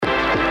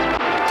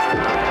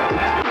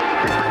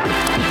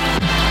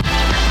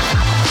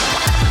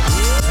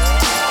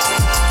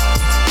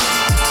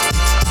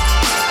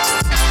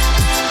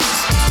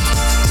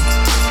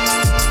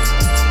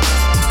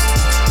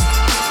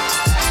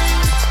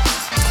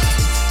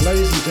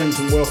Ladies and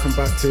gentlemen, welcome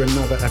back to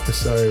another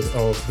episode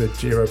of the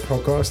Giro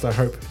podcast. I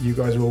hope you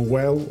guys are all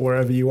well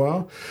wherever you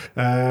are.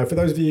 For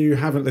those of you who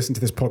haven't listened to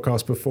this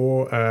podcast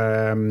before,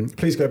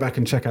 please go back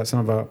and check out some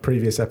of our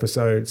previous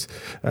episodes,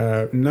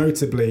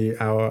 notably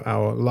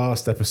our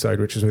last episode,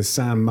 which was with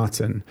Sam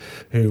Mutton,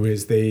 who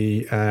is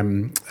the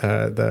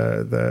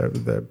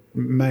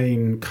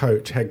main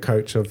head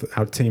coach of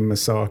our team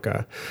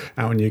Masaka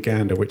out in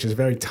Uganda, which is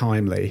very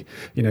timely,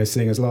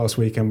 seeing as last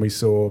weekend we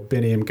saw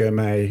Biniam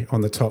Girmay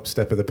on the top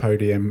step of the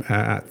podium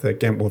at the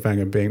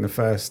Gent-Wevelgem, being the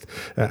first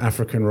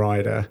African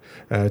rider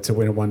to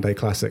win a one-day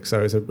classic.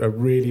 So it's a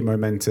really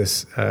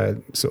momentous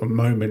sort of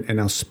moment in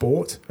our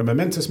sport. A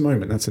momentous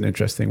moment, that's an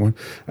interesting one.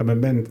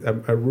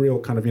 A real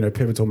kind of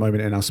pivotal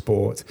moment in our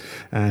sport.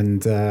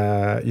 And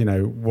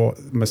what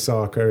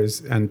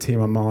Masaka and Team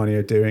Armani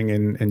are doing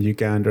in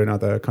Uganda and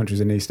other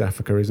countries in East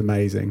Africa is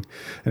amazing.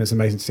 And it's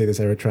amazing to see this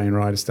Eritrean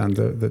rider stand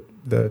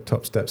the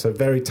top step. So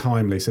very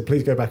timely. So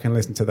please go back and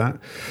listen to that.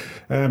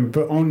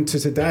 But on to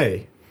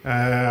today.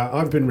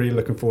 I've been really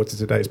looking forward to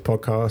today's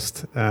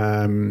podcast.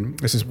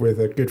 This is with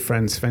a good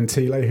friend, Sven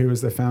Thiele, who is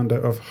the founder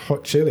of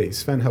Hot Chili.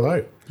 Sven,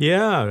 hello.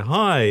 Yeah,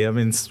 hi. I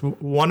mean, it's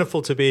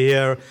wonderful to be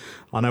here.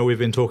 I know we've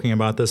been talking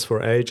about this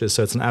for ages,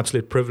 so it's an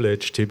absolute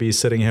privilege to be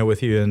sitting here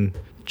with you and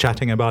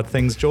chatting about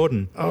things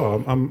Jordan.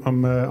 Oh,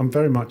 I'm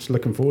very much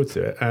looking forward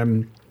to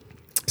it.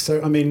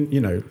 So, I mean,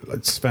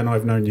 Sven,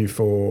 I've known you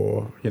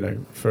for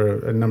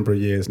a number of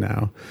years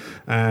now.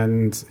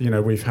 And,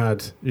 we've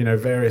had,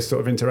 various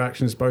sort of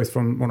interactions, both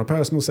on a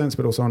personal sense,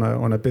 but also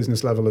on a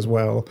business level as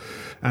well.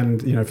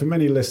 And, for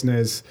many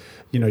listeners,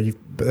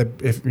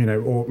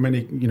 or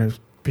many,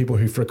 people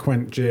who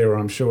frequent Giro,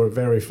 I'm sure are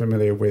very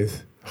familiar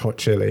with Hot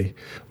Chili.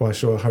 Well, I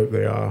sure hope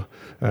they are,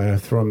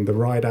 from the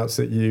ride outs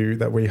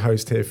that we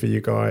host here for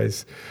you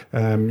guys.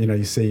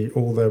 You see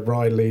all the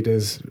ride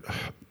leaders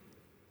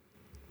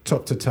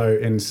top to toe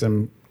in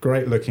some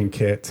great looking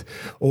kit,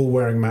 all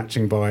wearing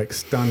matching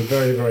bikes, done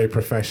very, very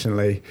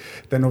professionally.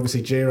 Then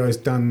obviously Giro's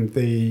done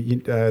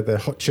the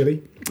Hot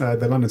Chili,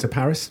 the London to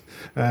Paris,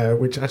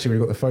 which actually we've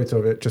got the photo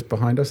of it just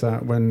behind us,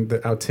 when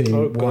our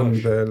team won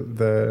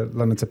the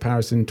London to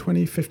Paris in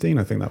 2015,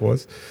 I think that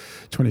was.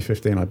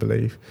 2015, I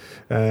believe.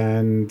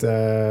 And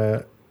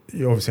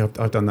obviously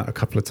I've done that a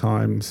couple of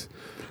times.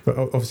 But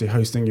obviously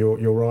hosting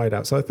your ride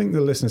out. So I think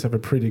the listeners have a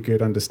pretty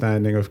good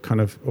understanding of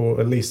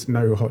or at least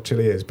know who Hot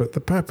Chili is. But the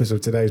purpose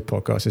of today's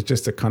podcast is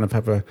just to kind of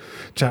have a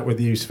chat with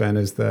you, Sven,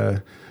 as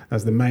the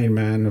main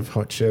man of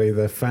Hot Chili,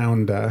 the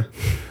founder,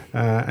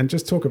 and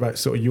just talk about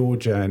sort of your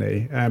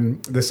journey.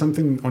 There's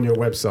something on your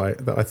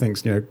website that I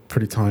think is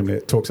pretty timely.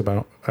 It talks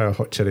about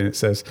Hot Chili, and it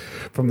says,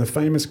 from the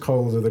famous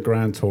cols of the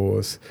Grand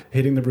Tours,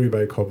 hitting the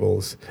Roubaix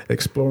cobbles,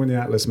 exploring the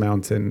Atlas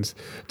Mountains,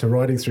 to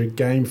riding through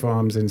game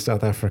farms in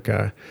South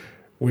Africa,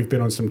 we've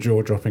been on some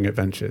jaw-dropping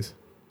adventures.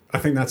 I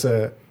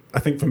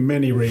think for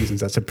many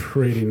reasons, that's a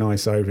pretty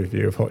nice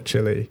overview of Hot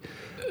Chili.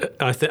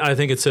 I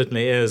think it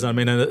certainly is. I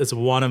mean, it's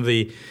one of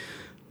the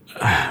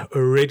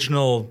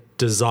original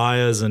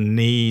desires and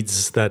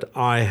needs that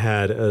I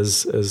had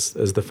as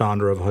the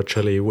founder of Hot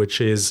Chili, which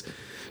is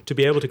to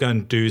be able to go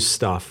and do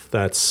stuff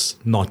that's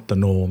not the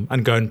norm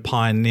and go and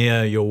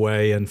pioneer your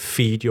way and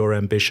feed your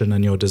ambition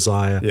and your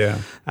desire. Yeah.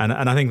 And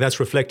I think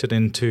that's reflected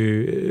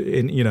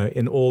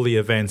in all the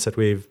events that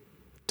we've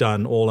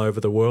done all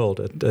over the world.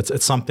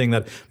 It's something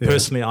that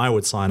personally I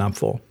would sign up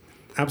for.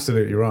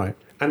 Absolutely right.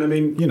 And I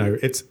mean,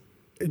 it's,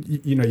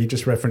 you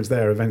just referenced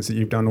there events that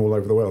you've done all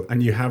over the world,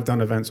 and you have done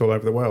events all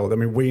over the world. I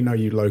mean, we know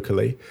you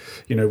locally,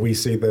 we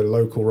see the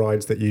local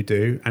rides that you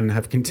do and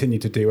have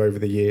continued to do over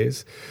the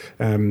years.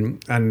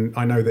 And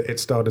I know that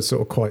it started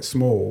sort of quite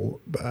small.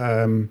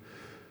 Well,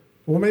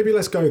 maybe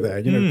let's go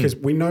there, because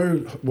we know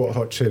what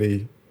Hot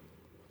Chili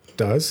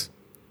does.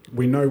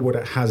 We know what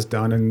it has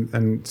done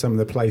and some of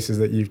the places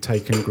that you've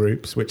taken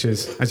groups, which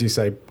is, as you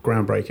say,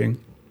 groundbreaking.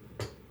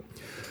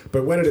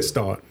 But where did it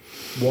start?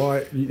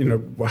 Why,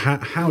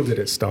 how did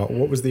it start?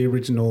 What was the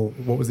original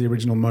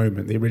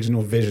moment, the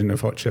original vision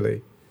of Hot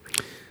Chili?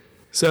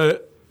 So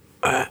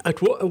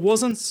it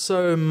wasn't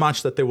so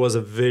much that there was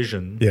a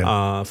vision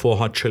for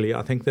Hot Chili.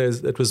 I think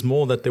it was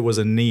more that there was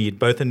a need,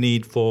 both a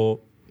need for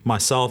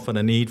myself and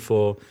a need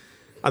for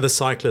other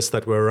cyclists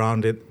that were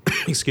around in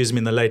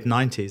the late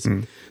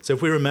 90s. So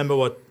if we remember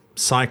what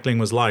cycling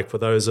was like for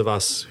those of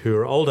us who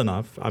are old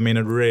enough, I mean,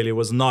 it really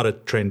was not a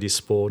trendy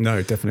sport.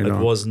 No, definitely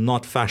not. It was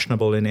not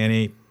fashionable in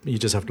any, you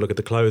just have to look at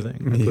the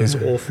clothing. It was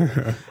awful.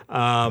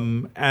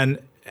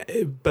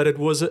 But it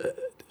was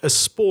a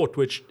sport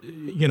which,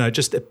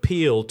 just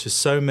appealed to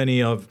so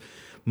many of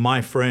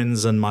my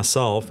friends and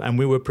myself. And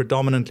we were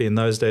predominantly, in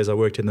those days I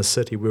worked in the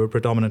city, we were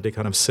predominantly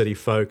kind of city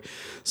folk.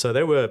 So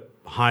they were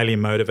highly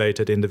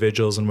motivated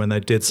individuals, and when they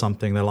did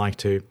something, they liked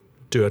to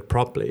do it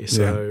properly.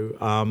 So,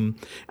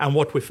 and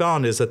what we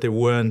found is that there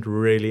weren't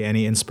really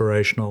any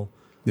inspirational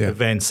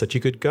events that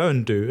you could go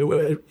and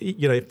do.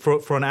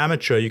 For an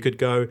amateur, you could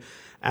go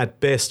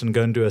at best and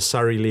go and do a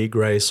Surrey League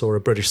race or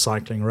a British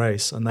cycling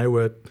race, and they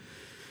were,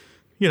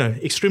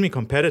 extremely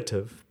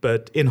competitive,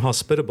 but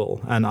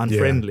inhospitable and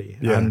unfriendly.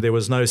 Yeah. And there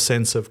was no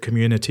sense of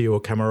community or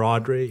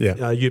camaraderie.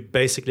 Yeah. You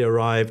basically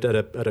arrived at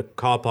a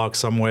car park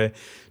somewhere,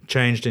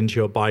 changed into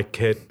your bike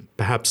kit,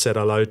 perhaps said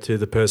hello to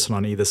the person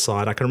on either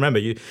side. I can remember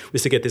we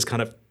used to get this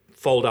kind of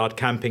fold-out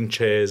camping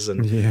chairs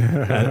and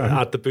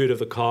out the boot of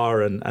the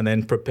car and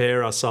then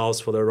prepare ourselves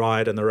for the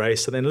ride and the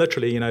race. And then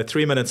literally,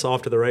 3 minutes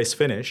after the race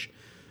finish,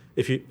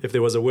 if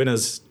there was a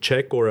winner's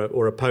check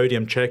or a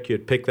podium check,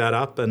 you'd pick that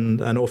up and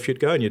off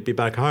you'd go and you'd be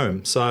back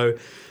home. So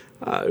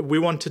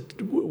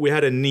we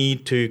had a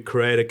need to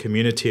create a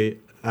community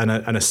and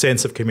a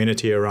sense of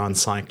community around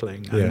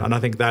cycling. And I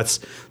think that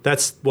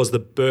was the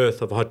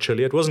birth of Hot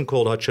Chili. It wasn't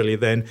called Hot Chili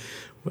then.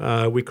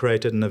 We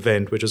created an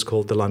event which is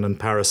called the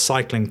London-Paris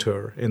Cycling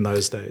Tour in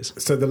those days.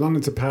 So the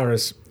London to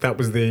Paris, that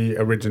was the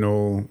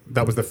original,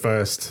 that was the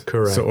first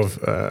Correct. sort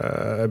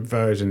of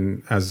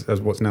version as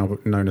what's now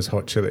known as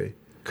Hot Chili.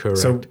 Correct.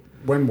 So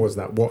when was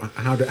that?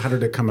 How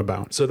did it come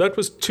about? So that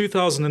was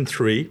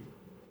 2003.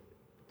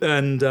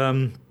 And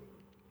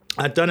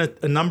I'd done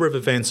a number of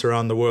events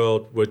around the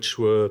world, which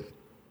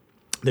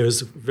there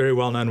was a very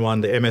well-known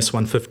one, the MS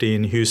 150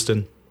 in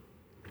Houston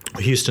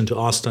to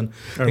Austin.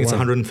 I think it's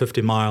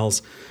 150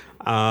 miles.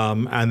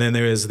 And then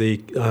there is the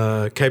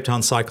Cape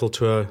Town Cycle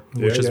Tour,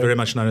 which is very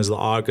much known as the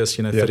Argus,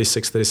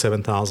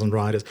 37,000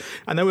 riders.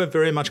 And they were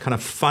very much kind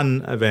of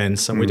fun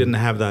events, and we didn't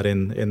have that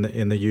in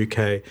the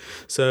UK.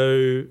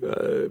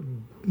 So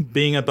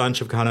being a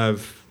bunch of kind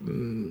of,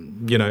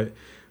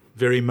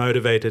 very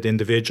motivated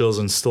individuals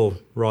and still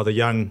rather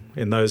young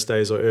in those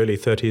days or early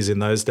 30s in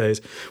those days,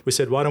 we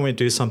said, why don't we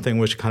do something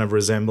which kind of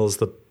resembles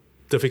the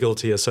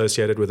difficulty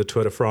associated with the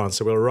Tour de France?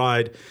 So we'll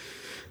ride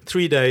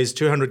 3 days,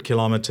 200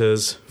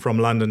 kilometers from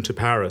London to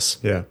Paris.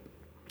 Yeah.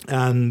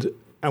 And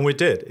we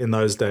did in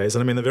those days.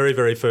 And I mean, the very,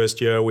 very first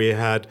year we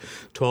had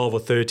 12 or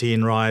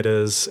 13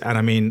 riders. And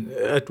I mean,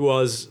 it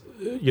was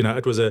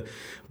a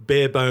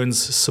bare bones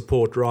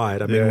support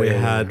ride. I mean, we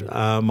had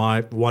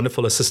my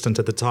wonderful assistant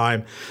at the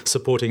time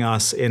supporting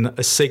us in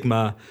a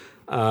Sigma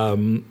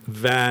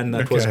van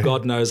that was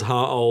God knows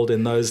how old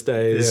in those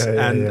days,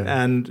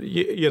 and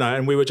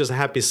we were just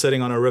happy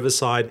sitting on a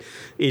riverside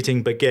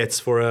eating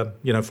baguettes for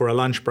a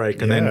lunch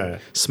break, and then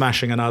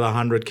smashing another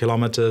 100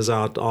 kilometers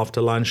out after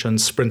lunch and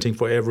sprinting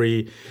for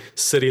every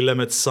city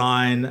limit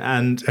sign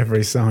and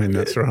every sign.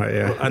 That's right.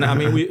 Yeah, and I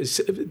mean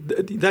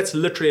that's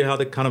literally how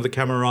the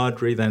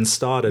camaraderie then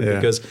started,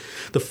 because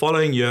the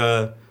following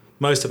year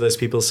most of those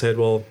people said,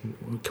 well,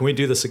 can we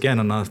do this again?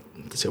 And I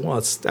said, well,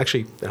 it's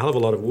actually a hell of a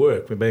lot of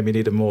work. We maybe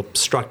need a more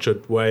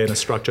structured way and a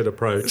structured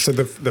approach. So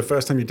the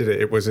first time you did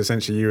it was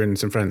essentially you and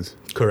some friends?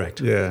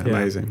 Correct. Yeah,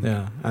 amazing.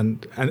 Yeah,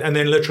 and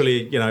then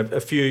literally,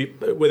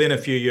 within a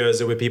few years,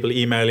 there were people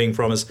emailing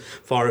from as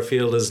far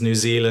afield as New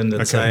Zealand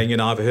and saying,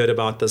 I've heard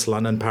about this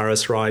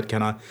London-Paris ride.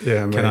 Can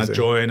I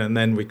join? And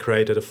then we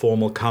created a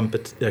formal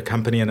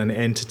company and an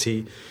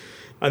entity.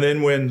 And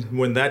then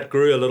when that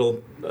grew a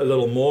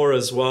little more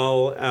as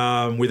well,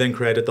 we then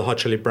created the Hot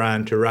Chili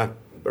brand to wrap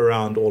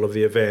around all of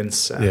the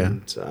events.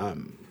 And,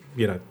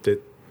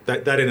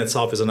 that in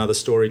itself is another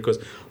story, because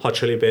Hot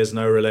Chili bears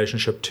no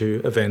relationship to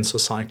events or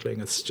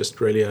cycling. It's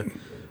just really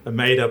a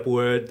made-up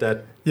word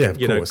that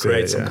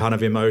creates some kind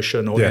of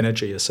emotion or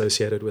energy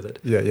associated with it.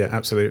 Yeah,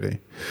 absolutely.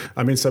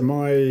 I mean, so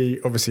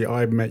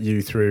I met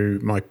you through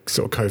my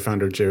sort of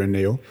co-founder Jiren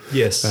Neal.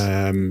 Yes.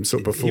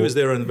 Sort of before he was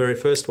there on the very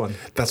first one.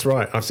 That's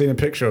right. I've seen a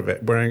picture of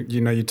it wearing.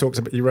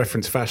 You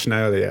referenced fashion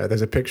earlier.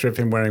 There's a picture of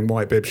him wearing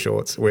white bib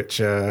shorts, which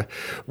I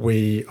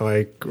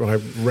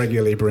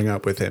regularly bring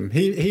up with him.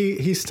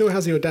 He still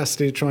has the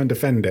audacity to try and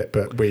defend it,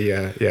 but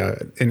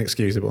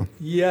inexcusable.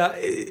 Yeah,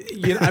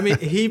 I mean,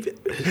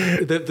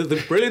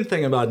 the brilliant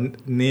thing about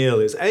Neal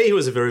is he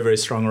was a very, very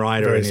strong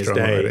rider in his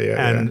day,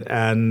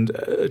 and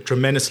a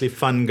tremendously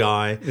fun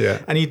guy.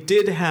 Yeah. And he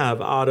did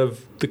have, out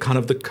of the kind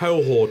of the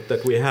cohort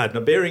that we had,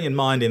 now bearing in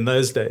mind in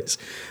those days,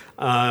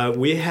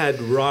 we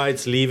had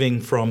rides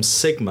leaving from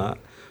Sigma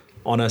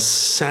on a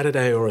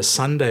Saturday or a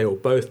Sunday or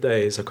both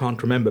days, I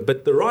can't remember,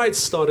 but the rides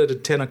started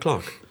at 10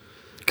 o'clock.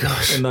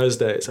 Gosh. In those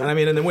days. And I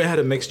mean, and then we had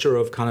a mixture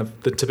of kind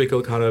of the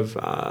typical kind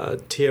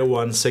of tier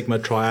 1 Sigma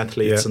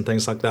triathletes and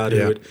things like that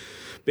who would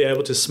be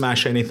able to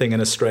smash anything in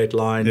a straight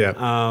line,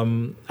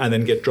 and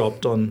then get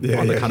dropped on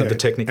the kind of the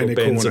technical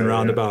bends and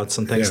roundabouts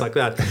and things like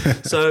that.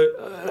 So,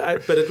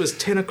 but it was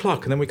 10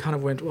 o'clock, and then we kind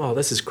of went, wow,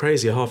 this is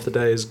crazy. Half the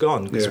day is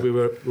gone, because we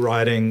were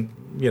riding,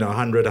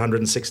 100,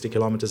 160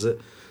 kilometers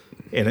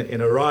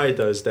in a ride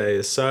those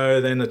days. So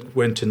then it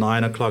went to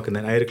 9 o'clock and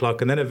then 8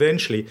 o'clock, and then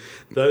eventually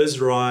those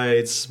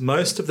rides,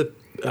 most of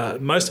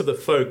the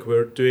folk who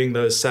were doing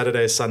those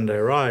Saturday, Sunday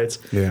rides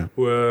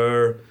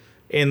were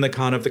in the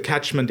kind of the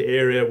catchment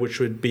area, which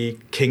would be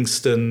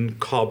Kingston,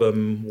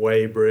 Cobham,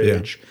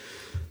 Weybridge. Yeah.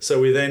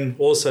 So we then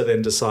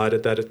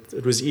decided that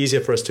it was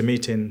easier for us to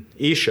meet in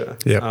Esher.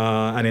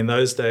 And in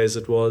those days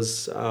it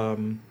was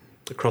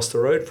across the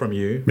road from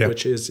you,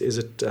 which is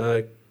it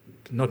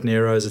not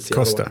Nero's, it's the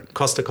Costa. Other one.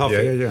 Costa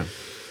Coffee. Yeah.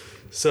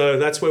 So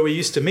that's where we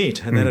used to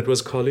meet, and then it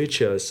was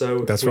Carluccio. So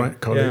that's right,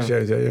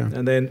 Carluccio. Yeah.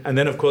 And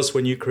then of course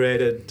when you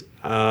created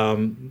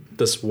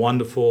this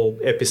wonderful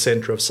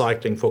epicenter of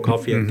cycling for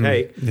coffee and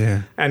cake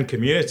and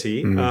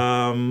community,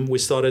 we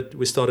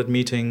started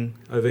meeting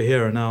over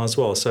here now as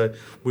well. So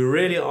we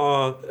really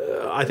are.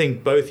 I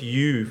think both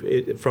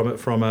you,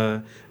 from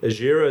a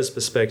Giro's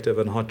perspective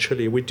and Hot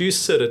Chili, we do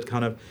sit at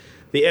kind of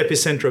the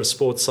epicenter of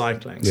sports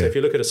cycling. So if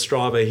you look at a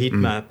Strava heat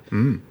map,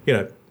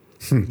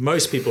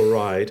 most people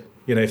ride.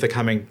 If they're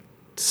coming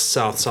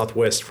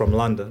southwest from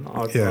London,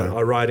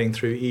 are riding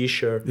through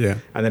Esher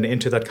and then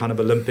into that kind of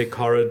Olympic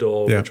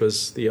corridor, which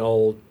was the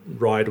old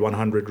Ride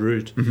 100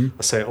 route.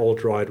 I say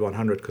old Ride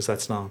 100 because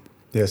that's now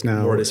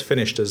now more or less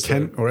finished as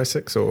Kent or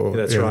Essex, or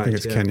that's right. I think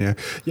it's Kent.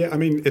 I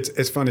mean,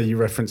 it's funny you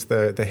referenced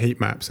the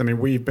heat maps. I mean,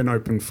 we've been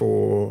open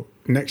for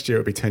next year.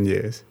 It'll be 10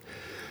 years,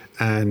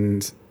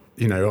 and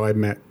I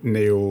met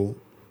Neil.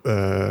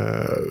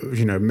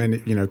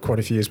 Quite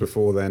a few years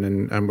before then,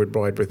 and would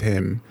ride with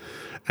him.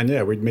 And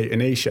we'd meet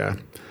in Esher,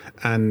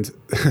 and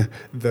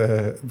the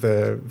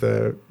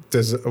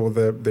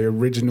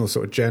original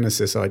sort of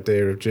genesis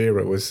idea of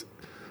Giro was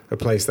a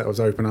place that was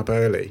open up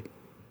early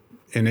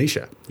in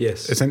Esher.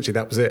 Yes, essentially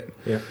that was it.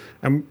 Yeah,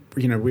 and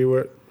we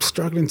were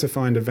struggling to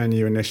find a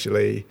venue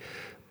initially,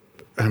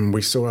 and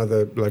we saw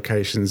other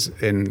locations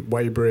in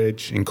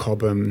Weybridge, in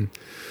Cobham,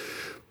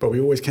 but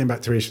we always came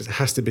back to Esher. It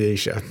has to be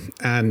Esher,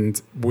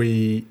 and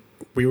we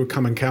would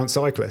come and count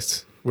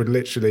cyclists. Would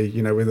literally,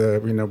 with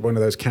one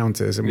of those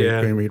counters, and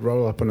we'd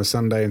roll up on a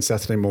Sunday and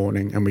Saturday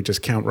morning, and we'd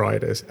just count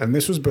riders. And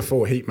this was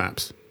before heat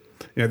maps.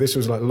 This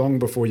was like long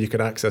before you could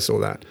access all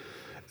that.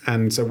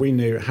 And so we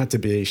knew it had to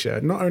be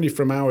Esher, not only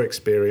from our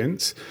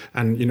experience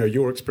and,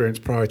 your experience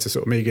prior to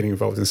sort of me getting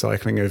involved in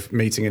cycling of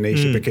meeting in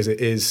Esher, because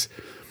it is,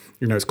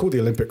 it's called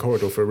the Olympic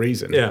Corridor for a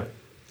reason. Yeah.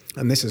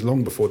 And this is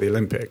long before the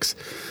Olympics.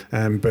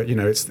 But,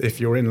 it's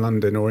if you're in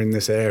London or in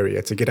this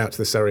area, to get out to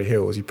the Surrey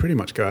Hills, you pretty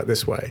much go out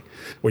this way.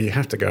 Well, you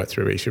have to go out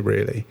through Esher,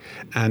 really.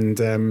 And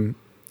then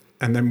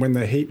when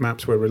the heat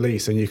maps were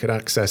released and you could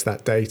access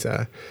that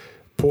data,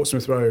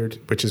 Portsmouth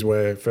Road, which is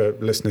where, for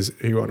listeners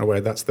who aren't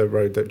aware, that's the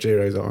road that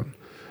Giro's on.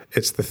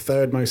 It's the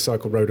third most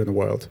cycled road in the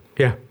world.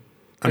 Yeah.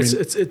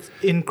 It's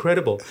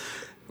incredible.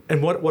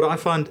 And what I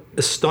find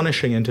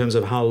astonishing in terms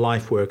of how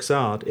life works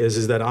out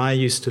is that I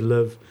used to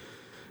live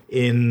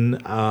in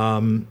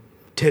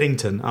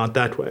Teddington, out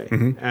that way.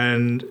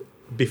 And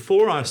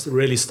before I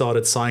really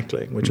started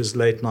cycling, which is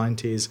late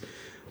 90s,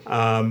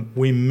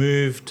 we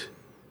moved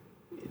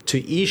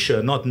to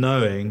Esher, not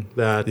knowing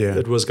that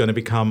it was going to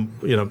become,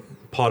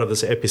 part of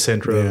this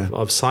epicenter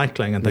of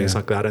cycling and things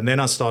like that. And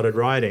then I started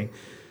riding.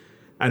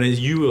 And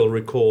as you will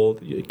recall,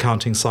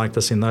 counting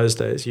cyclists in those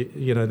days,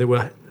 there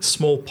were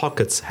small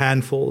pockets,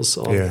 handfuls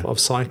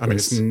of cyclists. I mean,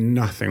 it's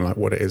nothing like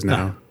what it is now.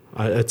 No.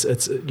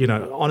 It's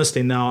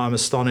honestly, now I'm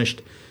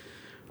astonished.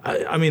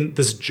 I mean,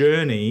 this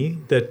journey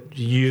that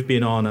you've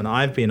been on and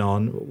I've been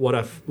on, what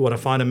I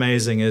find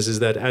amazing is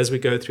that as we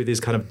go through these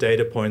kind of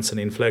data points and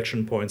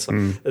inflection points,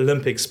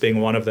 Olympics being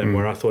one of them,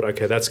 where I thought,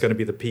 okay, that's going to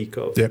be the peak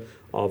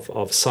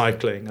of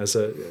cycling as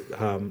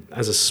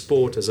a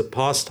sport, as a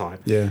pastime.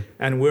 Yeah.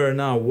 And we're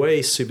now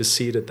way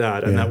superseded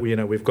that, and that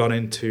we've gone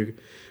into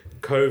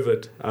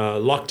COVID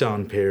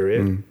lockdown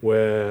period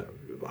where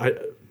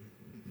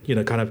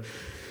kind of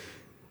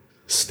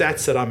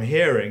stats that I'm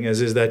hearing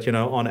is that,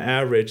 on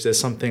average, there's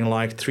something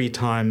like 3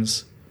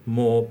 times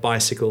more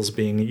bicycles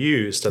being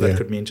used. So that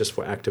could mean just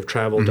for active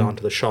travel down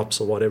to the shops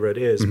or whatever it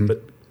is.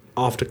 But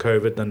after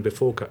COVID than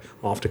before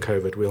after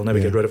COVID, we'll never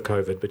get rid of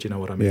COVID, but you know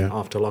what I mean,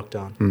 after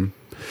lockdown.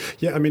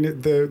 Yeah, I mean,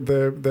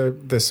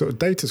 the sort of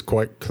data's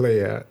quite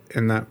clear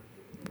in that,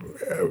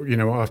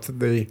 after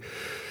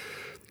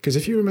because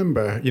if you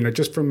remember,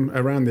 just from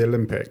around the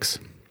Olympics,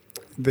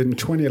 then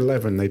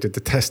 2011 they did the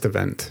test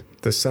event,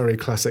 the Surrey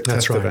Classic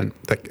event,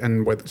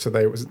 so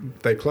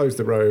they closed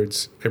the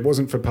roads. It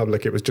wasn't for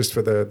public; it was just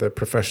for the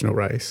professional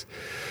race.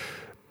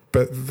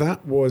 But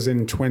that was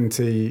in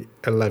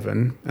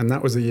 2011, and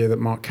that was the year that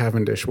Mark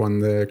Cavendish won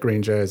the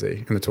green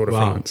jersey in the Tour de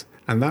France,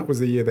 and that was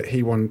the year that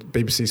he won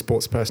BBC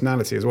Sports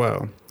Personality as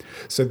well.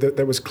 So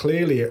there was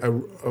clearly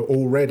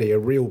already a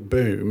real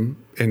boom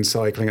in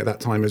cycling at that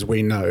time, as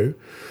we know.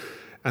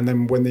 And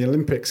then when the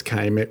Olympics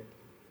came, it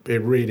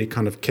really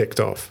kind of kicked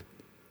off,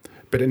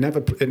 but it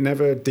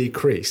never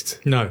decreased.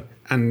 No,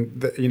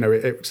 and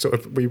it sort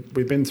of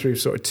we've been through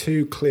sort of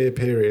 2 clear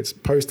periods,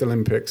 post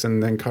Olympics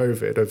and then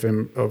COVID,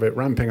 of it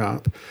ramping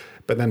up,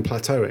 but then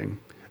plateauing.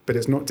 But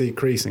it's not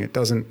decreasing; it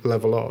doesn't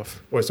level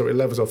off, or so it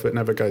levels off, but it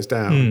never goes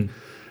down.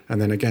 And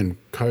then again,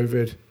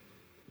 COVID,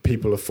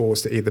 people are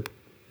forced to either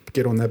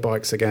get on their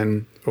bikes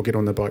again or get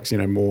on their bikes,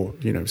 more,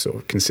 sort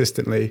of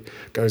consistently,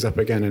 goes up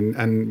again.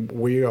 And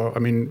we are, I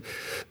mean,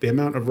 the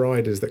amount of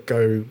riders that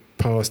go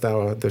past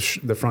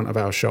the front of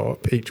our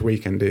shop each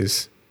weekend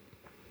is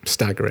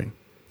staggering.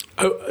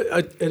 Oh,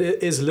 it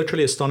is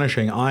literally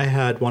astonishing. I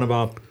had one of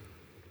our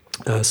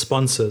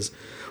sponsors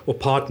or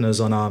partners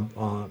on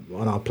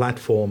our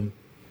platform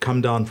come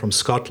down from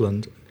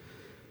Scotland,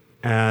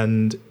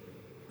 and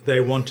they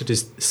wanted to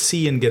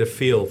see and get a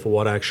feel for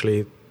what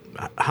actually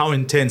how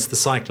intense the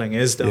cycling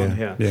is down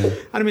here. Yeah. And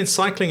I mean,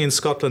 cycling in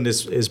Scotland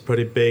is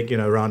pretty big,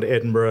 around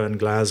Edinburgh and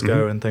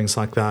Glasgow and things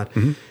like that.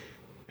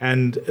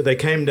 And they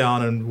came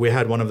down, and we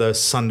had one of those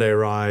Sunday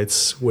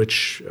rides,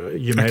 which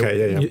you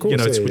may, of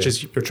course, which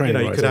is your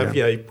training you could have,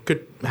 you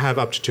could have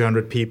up to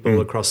 200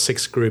 people across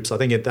 6 groups. I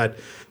think at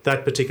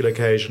that particular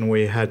occasion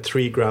we had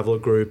 3 gravel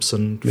groups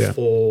and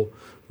 4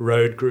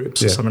 road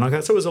groups or something like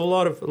that. So it was a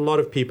lot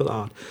of people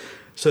out.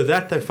 So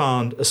that they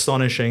found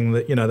astonishing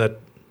that that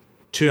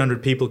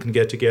 200 people can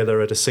get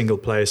together at a single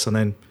place and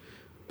then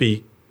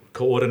be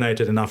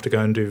coordinated enough to go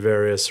and do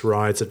various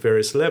rides at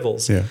various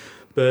levels. Yeah.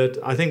 But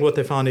I think what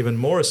they found even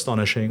more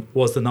astonishing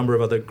was the number of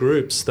other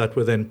groups that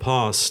were then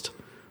passed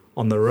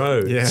on the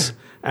roads. Yeah.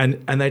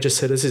 And they just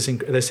said,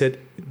 they said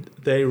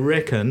they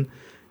reckon,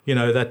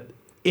 that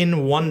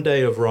in one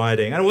day of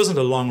riding, and it wasn't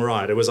a long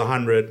ride, it was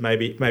 100,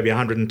 maybe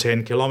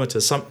 110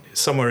 kilometers,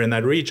 somewhere in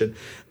that region.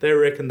 They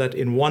reckon that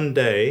in one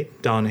day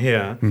down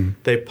here,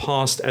 they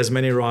passed as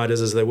many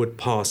riders as they would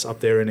pass up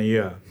there in a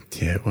year.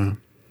 Yeah, wow.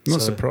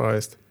 Not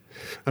surprised.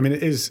 I mean,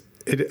 we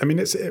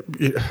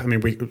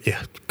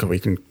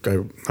can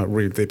go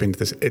really deep into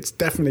this. It's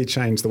definitely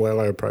changed the way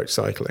I approach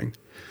cycling.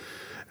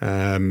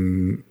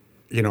 On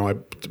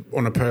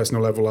a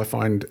personal level, I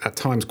find at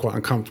times quite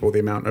uncomfortable the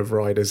amount of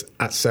riders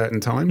at certain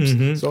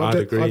times. So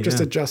I've just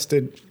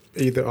adjusted.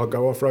 Either I'll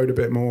go off road a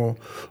bit more,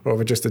 or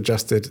I've just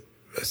adjusted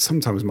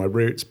sometimes my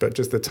routes, but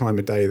just the time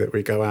of day that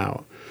we go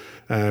out,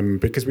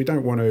 because we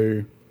don't want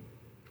to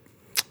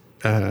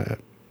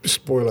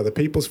spoil other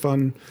people's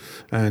fun.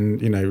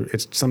 And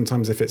it's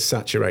sometimes if it's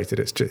saturated,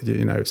 it's just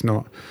it's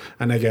not.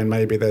 And again,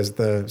 maybe there's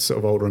the sort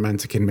of old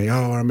romantic in me.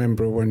 Oh, I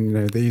remember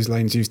when these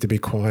lanes used to be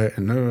quiet,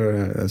 and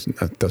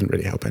that doesn't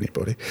really help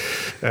anybody.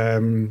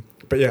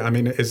 But yeah, I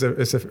mean, it's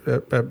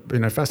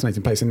a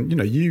fascinating place, and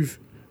you've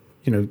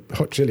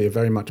Hot Chili have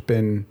very much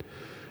been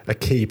a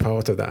key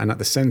part of that and at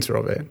the centre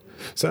of it.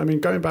 So I mean,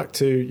 going back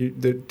to you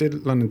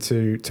did London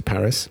to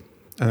Paris,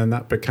 and then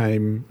that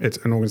became it's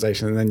an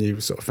organisation, and then you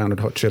sort of founded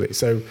Hot Chili.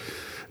 So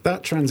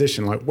that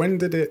transition, like when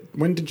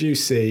did you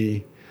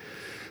see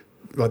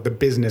like the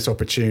business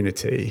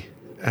opportunity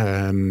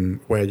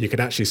where you could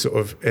actually sort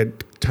of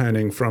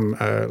turning from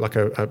like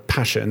a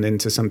passion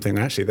into something,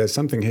 actually there's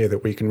something here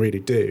that we can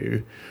really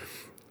do,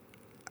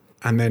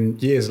 and then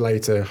years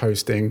later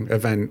hosting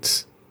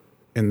events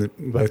in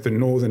both the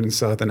northern and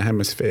southern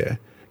hemisphere.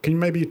 Can you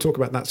maybe talk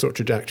about that sort of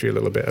trajectory a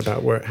little bit,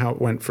 about how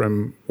it went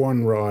from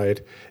one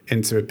ride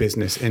into a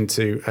business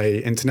into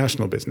a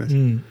international business?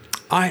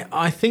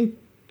 I think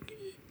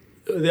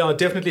there are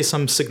definitely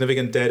some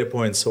significant data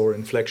points or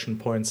inflection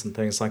points and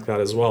things like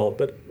that as well.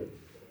 But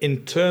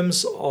in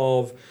terms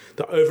of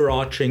the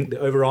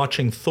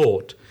overarching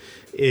thought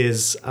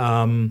is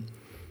that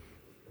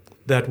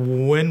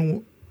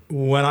when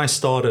I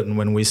started and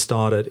when we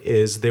started,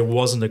 is there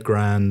wasn't a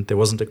grand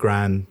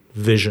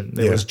vision.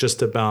 It was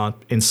just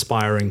about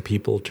inspiring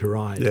people to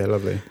ride. Yeah,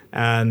 lovely.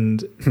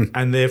 And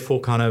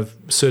therefore kind of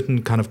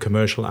certain kind of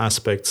commercial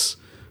aspects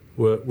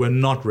were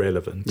not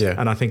relevant. Yeah.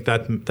 And I think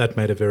that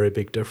made a very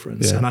big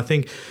difference. Yeah. And I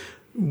think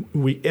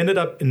we ended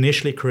up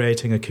initially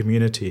creating a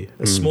community,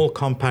 a small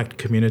compact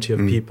community of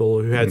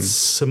people who had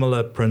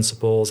similar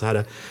principles,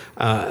 had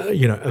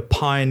a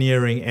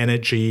pioneering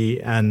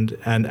energy and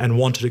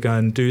wanted to go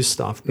and do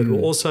stuff, but were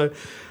also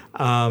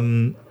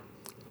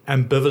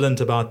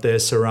ambivalent about their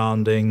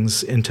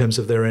surroundings in terms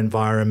of their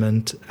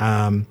environment,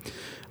 the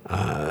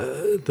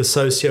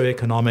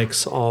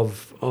socioeconomics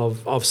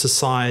of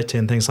society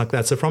and things like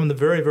that. So from the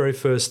very, very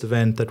first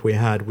event that we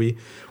had, we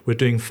were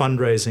doing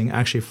fundraising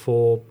actually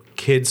for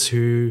kids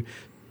who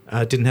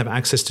didn't have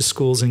access to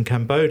schools in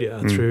Cambodia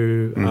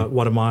through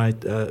one of my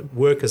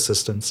work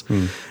assistants.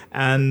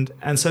 And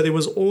so there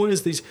was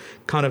always these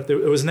there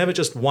was never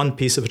just one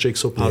piece of a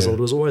jigsaw puzzle. Yeah.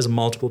 It was always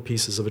multiple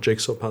pieces of a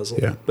jigsaw puzzle.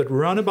 Yeah. But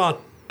around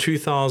about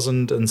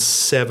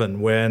 2007,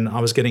 when I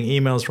was getting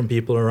emails from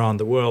people around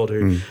the world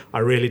who I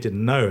really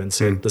didn't know and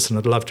said, listen,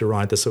 I'd love to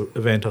ride this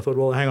event. I thought,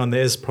 well, hang on,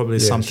 there's probably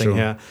something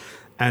here.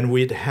 And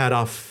we'd had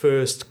our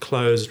first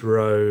closed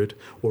road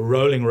or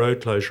rolling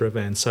road closure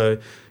event. So,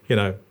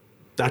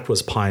 that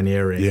was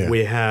pioneering. Yeah.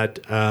 We had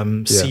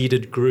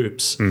seeded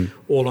groups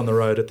all on the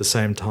road at the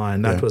same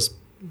time. That was,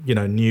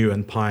 new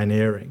and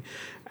pioneering.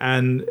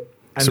 And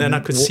then I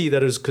could see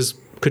that it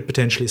could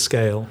potentially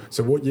scale.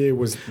 So what year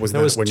was that?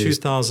 That was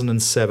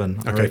 2007.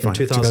 Okay, I reckon, fine.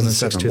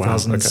 2006,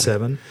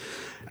 2007. Wow, okay.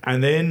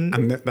 And then...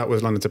 And that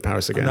was London to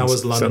Paris again. And that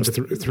was London,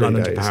 so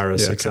London days. to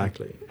Paris, Yeah,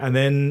 exactly. Okay. And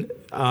then...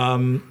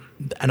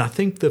 and I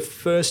think the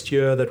first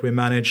year that we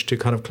managed to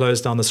kind of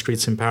close down the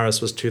streets in Paris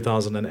was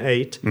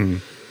 2008.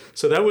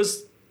 So that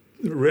was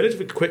a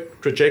relatively quick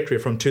trajectory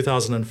from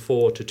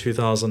 2004 to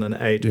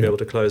 2008 to be able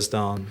to close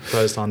down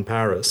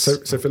Paris.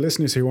 So for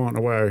listeners who aren't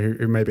aware,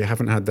 who maybe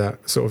haven't had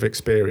that sort of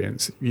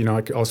experience,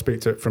 I'll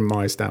speak to it from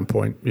my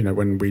standpoint.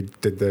 When we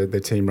did the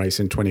team race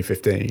in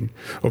 2015,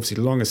 obviously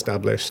long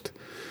established,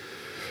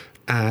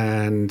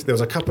 and there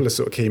was a couple of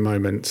sort of key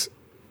moments.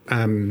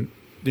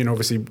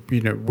 obviously,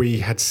 we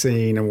had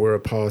seen and were a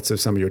part of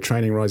some of your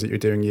training rides that you were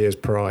doing years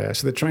prior.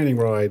 So the training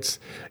rides,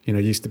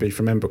 used to be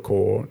from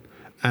Embercourt,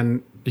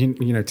 and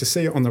to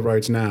see it on the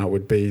roads now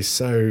would be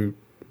so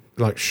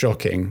like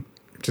shocking,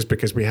 just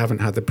because we haven't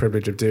had the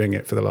privilege of doing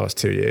it for the last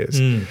 2 years.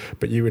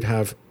 But you would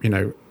have,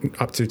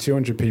 up to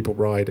 200 people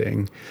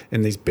riding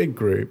in these big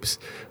groups.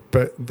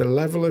 But the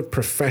level of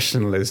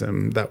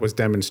professionalism that was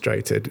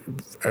demonstrated,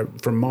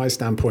 from my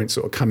standpoint,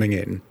 sort of coming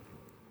in,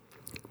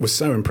 was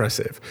so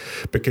impressive,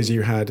 because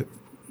you had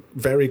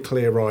very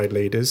clear ride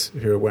leaders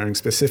who were wearing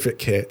specific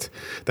kit.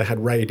 They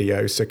had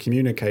radio, so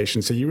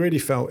communication. So you really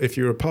felt, if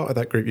you were a part of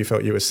that group, you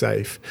felt you were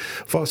safe.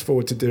 Fast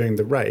forward to doing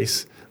the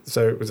race.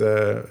 So it was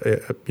a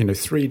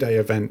 3-day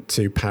event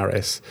to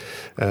Paris.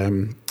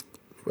 Day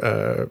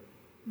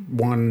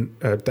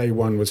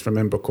one was from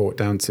Embercourt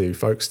down to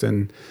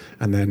Folkestone,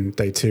 and then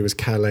day 2 was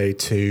Calais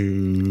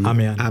to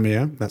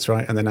Amiens. That's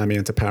right, and then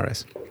Amiens to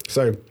Paris.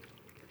 So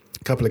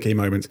a couple of key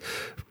moments.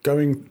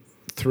 Going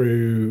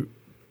through,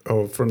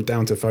 or from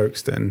down to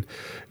Folkestone,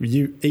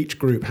 each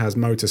group has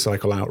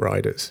motorcycle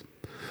outriders.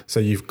 So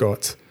you've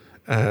got,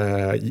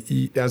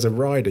 as a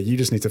rider, you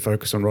just need to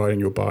focus on riding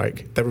your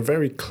bike. There are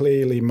very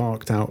clearly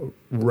marked out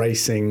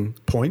racing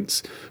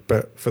points,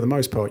 but for the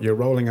most part, you're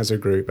rolling as a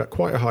group at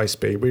quite a high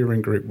speed. We were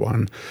in group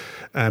 1.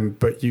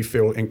 But you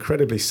feel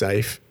incredibly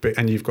safe,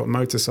 and you've got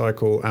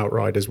motorcycle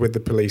outriders with the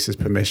police's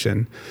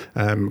permission,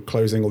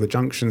 closing all the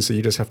junctions, so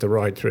you just have to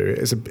ride through.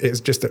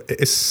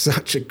 It's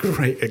such a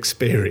great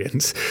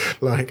experience.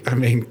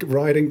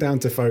 Riding down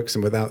to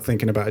Folkestone without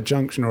thinking about a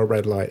junction or a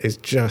red light is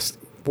just,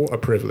 what a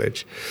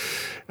privilege.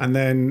 And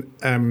then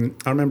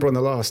I remember on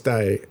the last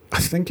day, I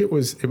think it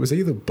was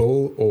either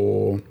Bull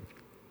or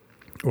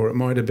it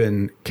might have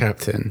been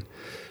Captain,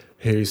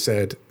 who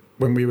said,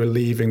 when we were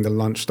leaving the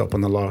lunch stop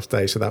on the last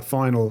day, so that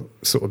final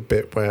sort of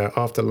bit where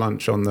after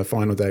lunch on the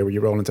final day where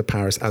you roll into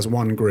Paris as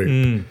one group,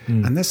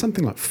 and there's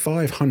something like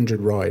 500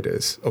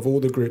 riders of all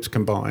the groups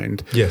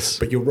combined. Yes.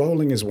 But you're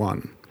rolling as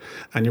one,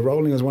 and you're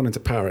rolling as one into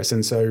Paris.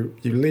 And so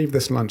you leave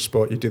this lunch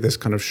spot, you do this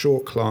kind of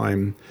short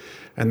climb,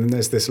 and then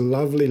there's this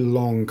lovely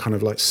long kind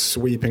of like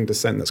sweeping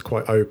descent that's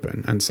quite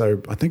open. And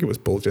so I think it was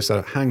Bull just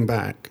said, hang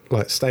back,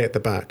 like stay at the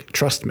back,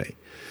 trust me.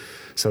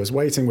 So I was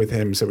waiting with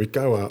him, so we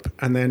go up,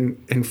 and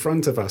then in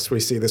front of us we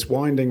see this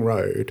winding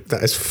road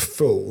that is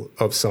full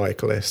of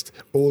cyclists,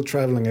 all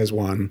travelling as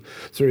one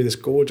through this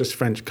gorgeous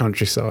French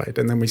countryside.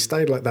 And then we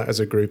stayed like that as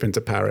a group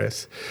into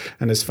Paris.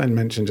 And as Sven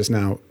mentioned just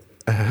now,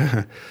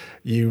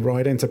 you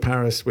ride into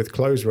Paris with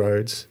closed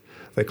roads.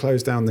 They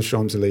close down the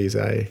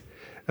Champs-Élysées,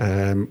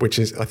 which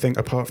is, I think,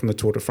 apart from the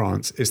Tour de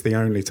France, is the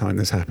only time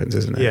this happens,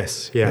 isn't it?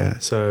 Yes, yeah.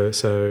 So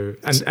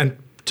and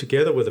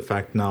together with the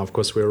fact now, of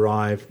course,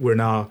 we're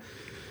now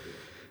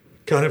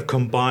kind of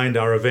combined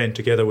our event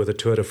together with the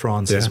Tour de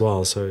France as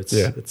well. So it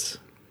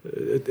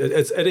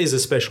is a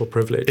special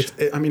privilege.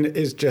 It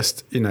is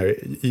just,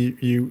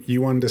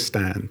 you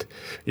understand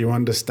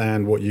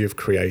what you've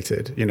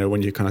created.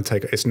 When you kind of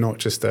take it, it's not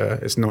just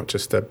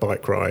a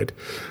bike ride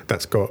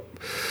that's got,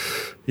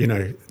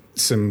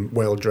 some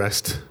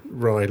well-dressed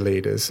ride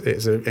leaders.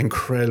 It's an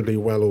incredibly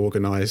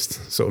well-organized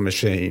sort of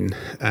machine,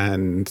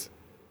 and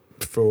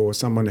for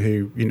someone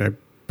who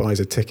buys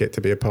a ticket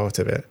to be a part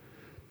of it,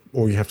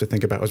 all you have to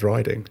think about is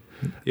riding,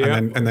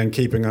 and then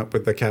keeping up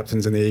with the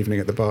captains in the evening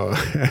at the bar.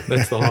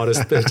 That's the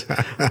hardest bit.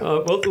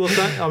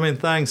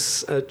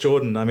 Thanks,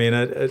 Jordan.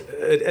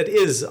 It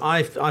is.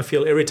 I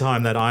feel every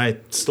time that I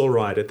still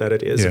ride it that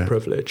it is a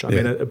privilege.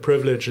 A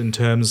privilege in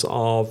terms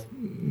of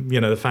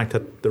the fact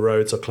that the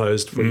roads are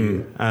closed for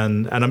you,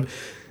 and I'm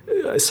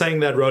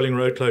saying that rolling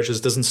road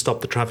closures doesn't stop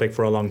the traffic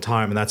for a long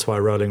time, and that's why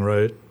rolling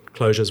road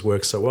closures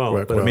work so well.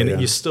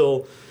 You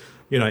still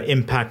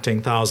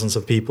impacting thousands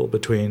of people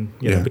between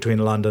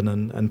London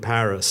and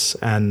Paris,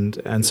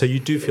 and so you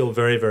do feel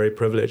very, very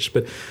privileged.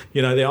 But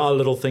there are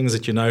little things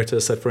that you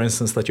notice, that, for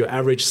instance, that your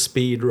average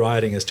speed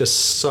riding is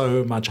just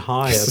so much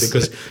higher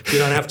because you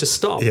don't have to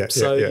stop.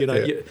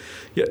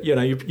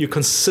 You're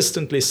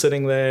consistently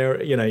sitting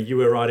there. You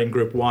were riding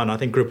Group 1. I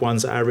think Group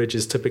 1's average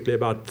is typically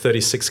about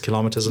 36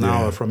 kilometers an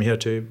hour from here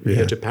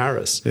to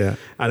Paris,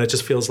 and it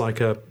just feels like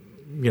a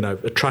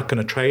truck and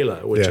a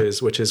trailer,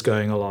 which is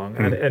going along.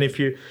 And if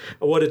you,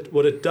 what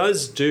it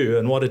does do,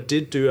 and what it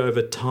did do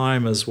over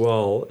time as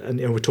well, and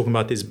we're talking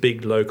about these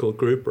big local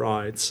group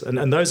rides,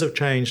 and those have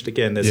changed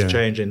again. There's a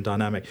change in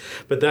dynamic,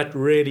 but that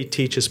really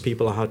teaches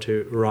people how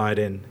to ride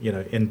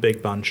in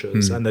big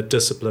bunches and the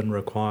discipline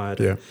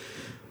required.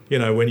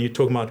 When you're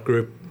talking about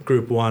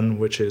Group 1,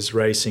 which is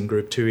racing,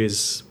 Group 2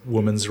 is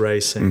women's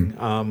racing.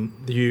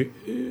 You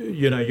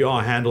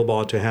are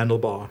handlebar to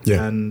handlebar,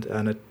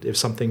 and if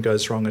something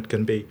goes wrong, it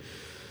can be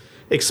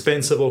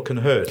expensive or can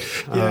hurt.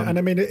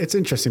 It's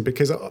interesting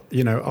because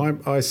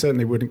I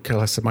certainly wouldn't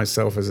class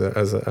myself as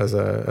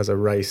a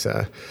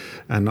racer,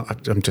 and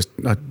I'm just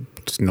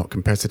not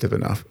competitive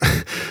enough.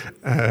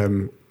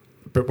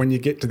 But when you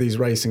get to these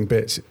racing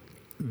bits,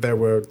 there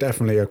were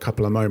definitely a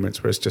couple of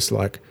moments where it's just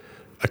like,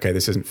 okay,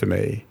 this isn't for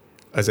me.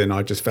 As in,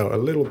 I just felt a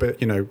little bit,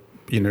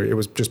 it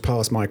was just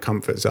past my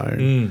comfort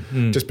zone,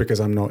 just because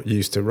I'm not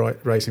used to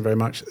racing very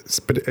much.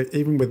 But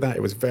even with that,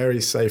 it was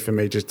very safe for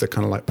me just to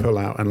kind of like pull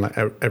out and let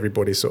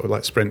everybody sort of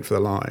like sprint for the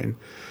line.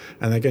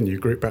 And again, you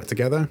group back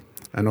together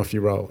and off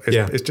you roll.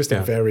 It's just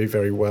a very,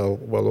 very well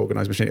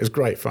organized machine. It was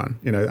great fun.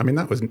 I mean,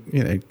 that was,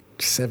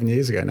 7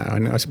 years ago now,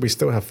 and we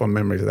still have fond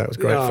memories of that. It was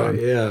great fun.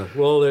 Yeah.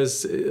 Well,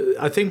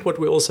 I think what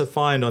we also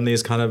find on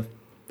these kind of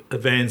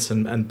events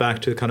and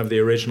back to kind of the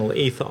original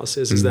ethos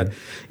is that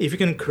if you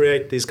can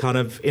create these kind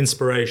of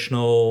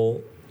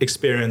inspirational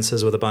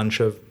experiences with a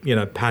bunch of,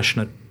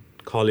 passionate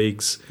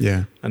colleagues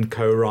and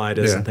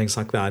co-riders and things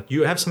like that,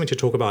 you have something to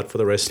talk about for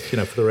the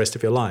rest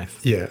of your life.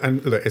 Yeah,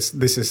 and look,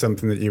 this is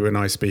something that you and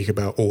I speak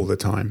about all the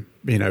time.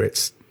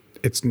 It's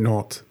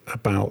not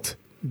about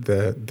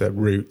the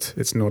route.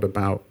 It's not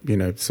about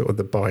sort of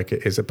the bike.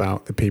 It is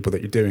about the people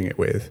that you're doing it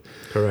with.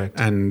 Correct.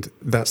 And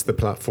that's the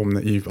platform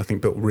that you've, I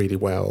think, built really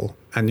well.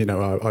 And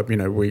I'm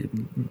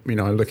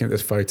looking at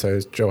these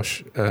photos,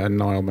 Josh,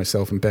 Niall,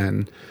 myself, and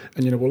Ben,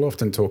 and we'll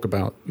often talk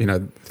about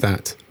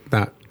that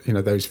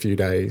those few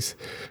days,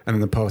 and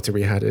then the party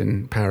we had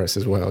in Paris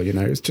as well.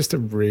 It's just a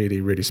really,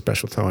 really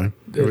special time.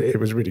 It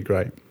was really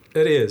great.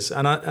 It is,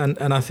 and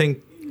I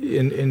think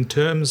in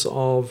terms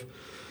of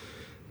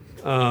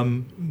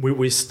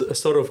we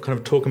sort of kind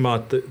of talking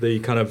about the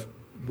kind of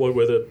what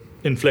were the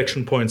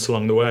inflection points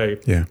along the way.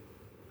 Yeah,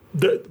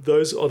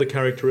 those are the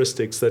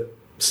characteristics that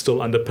still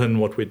underpin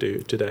what we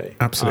do today.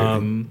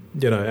 Absolutely.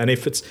 And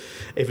if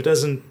it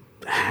doesn't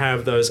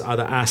have those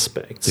other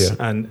aspects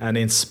and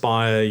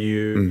inspire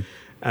you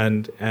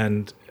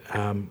and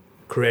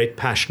create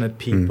passionate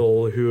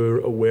people who are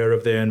aware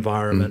of their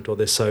environment or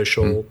their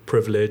social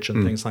privilege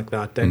and things like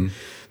that, then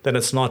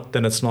it's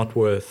not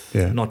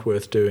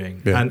worth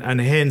doing. Yeah.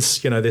 And hence,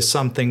 there's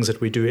some things that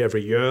we do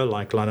every year,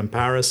 like London,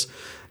 Paris.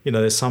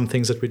 There's some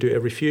things that we do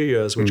every few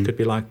years, which could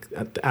be like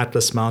at the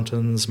Atlas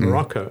Mountains,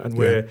 Morocco, and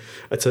where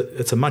it's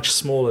a much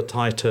smaller,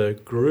 tighter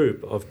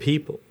group of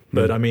people.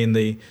 But I mean,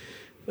 the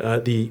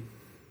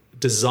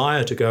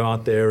desire to go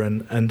out there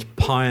and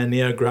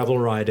pioneer gravel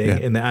riding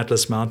in the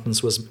Atlas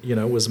Mountains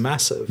was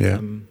massive. Yeah.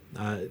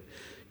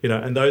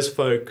 And those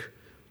folk,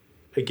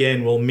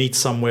 again, will meet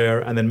somewhere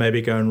and then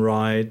maybe go and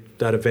ride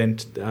that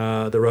event,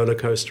 the roller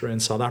coaster in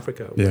South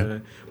Africa.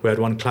 Where we had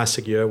one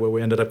classic year where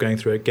we ended up going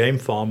through a game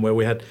farm where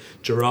we had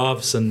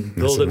giraffes and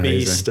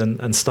wildebeest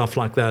and stuff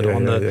like that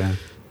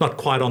not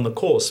quite on the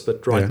course,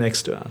 but right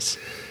next to us.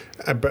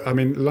 But I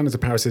mean, London to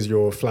Paris is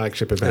your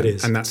flagship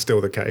event, and that's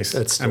still the case.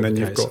 And then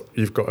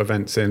you've got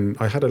events in.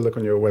 I had a look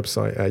on your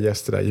website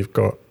yesterday. You've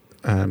got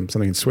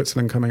something in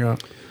Switzerland coming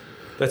up.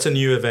 That's a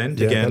new event.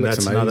 Again,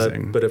 that's another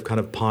bit of kind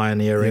of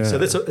pioneering. So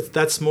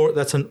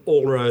that's an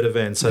all-road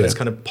event. So it's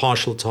kind of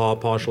partial tar,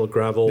 partial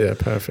gravel. Yeah,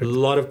 perfect. A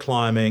lot of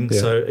climbing.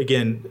 Yeah. So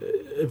again,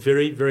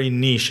 very, very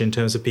niche in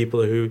terms of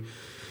people who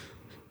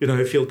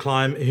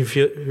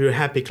who are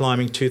happy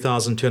climbing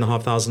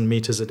 2,500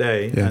 meters a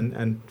day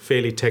and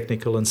fairly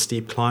technical and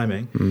steep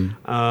climbing.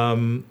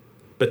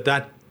 But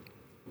that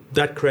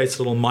creates a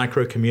little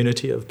micro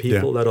community of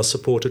people that are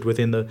supported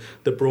within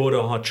the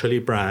broader Hot Chili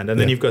brand. And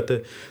then you've got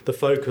the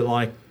folk who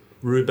like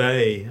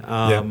Roubaix,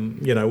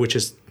 which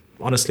is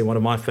honestly one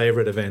of my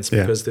favorite events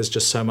because there's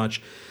just so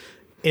much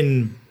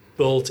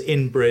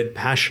inbred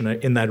passion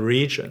in that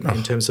region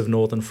in terms of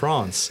northern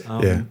France.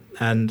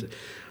 And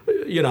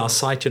I'll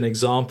cite you an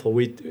example.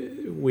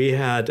 We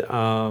had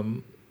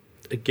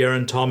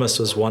Geraint Thomas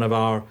was one of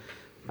our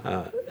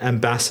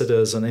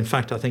ambassadors, and in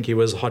fact, I think he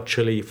was Hot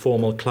Chili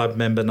formal club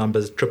member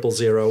number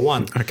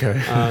 0001. Okay.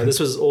 This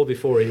was all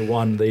before he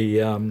won the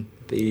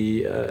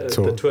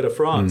Tour de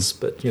France,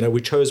 but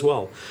we chose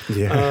well.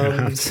 Yeah,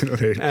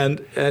 absolutely.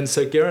 And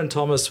so Geraint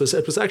Thomas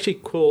it was actually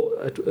called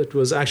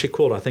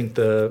I think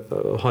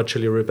the Hot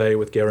Chili Roubaix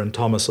with Geraint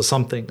Thomas or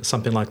something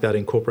like that,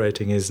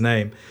 incorporating his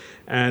name,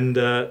 and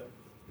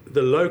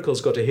the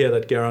locals got to hear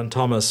that Geraint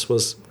Thomas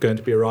was going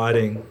to be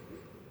riding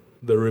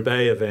the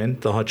Roubaix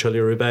event, the Hot Chili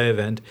Roubaix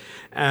event,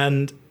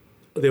 and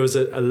there was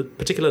a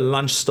particular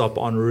lunch stop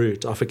en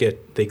route. I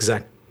forget the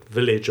exact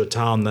village or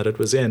town that it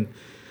was in,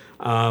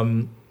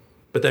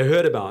 but they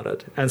heard about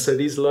it, and so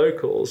these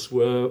locals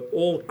were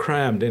all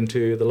crammed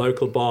into the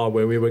local bar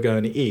where we were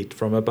going to eat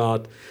from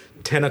about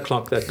 10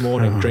 o'clock that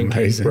morning,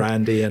 drinking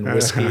brandy and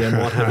whiskey and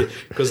what have you,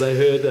 because they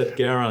heard that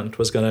Geraint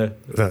was going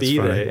to be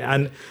there.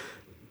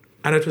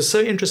 And it was so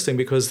interesting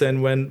because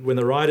then when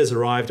the riders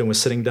arrived and were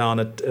sitting down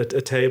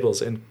at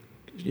tables in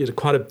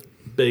quite a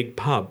big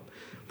pub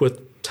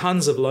with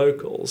tons of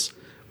locals,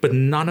 but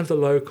none of the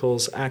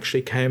locals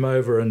actually came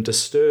over and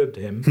disturbed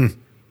him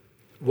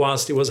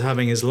whilst he was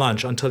having his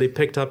lunch until he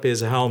picked up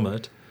his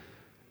helmet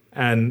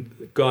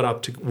and got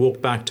up to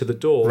walk back to the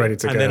door. Ready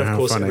to go. And then, of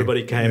course,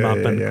 everybody came up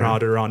and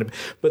crowded around him.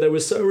 But they were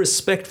so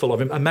respectful of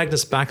him. And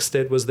Magnus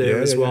Backstedt was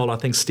there as well. I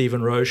think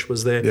Stephen Roche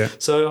was there. Yeah.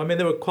 So, I mean,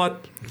 there were quite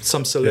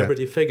some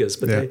celebrity figures,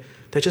 but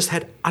they just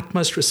had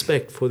utmost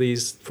respect for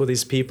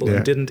these people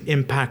and didn't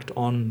impact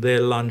on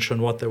their lunch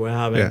and what they were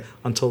having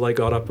until they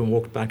got up and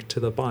walked back to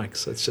the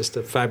bikes. It's just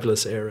a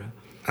fabulous area.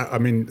 I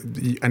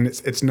mean, and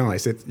it's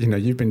nice. You know,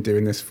 you've been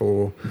doing this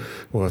for,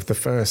 well, the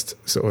first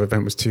sort of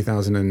event was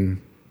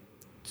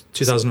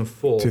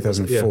 2004.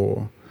 2004.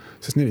 So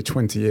it's nearly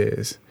 20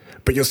 years.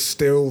 But you're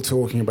still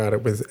talking about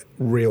it with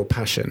real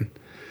passion.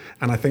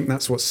 And I think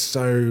that's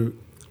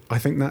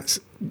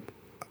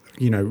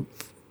you know,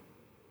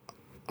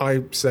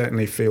 I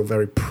certainly feel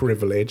very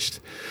privileged.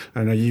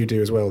 I know you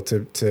do as well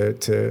to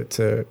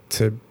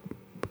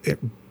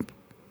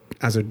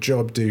as a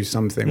job, do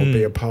something or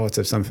be a part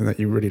of something that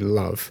you really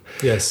love.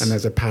 Yes. And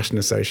there's a passion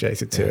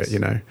associated to it, you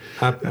know.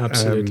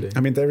 Absolutely.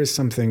 I mean, there is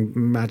something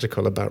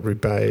magical about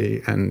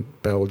Roubaix and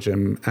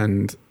Belgium,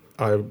 and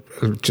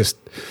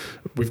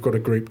we've got a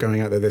group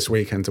going out there this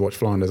weekend to watch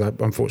Flanders. I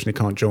unfortunately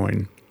can't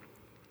join.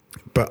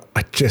 But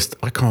I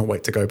can't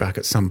wait to go back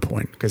at some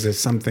point, because there's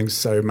something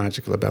so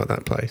magical about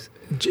that place.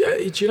 Do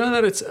you know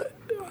that it's...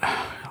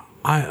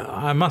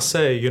 I must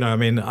say, you know, I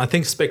mean, I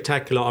think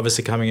spectacular,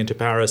 obviously coming into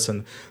Paris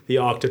and the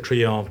Arc de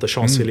Triomphe, the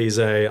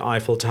Champs-Élysées,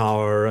 Eiffel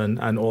Tower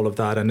and all of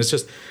that. And it's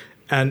just,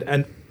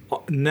 and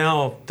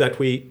now that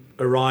we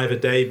arrive a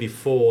day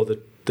before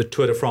the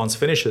Tour de France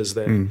finishes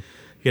there,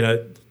 you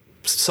know,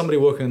 somebody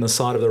walking on the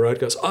side of the road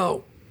goes,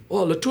 oh,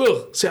 le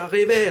Tour, c'est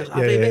arrivé.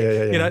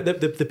 Yeah. You know,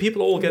 the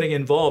people are all getting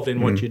involved in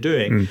what you're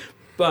doing.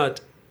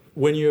 But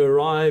when you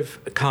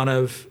arrive kind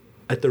of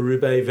at the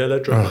Roubaix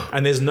Velodrome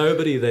and there's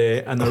nobody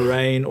there, and the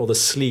rain or the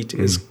sleet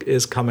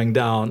is coming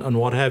down and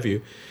what have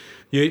you,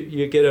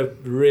 you get a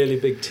really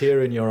big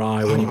tear in your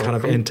eye when you kind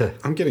of enter.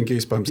 I'm getting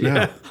goosebumps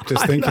now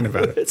just thinking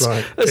about it.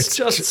 It's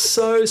just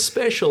so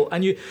special.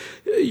 And you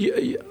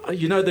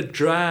know the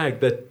drag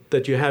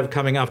that you have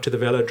coming up to the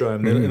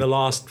Velodrome in the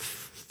last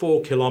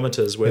 4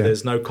 kilometers where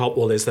there's no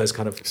cobble, there's those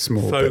kind of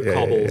small faux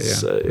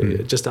cobbles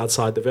just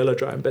outside the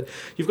Velodrome. But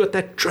you've got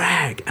that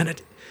drag, and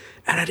it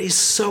is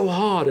so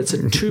hard. It's a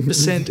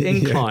 2%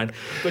 incline,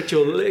 but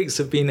your legs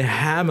have been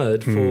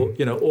hammered for,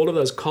 you know, all of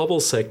those cobble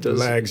sectors.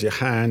 Legs, your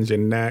hands, your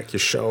neck, your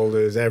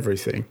shoulders,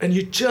 everything. And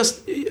you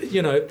just,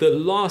 you know, the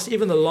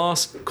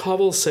last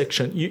cobble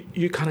section,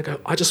 you kind of go,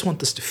 I just want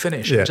this to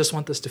finish. I just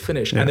want this to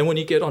finish. And then when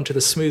you get onto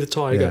the smooth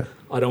tire, you go,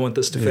 I don't want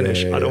this to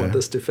finish. I don't want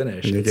this to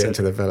finish. And you get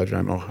into the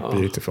Velodrome. Oh,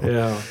 beautiful.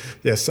 Yeah.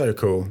 Yeah, so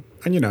cool.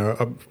 And, you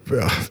know,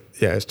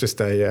 it's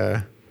just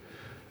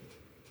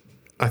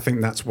I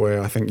think that's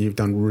where I think you've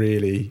done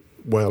really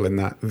well in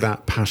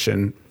that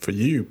passion for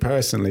you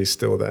personally is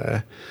still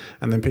there.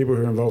 And then people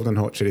who are involved in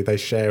Hot Chili, they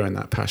share in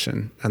that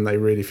passion and they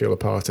really feel a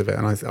part of it.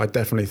 And I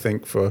definitely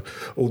think for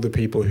all the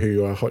people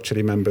who are Hot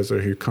Chili members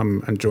or who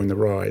come and join the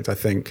rides, I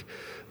think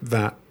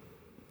that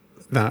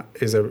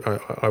is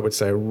I would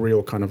say a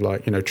real kind of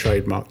like, you know,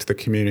 trademark to the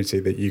community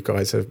that you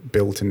guys have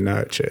built and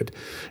nurtured,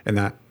 and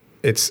that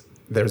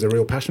there's a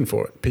real passion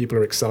for it. People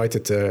are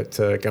excited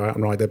to go out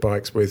and ride their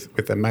bikes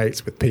with their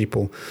mates, with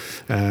people.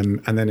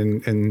 And then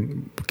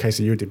in case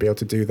of you, to be able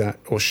to do that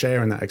or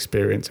share in that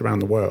experience around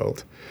the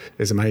world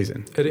is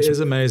amazing. It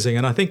is amazing.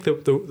 And I think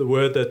the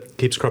word that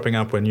keeps cropping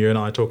up when you and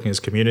I are talking is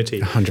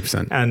community.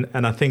 100%.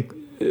 And I think,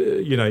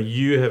 you know,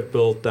 you have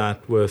built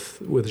that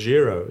with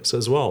Giros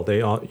as well.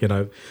 They are, you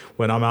know,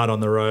 when I'm out on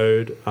the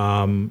road,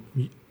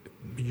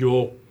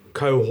 your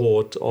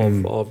cohort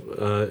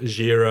of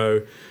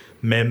Giro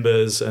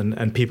members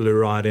and people who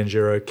ride in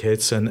Giro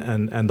kits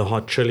and the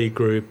Hot Chili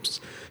groups,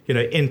 you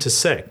know,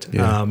 intersect.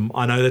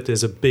 I know that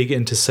there's a big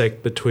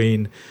intersect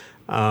between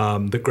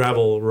the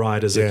gravel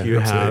riders that you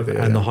have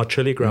and the Hot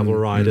Chili gravel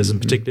riders, and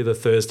particularly the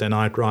Thursday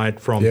night ride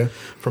from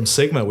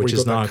Sigma, which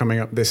is now coming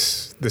up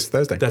this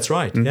Thursday. That's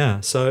right. Yeah.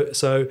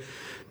 So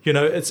you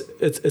know,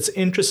 it's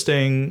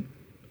interesting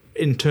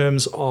in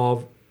terms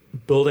of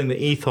building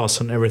the ethos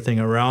and everything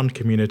around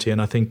community,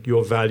 and I think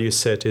your value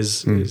set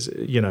is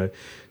you know,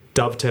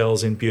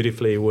 dovetails in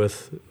beautifully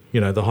with, you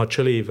know, the Hot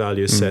Chili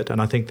value set.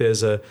 And I think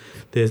there's a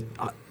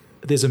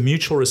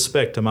mutual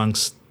respect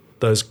amongst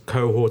those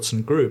cohorts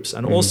and groups.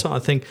 And also I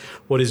think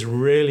what is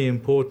really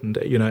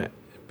important, you know,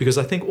 because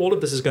I think all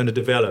of this is going to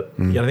develop.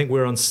 I think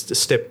we're on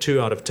step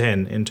 2 out of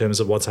 10 in terms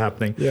of what's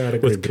happening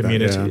with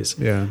communities.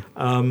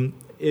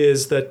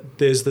 Is that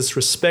there's this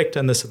respect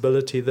and this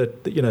ability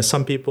that, you know,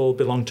 some people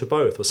belong to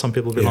both, or some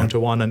people belong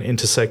to one and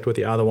intersect with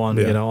the other one,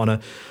 you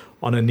know,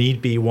 on a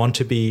need be, want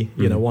to be,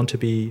 you know, want to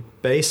be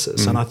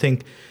basis. And I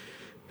think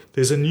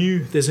there's a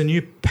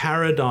new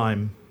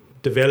paradigm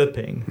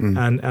developing,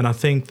 and I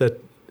think that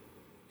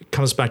it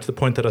comes back to the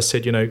point that I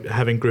said, you know,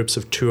 having groups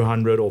of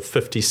 200 or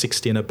 50,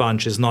 60 in a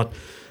bunch is not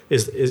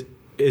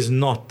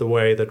the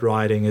way that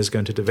riding is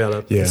going to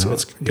develop.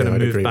 It's going to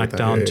move back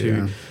down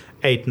to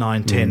 8,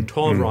 9, 10,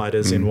 12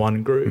 riders in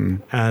one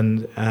group,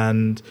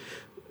 and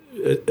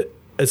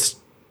it's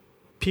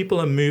people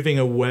are moving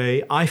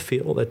away. I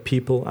feel that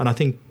people, and I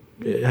think,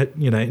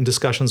 you know, in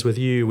discussions with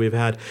you, we've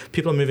had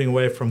people are moving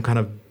away from kind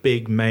of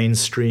big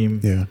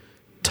mainstream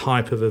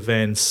type of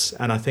events.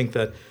 And I think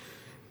that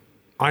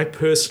I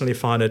personally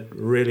find it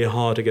really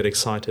hard to get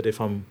excited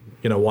if I'm,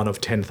 you know, one of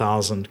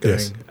 10,000 going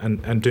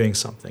and doing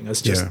something.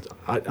 It's just,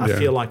 I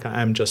feel like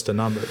I am just a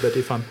number. But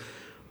if I'm,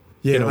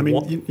 I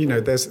mean, you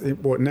know, there's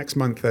next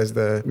month there's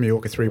the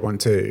Mallorca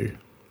 312.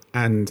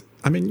 And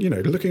I mean, you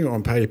know, looking at it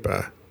on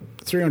paper,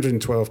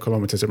 312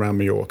 kilometers around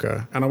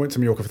Mallorca, and I went to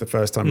Mallorca for the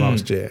first time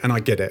last year, and I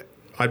get it.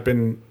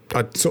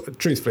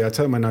 Truthfully, I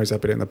turned my nose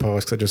up at it in the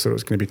past because I just thought it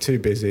was going to be too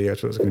busy. I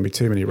thought it was going to be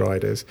too many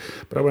riders.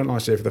 But I went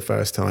last year for the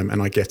first time,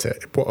 and I get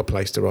it. What a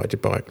place to ride your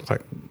bike.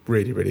 Like,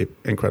 really, really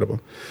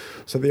incredible.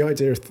 So the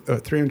idea of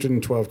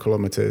 312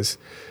 kilometres,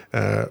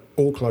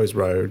 all closed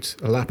roads,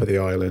 a lap of the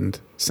island,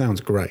 sounds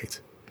great.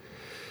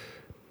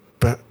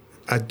 But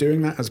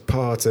doing that as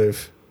part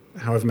of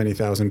however many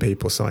thousand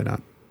people sign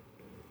up,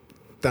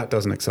 that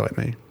doesn't excite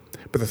me.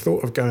 But the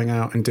thought of going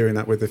out and doing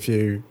that with a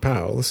few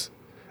pals,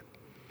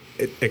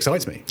 it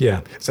excites me.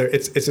 Yeah. So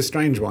it's a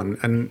strange one,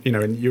 and you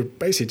know, and you're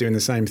basically doing the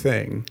same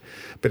thing,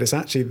 but it's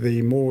actually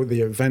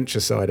the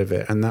adventure side of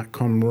it and that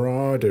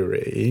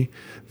camaraderie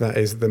that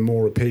is the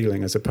more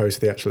appealing as opposed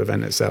to the actual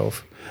event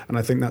itself. And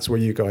I think that's where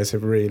you guys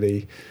have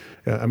really.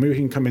 I mean, we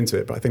can come into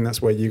it, but I think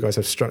that's where you guys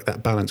have struck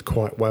that balance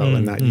quite well,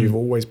 and that you've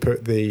always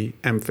put the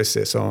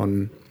emphasis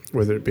on.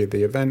 Whether it be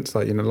the events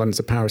like, you know, London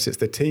to Paris, it's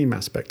the team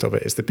aspect of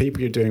it. It's the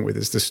people you're doing with.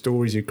 It's the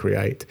stories you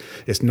create.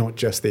 It's not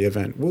just the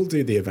event. We'll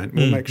do the event.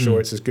 We'll make sure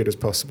it's as good as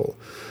possible.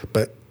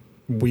 But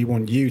we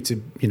want you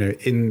to, you know,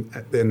 in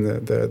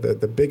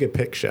the bigger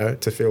picture,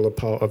 to feel a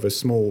part of a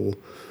small,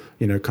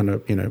 you know, kind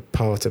of, you know,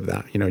 part of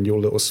that, you know, in your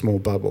little small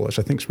bubble, which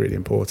I think is really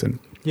important.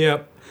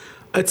 Yeah.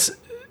 It's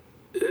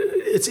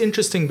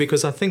interesting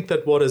because I think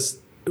that what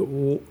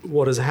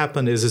has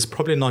happened is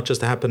probably not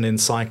just happened in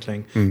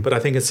cycling, but I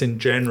think it's in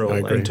general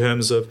in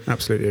terms of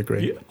absolutely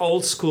agree.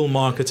 Old school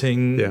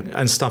marketing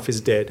and stuff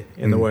is dead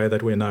in the way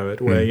that we know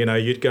it. Where you know,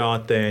 you'd go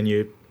out there and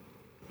you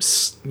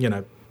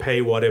know, pay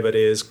whatever it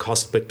is,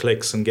 cost per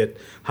clicks, and get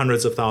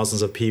hundreds of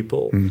thousands of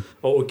people,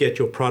 or get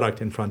your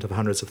product in front of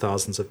hundreds of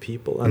thousands of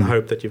people, and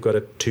hope that you've got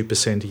a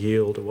 2%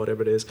 yield or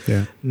whatever it is.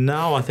 Yeah.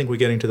 Now I think we're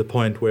getting to the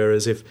point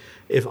whereas if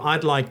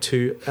I'd like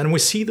to, and we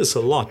see this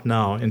a lot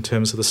now in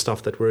terms of the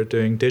stuff that we're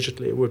doing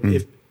digitally,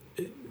 if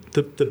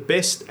the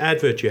best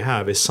advert you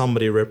have is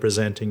somebody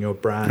representing your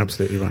brand.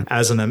 Absolutely right.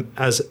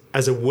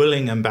 As a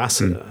willing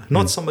ambassador,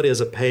 not somebody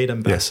as a paid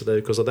ambassador,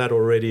 because that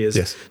already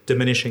is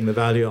diminishing the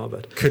value of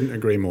it. Couldn't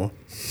agree more.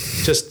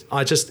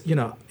 I just you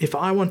know, if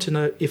I want to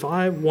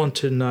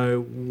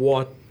know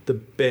what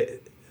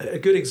a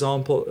good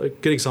example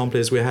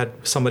is, we had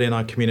somebody in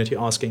our community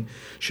asking,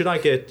 should I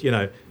get, you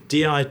know,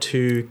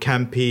 Di2,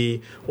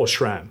 Campy or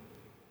SRAM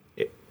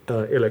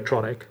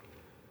electronic,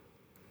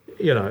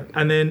 you know,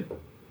 and then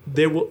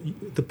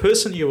the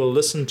person you will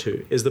listen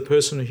to is the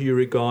person who you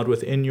regard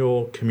within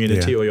your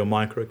community or your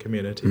micro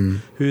community,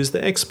 who's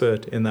the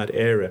expert in that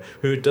area,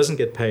 who doesn't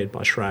get paid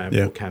by SRAM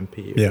or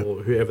Campy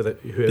or whoever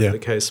the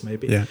case may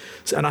be. Yeah.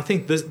 So, and I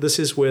think this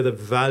is where the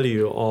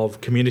value of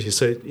community.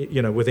 So,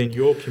 you know, within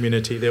your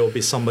community, there will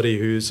be somebody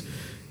who's,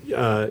 you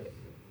know,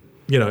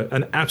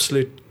 an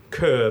absolute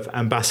curve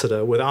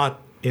ambassador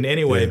without in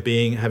any way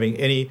having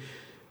any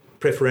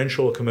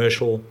preferential or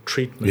commercial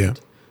treatment. Yeah.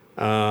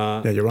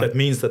 You're right. That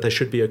means that they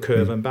should be a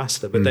curve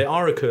ambassador, but they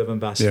are a curve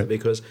ambassador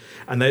because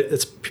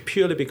it's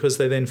purely because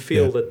they then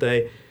feel that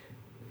they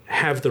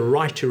have the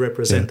right to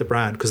represent the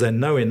brand because they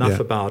know enough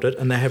about it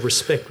and they have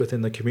respect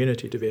within the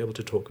community to be able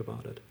to talk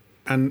about it.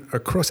 And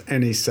across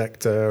any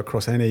sector,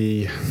 across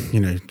any, you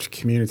know,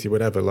 community,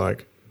 whatever,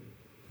 like,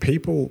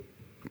 people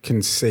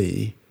can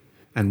see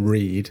and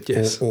read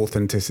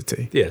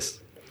authenticity. Yes.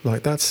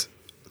 Like, that's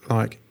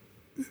like,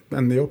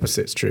 and the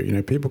opposite's true. You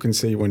know, people can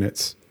see when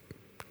it's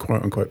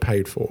quote unquote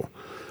paid for,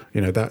 you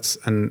know, that's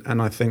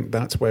and I think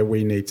that's where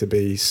we need to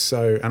be.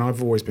 So, and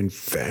I've always been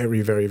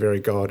very, very,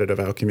 very guarded of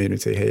our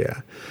community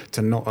here,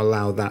 to not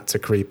allow that to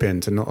creep in,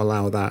 to not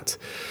allow that,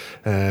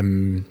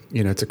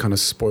 you know, to kind of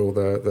spoil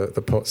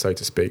the pot, so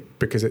to speak,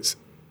 because it's,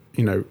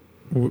 you know,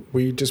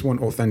 we just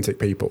want authentic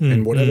people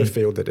in whatever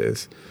field it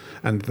is,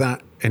 and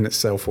that in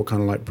itself will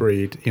kind of like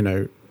breed, you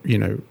know,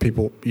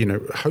 people, you know,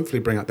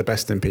 hopefully bring out the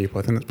best in people.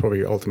 I think that's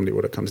probably ultimately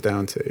what it comes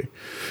down to.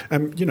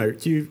 You know,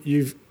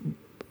 you've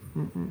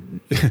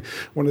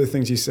one of the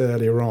things you said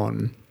earlier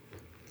on,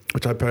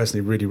 which I personally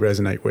really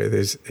resonate with,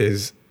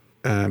 is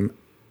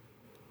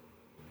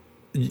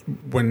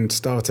when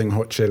starting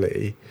Hot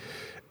Chili,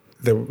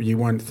 you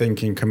weren't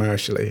thinking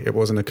commercially. It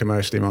wasn't a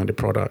commercially minded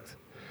product,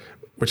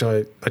 which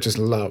I just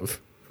love,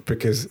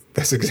 because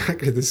that's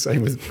exactly the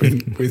same with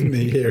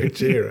me here at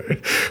Giro.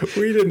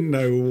 We didn't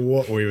know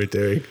what we were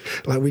doing.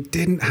 Like, we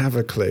didn't have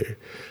a clue,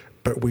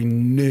 but we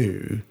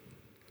knew,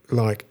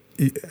 like,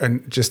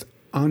 and just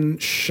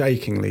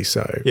unshakingly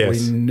so. Yes.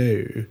 We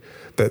knew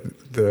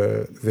that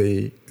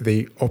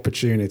the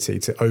opportunity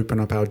to open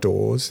up our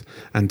doors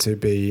and to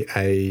be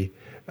a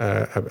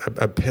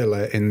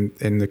pillar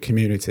in the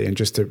community, and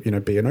just to, you know,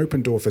 be an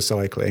open door for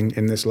cycling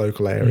in this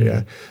local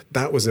area,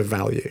 that was a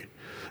value.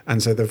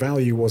 And so the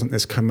value wasn't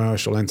this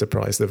commercial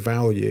enterprise. The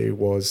value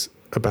was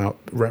about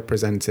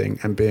representing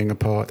and being a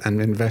part and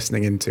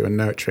investing into and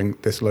nurturing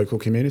this local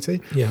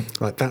community. Yeah,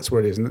 like, that's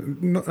where it is.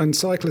 And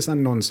cyclists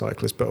and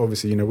non-cyclists, but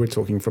obviously, you know, we're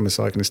talking from a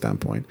cycling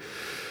standpoint.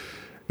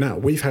 Now,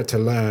 we've had to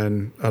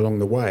learn along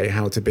the way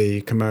how to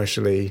be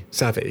commercially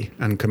savvy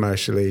and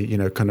commercially,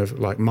 kind of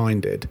like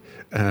minded.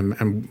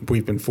 And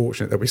we've been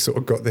fortunate that we sort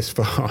of got this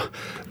far.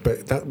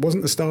 But that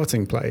wasn't the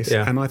starting place.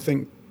 Yeah. And I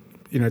think,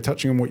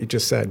 touching on what you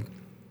just said,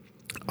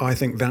 I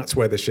think that's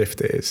where the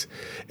shift is,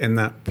 in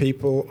that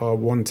people are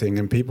wanting,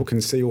 and people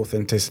can see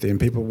authenticity, and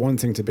people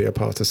wanting to be a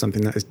part of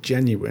something that is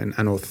genuine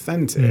and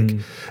authentic,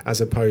 as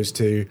opposed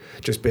to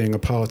just being a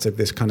part of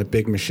this kind of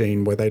big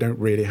machine where they don't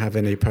really have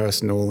any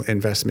personal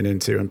investment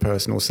into and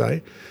personal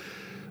say.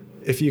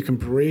 If you can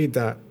breed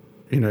that,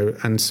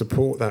 and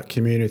support that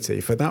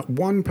community for that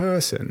one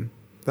person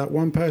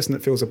that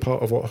feels a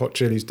part of what Hot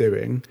Chili's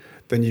doing,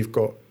 then you've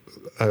got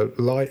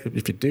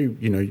if you do,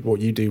 what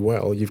you do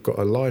well, you've got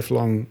a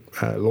lifelong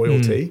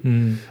loyalty,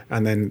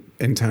 and then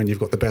in turn you've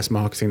got the best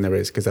marketing there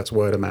is, because that's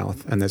word of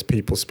mouth, and there's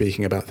people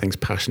speaking about things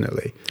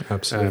passionately.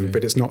 Absolutely.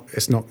 But it's not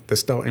the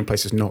starting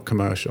place is not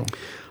commercial.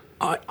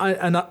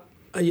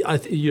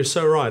 You're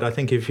so right. I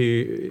think if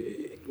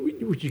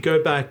you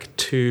go back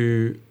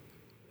to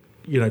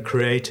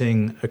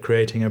creating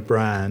a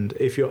brand,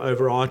 if you're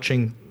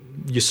overarching,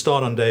 you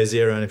start on day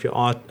zero, and if your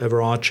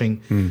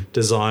overarching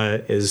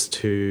desire is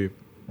to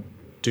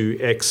do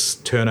X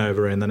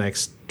turnover in the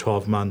next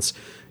 12 months,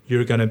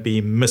 you're going to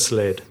be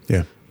misled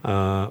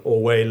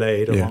or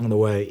waylaid along the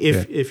way.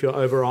 If your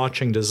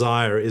overarching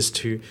desire is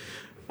to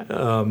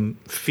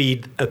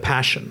feed a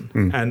passion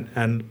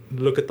and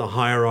look at the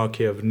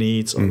hierarchy of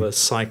needs of a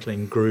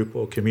cycling group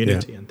or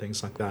community and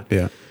things like that,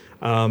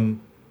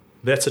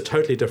 that's a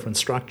totally different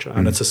structure,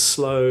 and it's a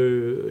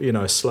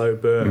slow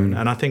burn.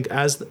 And I think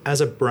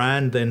as a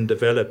brand then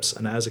develops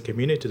and as a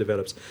community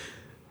develops,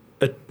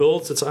 it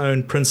builds its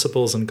own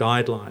principles and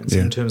guidelines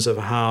in terms of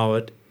how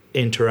it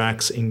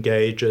interacts,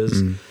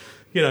 engages,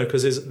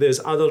 because there's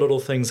other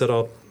little things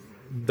that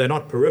they're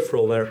not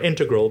peripheral, they're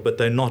integral, but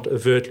they're not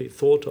overtly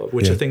thought of,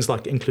 which are things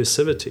like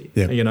inclusivity,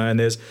 and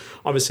there's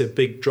obviously a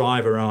big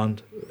drive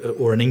around,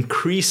 or an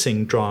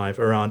increasing drive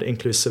around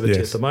inclusivity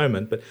at the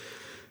moment. But,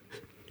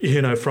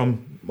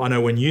 I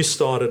know when you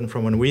started and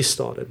from when we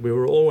started, we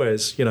were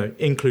always,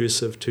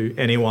 inclusive to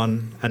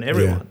anyone and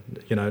everyone,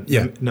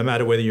 no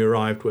matter whether you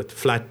arrived with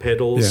flat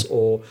pedals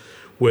or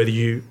whether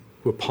you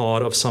were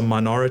part of some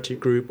minority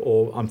group,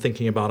 or I'm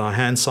thinking about our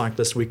hand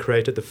cyclists. We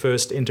created the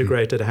first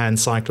integrated hand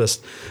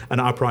cyclist and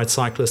upright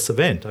cyclist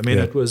event. I mean,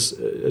 it was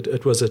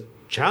a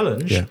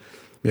challenge,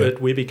 but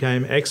we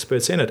became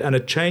experts in it, and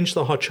it changed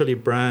the Hot Chili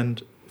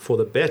brand for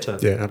the better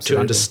to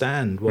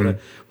understand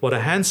what a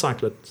hand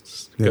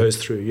cyclist goes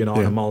through,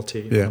 on a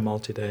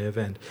multi-day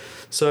event.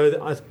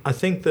 So I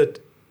think that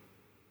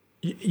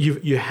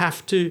you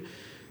have to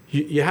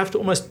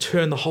almost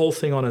turn the whole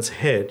thing on its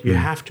head. You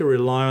have to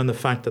rely on the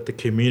fact that the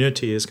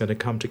community is going to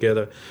come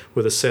together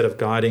with a set of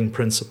guiding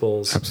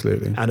principles,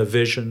 and a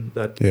vision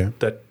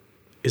that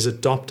is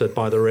adopted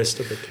by the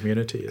rest of the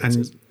community.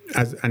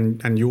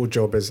 And your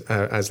job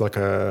as like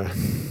a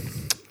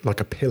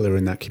pillar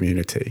in that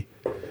community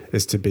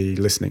is to be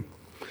listening.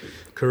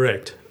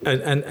 Correct.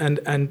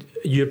 And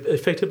you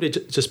effectively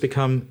just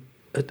become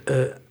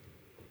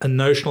a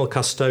notional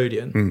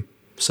custodian.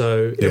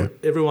 So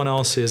everyone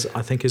else is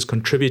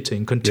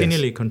contributing,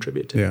 continually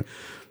contributing. Yeah.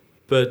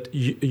 But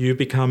you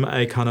become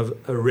a kind of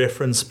a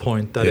reference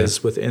point that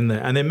is within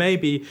there. And there may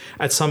be,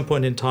 at some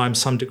point in time,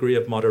 some degree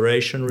of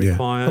moderation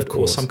required,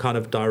 or some kind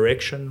of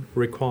direction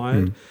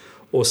required,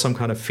 or some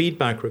kind of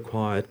feedback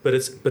required. But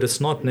it's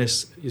not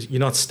you're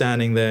not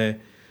standing there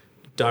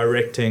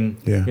directing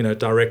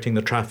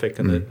the traffic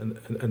and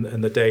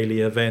the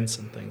daily events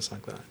and things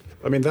like that.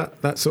 I mean,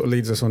 that sort of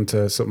leads us on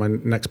to sort of my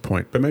next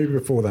point. But maybe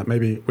before that,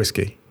 maybe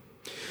whiskey.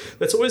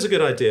 That's always a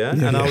good idea,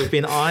 and I've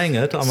been eyeing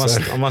it. I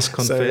must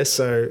confess.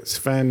 So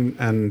Sven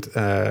and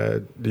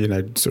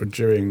sort of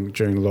during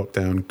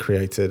lockdown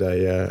created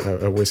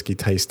a whiskey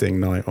tasting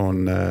night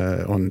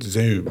on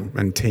Zoom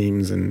and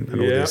Teams and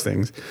all these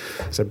things.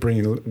 So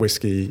bringing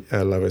whiskey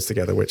lovers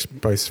together, which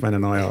both Sven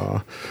and I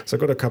are. So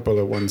I've got a couple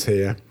of ones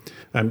here.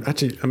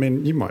 Actually, I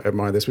mean, you might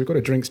admire this. We've got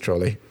a drinks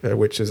trolley,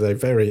 which is a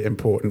very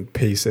important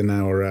piece in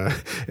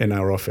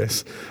our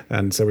office,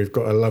 and so we've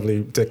got a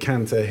lovely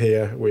decanter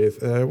here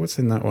with what's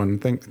in that one? I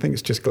think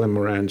it's just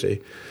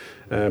Glenmorangie.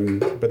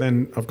 But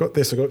then I've got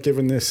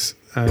given this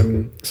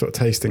sort of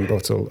tasting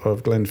bottle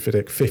of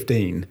Glenfiddich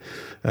 15,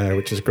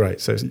 which is great.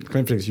 So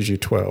Glenfiddich is usually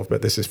 12,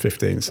 but this is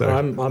 15. So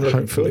I'm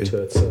looking forward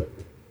to it. So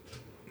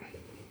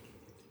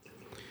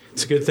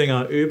it's a good thing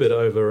I Ubered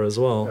over as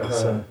well.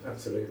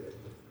 Absolutely.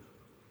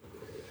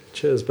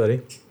 Cheers,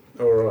 buddy.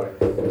 All right.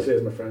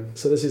 Cheers, my friend.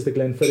 So this is the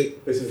Glenfiddich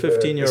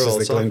 15-year-old.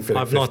 This is the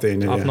Glenfiddich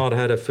 15. I've not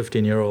had a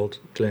 15-year-old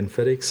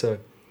Glenfiddich, so.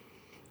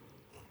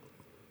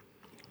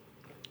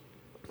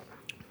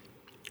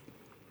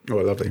 Oh,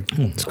 lovely.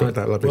 It's got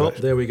that lovely. Well,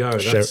 there we go.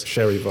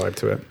 Sherry vibe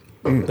to it.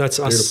 That's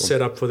us beautiful.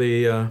 set up for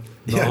the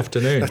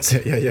afternoon. That's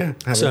it. Yeah.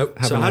 So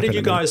how did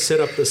you guys set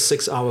up this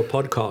 6-hour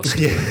podcast?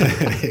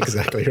 Yeah,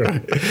 exactly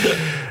right.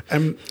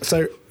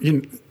 So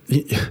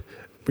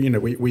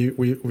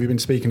we've been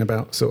speaking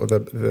about sort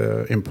of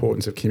the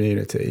importance of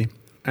community,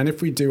 And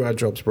if we do our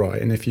jobs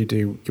right, and if you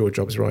do your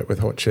jobs right with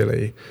Hot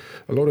Chili,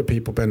 a lot of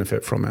people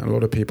benefit from it. A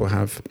lot of people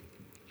have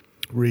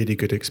really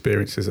good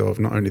experiences of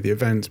not only the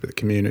events, but the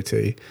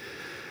community.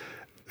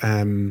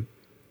 But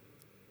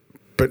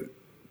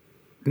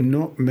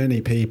not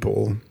many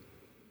people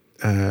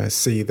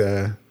see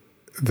the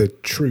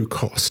true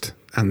cost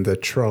and the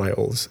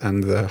trials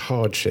and the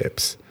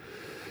hardships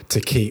to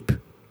keep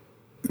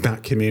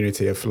that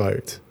community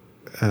afloat.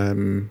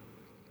 Can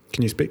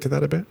you speak to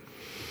that a bit?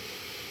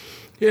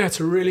 Yeah, it's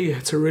a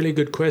really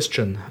good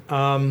question,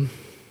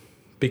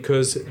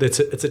 because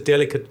it's a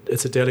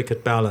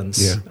delicate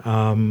balance.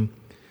 Yeah.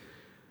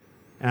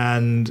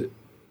 And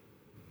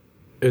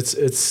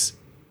it's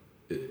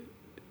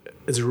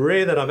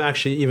rare that I've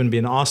actually even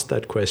been asked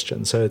that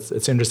question. So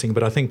it's interesting.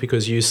 But I think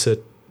because you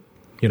sit,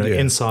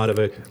 inside of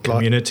a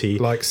community,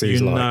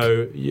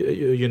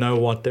 you know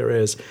what there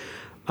is.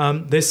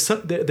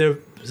 There are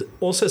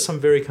also some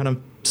very kind of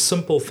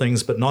simple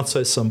things, but not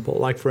so simple.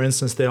 Like, for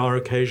instance, there are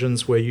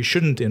occasions where you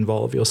shouldn't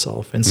involve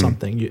yourself in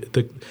something.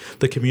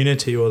 The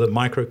community or the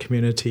micro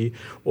community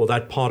or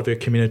that part of your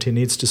community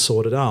needs to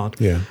sort it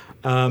out. Yeah.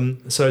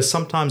 So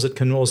sometimes it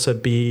can also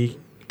be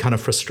kind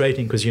of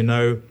frustrating because you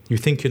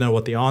think you know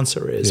what the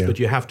answer is, but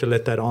you have to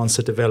let that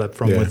answer develop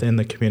from within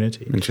the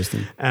community.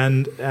 Interesting.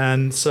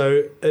 And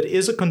so it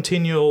is a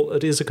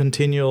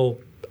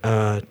continual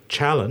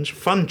challenge,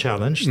 fun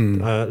challenge.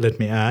 Let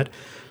me add.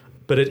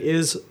 But it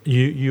is,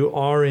 you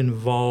are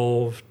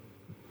involved.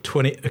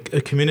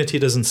 A community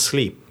doesn't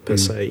sleep per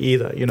se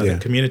either. The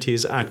community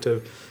is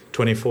active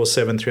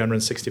 24/7,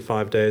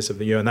 365 days of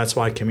the year, and that's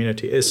why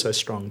community is so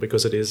strong,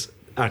 because it is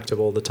active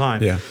all the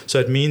time. Yeah. So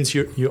it means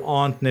you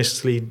aren't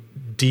necessarily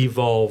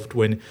devolved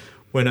when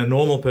a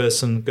normal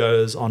person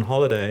goes on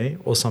holiday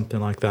or something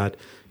like that.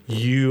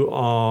 You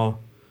are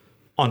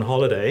on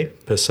holiday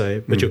per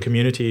se, but your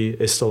community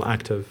is still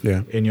active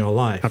in your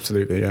life.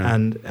 Absolutely, yeah.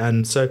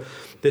 And so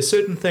there's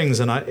certain things,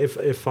 and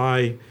if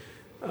I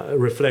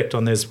reflect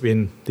on, there's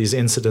been these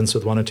incidents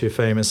with one or two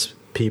famous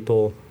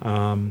people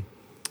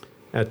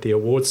at the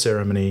award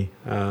ceremony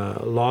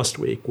last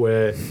week,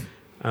 where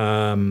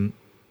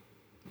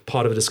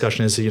part of the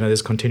discussion is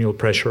there's continual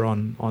pressure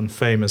on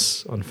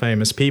famous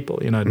people.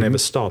 It never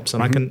stops,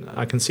 and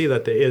I can see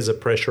that there is a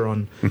pressure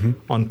on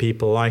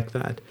people like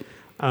that.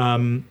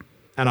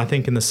 And I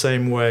think in the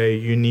same way,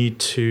 you need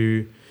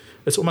to,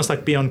 it's almost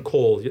like be on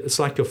call. It's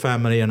like your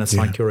family, and it's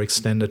like your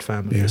extended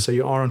family. Yeah. So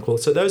you are on call.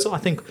 So those, I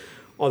think,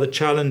 are the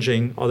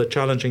challenging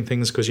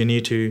things, because you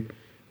need to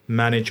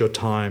manage your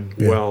time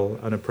well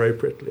and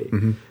appropriately.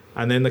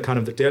 And then the kind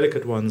of the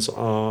delicate ones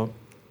are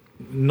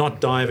not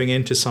diving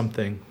into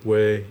something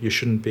where you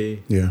shouldn't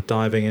be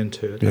diving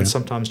into it, and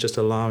sometimes just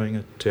allowing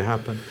it to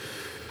happen.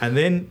 And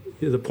then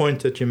the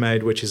point that you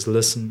made, which is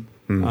listen,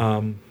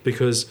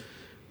 because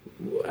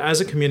as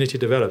a community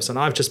develops, and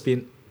I've just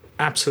been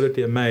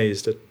absolutely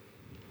amazed at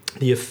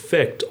the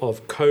effect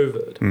of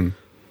COVID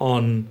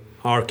on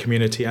our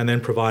community, and then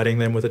providing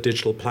them with a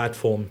digital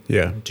platform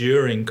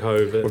during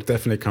COVID. We'll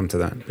definitely come to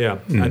that. Yeah,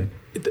 and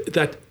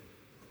that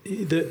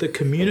the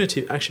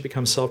community actually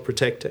becomes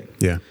self-protecting.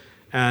 Yeah,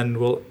 and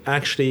will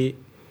actually,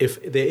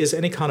 if there is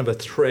any kind of a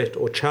threat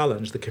or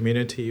challenge, the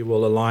community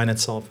will align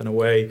itself in a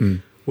way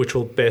which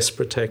will best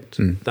protect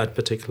that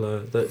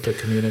particular the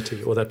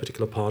community, or that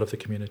particular part of the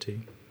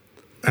community.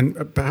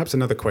 And perhaps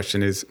another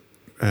question is,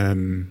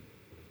 and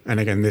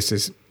again, this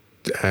is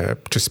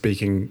just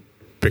speaking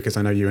because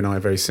I know you and I are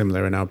very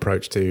similar in our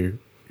approach to,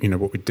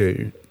 what we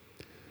do.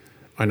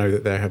 I know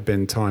that there have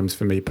been times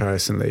for me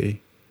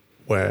personally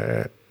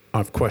where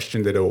I've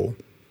questioned it all,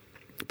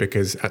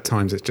 because at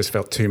times it's just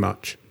felt too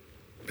much.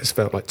 It's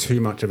felt like too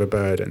much of a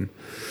burden.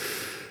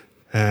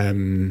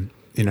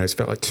 It's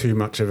felt like too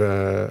much of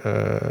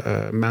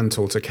a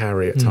mantle to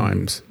carry at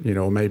times,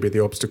 or maybe the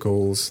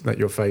obstacles that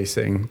you're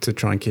facing to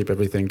try and keep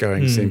everything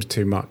going seems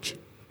too much.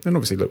 And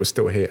obviously, look, we're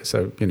still here.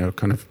 So, we know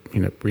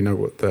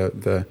what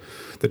the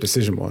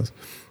decision was.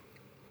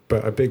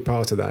 But a big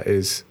part of that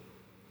is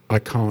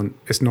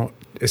it's not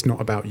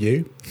about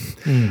you.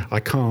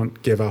 I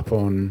can't give up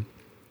on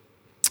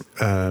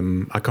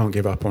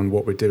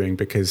what we're doing,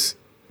 because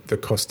the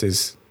cost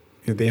is,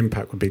 the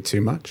impact would be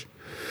too much.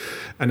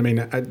 And I mean,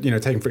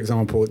 taking for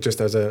example,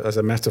 just as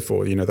a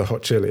metaphor, the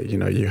Hot Chili,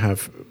 you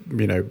have,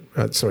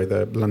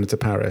 the London to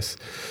Paris,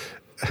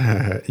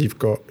 you've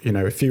got,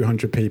 a few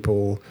hundred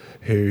people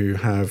who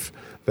have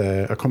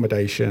their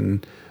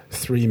accommodation,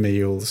 3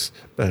 meals,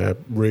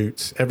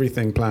 routes,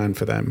 everything planned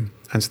for them.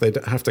 And so they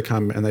have to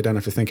come and they don't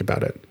have to think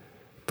about it.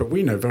 But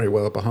we know very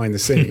well behind the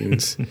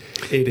scenes,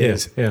 it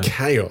is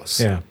chaos.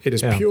 Yeah. It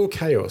is pure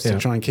chaos to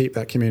try and keep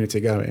that community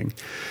going.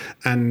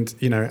 And,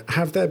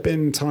 have there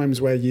been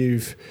times where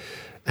you've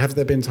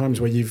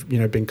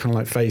been kind of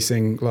like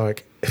facing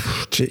like,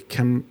 gee,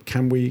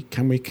 can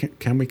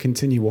we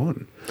continue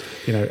on?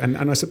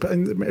 And I suppose,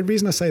 and the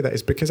reason I say that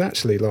is because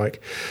actually,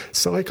 like,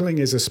 cycling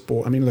is a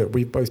sport. I mean, look,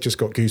 we've both just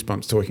got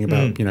goosebumps talking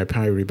about,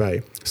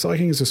 Paris-Roubaix.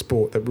 Cycling is a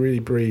sport that really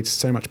breeds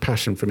so much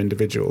passion from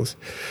individuals.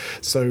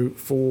 So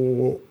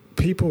for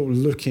people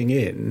looking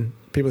in,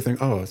 people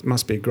think, oh, it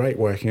must be great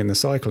working in the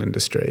cycle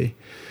industry,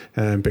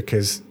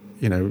 because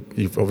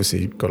you've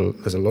obviously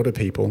there's a lot of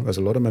people, there's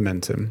a lot of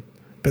momentum.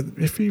 But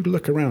if you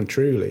look around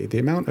truly, the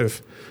amount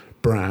of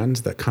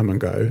brands that come and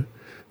go,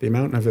 the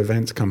amount of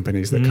events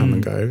companies that come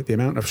and go, the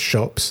amount of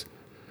shops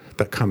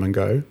that come and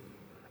go,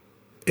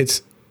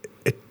 it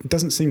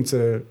doesn't seem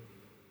to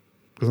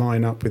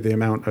line up with the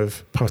amount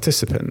of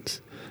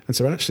participants. And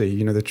so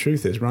actually, the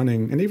truth is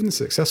running, and even the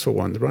successful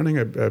ones, running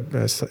a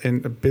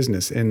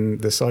business in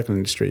the cycle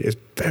industry is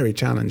very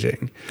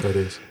challenging. It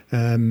is.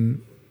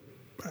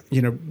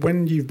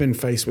 When you've been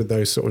faced with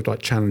those sort of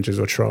like challenges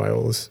or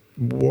trials,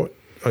 what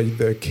are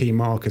the key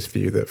markers for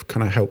you that have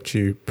kind of helped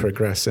you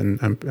progress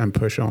and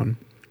push on?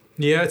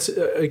 Yeah, it's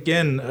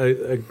again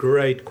a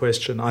great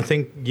question. I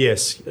think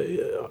yes,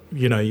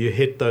 you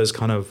hit those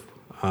kind of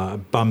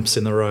bumps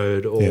in the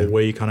road, or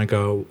where you kind of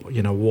go,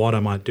 what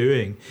am I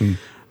doing?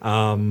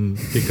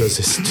 Because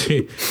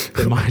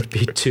there might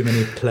be too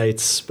many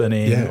plates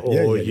spinning,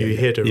 you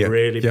hit a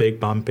really big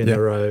bump in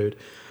the road.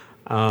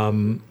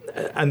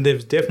 And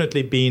there's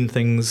definitely been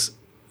things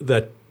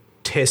that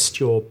test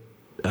your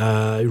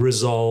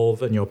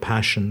resolve and your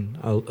passion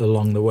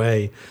along the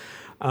way.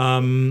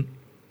 And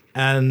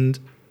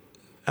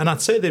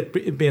I'd say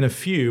there've been a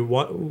few.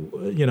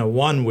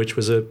 One which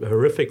was a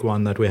horrific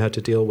one that we had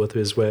to deal with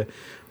is where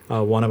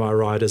one of our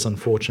riders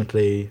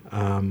unfortunately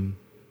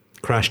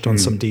crashed on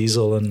some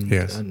diesel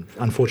and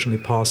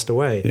unfortunately passed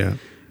away. Yeah.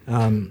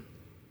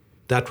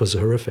 That was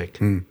horrific.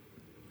 And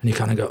you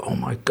kind of go, oh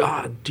my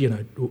God, do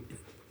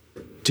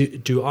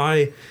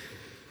I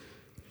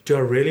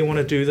really want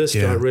to do this?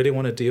 Yeah. Do I really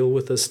want to deal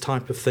with this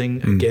type of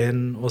thing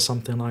again or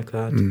something like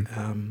that?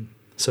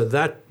 So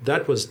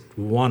that was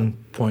one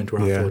point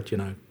where I thought,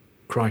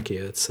 crikey,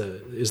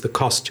 is the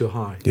cost too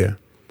high? Yeah.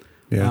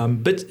 Yeah.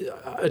 But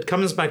it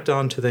comes back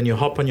down to then you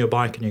hop on your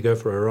bike and you go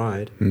for a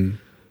ride.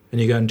 And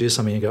you go and do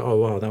something and you go, oh,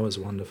 wow, that was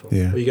wonderful.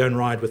 Yeah. Or you go and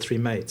ride with 3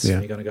 mates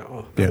and you're going to go,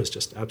 oh, that was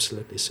just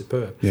absolutely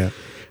superb. Yeah.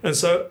 And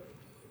so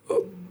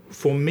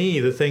for me,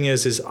 the thing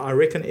is I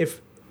reckon if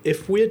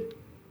we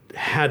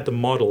had the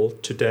model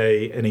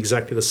today in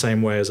exactly the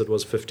same way as it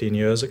was 15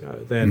 years ago,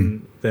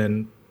 then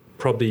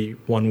probably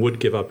one would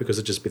give up because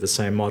it'd just be the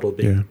same model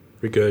being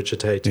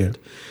regurgitated.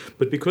 Yeah.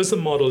 But because the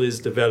model is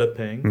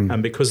developing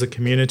and because the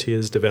community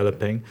is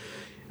developing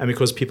and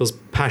because people's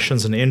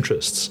passions and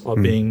interests are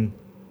being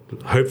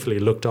hopefully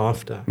looked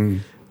after,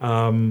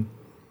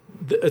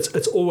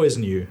 it's always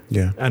new.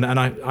 Yeah. And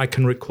I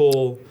can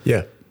recall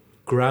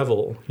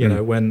gravel,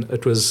 when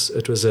it was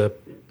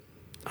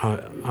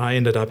I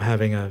ended up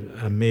having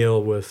a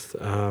meal with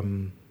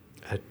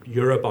at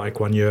Eurobike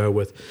one year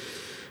with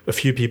a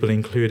few people,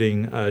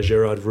 including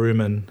Gerard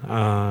Vroomen,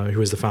 who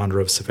was the founder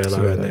of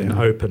Cervelo and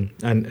Open.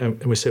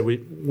 And we said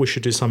we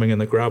should do something in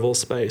the gravel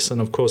space. And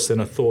of course,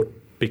 then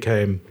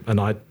an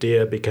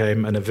idea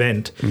became an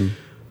event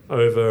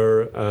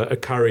over a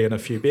curry and a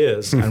few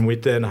beers. And we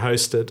then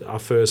hosted our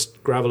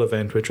first gravel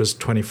event, which was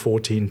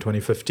 2014,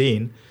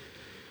 2015.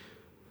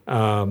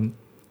 And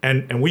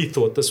we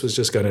thought this was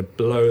just going to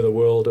blow the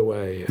world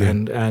away,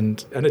 and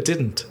it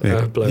didn't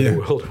blow the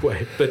world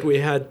away. But we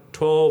had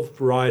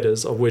 12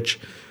 riders, of which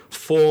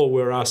 4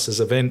 were us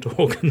as event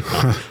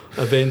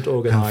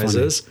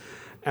organizers,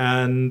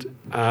 and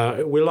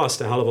we lost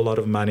a hell of a lot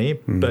of money.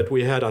 But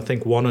we had, I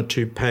think, 1 or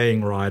 2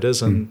 paying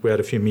riders, and we had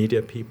a few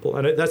media people.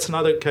 And that's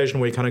another occasion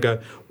where you kind of go,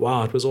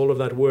 "Wow, it was all of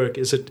that work.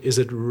 Is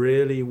it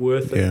really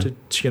worth it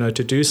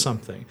to do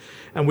something?"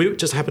 And we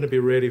just happened to be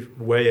really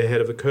way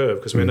ahead of the curve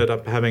because we ended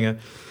up having a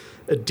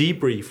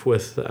debrief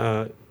with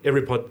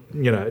every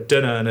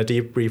dinner and a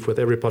debrief with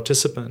every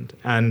participant.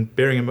 And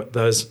bearing in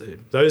those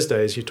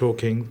days, you're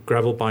talking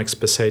gravel bikes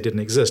per se didn't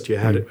exist. You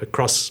had a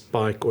cross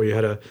bike or you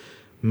had a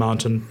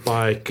mountain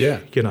bike.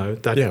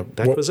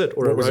 That was it.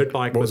 Or a road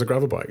bike. What was a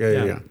gravel bike?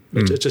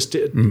 It just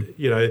did.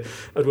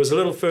 It was a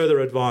little further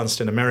advanced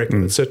in America,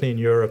 but certainly in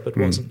Europe it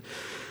wasn't.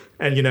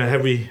 And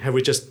have we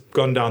just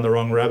gone down the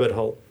wrong rabbit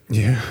hole?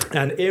 Yeah.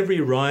 And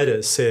every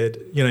rider said,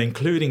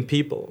 including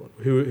people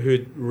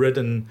who'd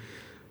ridden,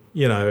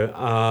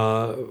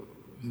 my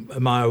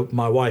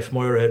wife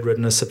Moira had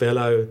ridden a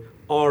Cervelo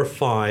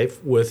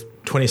R5 with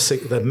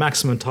 26. The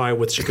maximum tire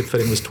width she could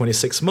fit in was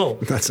 26 mil.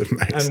 That's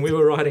amazing. And we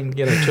were riding,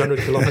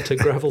 200 kilometer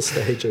gravel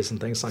stages and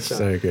things like that.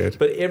 So good.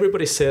 But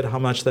everybody said how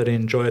much they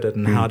enjoyed it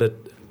and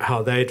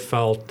how they'd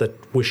felt that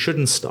we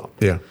shouldn't stop.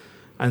 Yeah.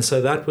 And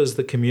so that was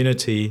the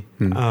community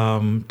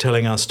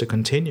telling us to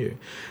continue.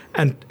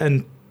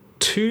 And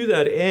to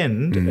that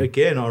end,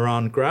 again,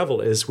 around gravel,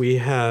 is we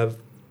have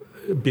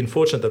been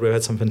fortunate that we've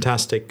had some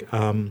fantastic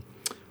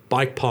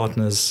bike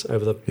partners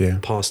over the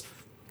past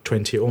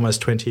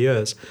almost 20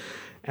 years.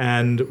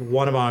 And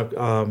one of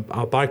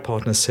our bike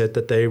partners said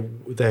that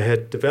they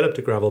had developed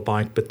a gravel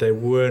bike, but they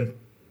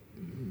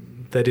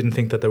didn't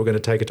think that they were going to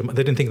take it to,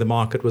 they didn't think the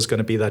market was going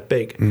to be that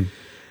big.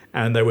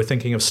 And they were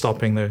thinking of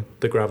stopping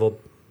the gravel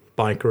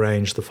bike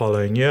range the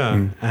following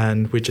year,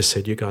 and we just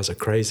said, "You guys are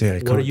crazy. Yeah,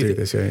 you can't do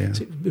this." Yeah.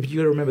 So you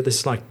got to remember, this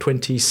is like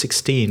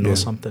 2016 or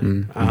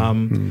something,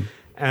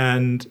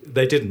 and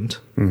they didn't,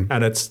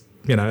 and it's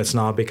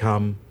now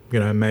become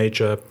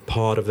major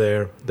part of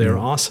their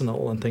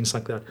arsenal and things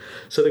like that.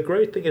 So the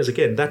great thing is,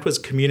 again, that was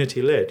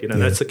community led.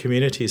 That's the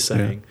community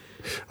saying.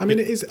 I mean,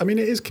 it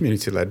is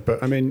community led,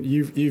 but I mean,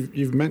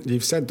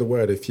 you've said the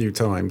word a few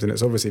times, and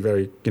it's obviously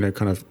very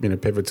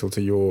pivotal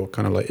to your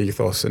kind of like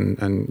ethos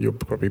and your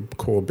probably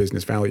core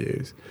business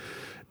values,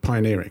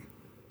 pioneering.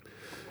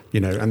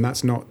 And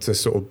that's not to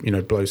sort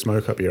of blow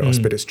smoke up your ass,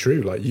 but it's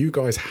true. Like, you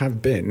guys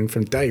have been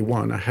from day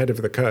one ahead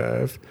of the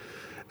curve,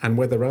 and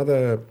whether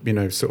other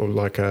sort of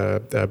like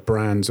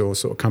brands or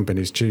sort of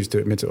companies choose to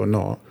admit it or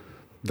not,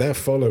 they're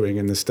following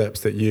in the steps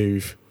that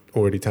you've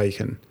already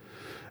taken.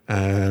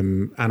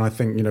 And I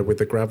think, with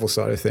the gravel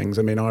side of things,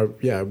 I mean,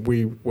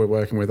 we were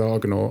working with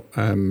Argonaut,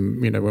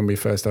 when we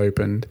first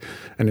opened,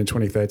 and in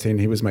 2013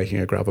 he was making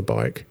a gravel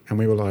bike, and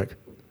we were like,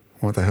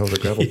 what the hell's a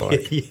gravel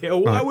bike?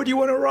 Why would you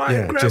want to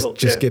ride gravel?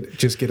 Just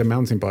get a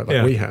mountain bike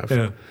like we have.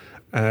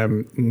 Yeah.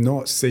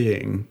 Not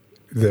seeing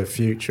the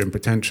future and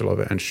potential of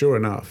it, and sure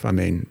enough, I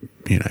mean,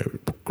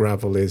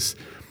 gravel is.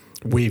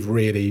 We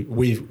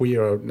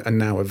are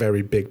now a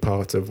very big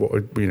part of what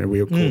we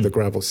call the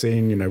gravel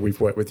scene.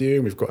 We've worked with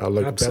you. We've got our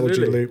local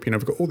Belgian loop.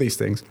 We've got all these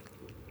things.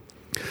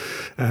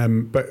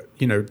 But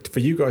for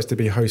you guys to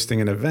be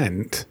hosting an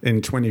event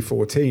in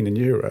 2014 in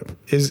Europe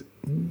is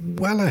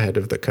well ahead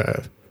of the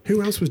curve.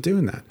 Who else was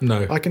doing that?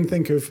 No, I can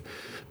think of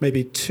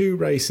maybe 2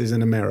 races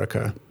in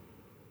America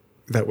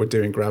that were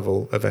doing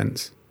gravel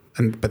events,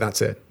 but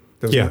that's it.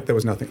 There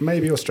was nothing.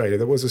 Maybe Australia.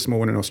 There was a small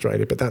one in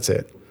Australia, but that's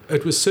it.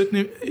 It was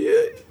certainly.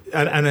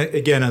 And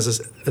again, as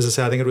I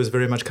say, I think it was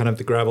very much kind of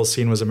the gravel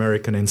scene was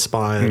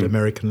American-inspired,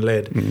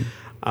 American-led.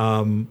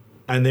 And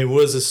there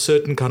was a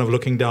certain kind of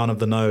looking down of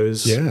the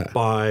nose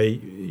by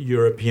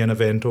European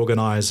event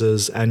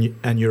organizers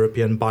and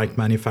European bike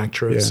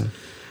manufacturers.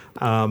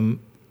 And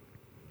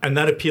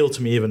that appealed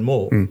to me even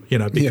more,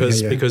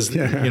 because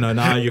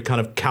now you're kind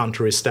of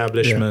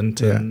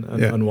counter-establishment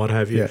and what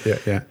have you.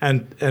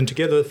 And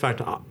together the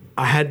fact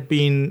I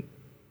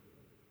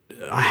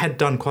had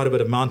done quite a bit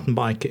of mountain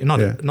biking, not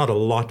a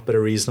lot, but a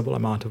reasonable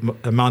amount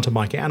of mountain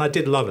biking, and I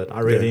did love it.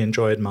 I really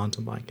enjoyed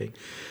mountain biking.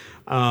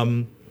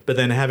 But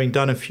then having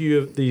done a few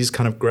of these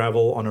kind of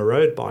gravel on a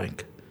road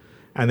bike,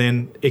 and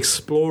then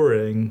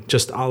exploring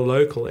just our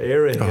local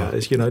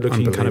areas,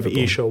 looking kind of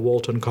Esher,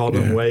 Walton,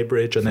 Cobham,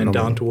 Weybridge, and then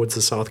down towards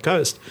the south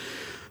coast.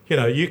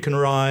 You can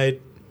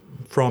ride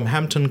from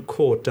Hampton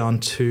Court down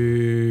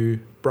to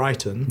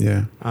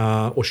Brighton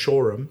or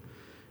Shoreham.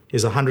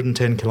 Is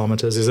 110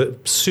 kilometers. Is a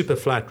super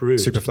flat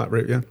route.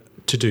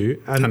 To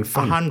do and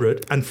fun.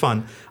 100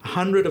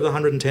 of the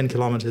 110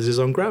 kilometers is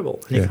on gravel,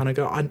 and you kind of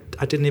go, I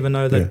didn't even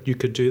know that you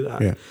could do that.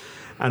 Yeah.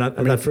 And I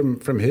mean,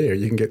 from here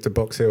you can get to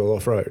Box Hill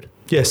off road.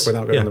 Yes.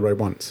 Without going on the road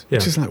once.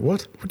 Which is like,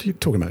 what are you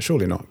talking about?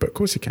 Surely not. But of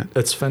course you can.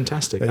 It's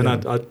fantastic, and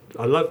I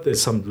love.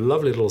 There's some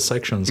lovely little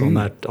sections on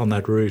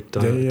that route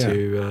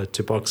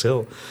to Box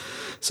Hill.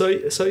 So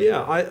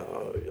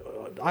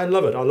I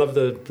love it. I love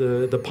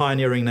the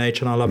pioneering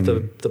nature, and I love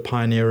the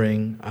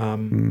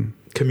pioneering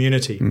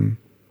community.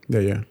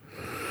 Yeah.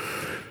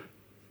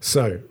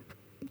 So,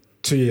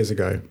 2 years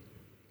ago,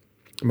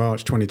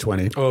 March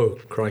 2020. Oh,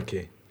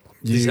 crikey.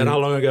 You said how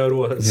long ago it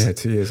was? Yeah,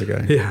 2 years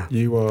ago. Yeah.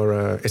 You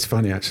are, it's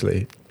funny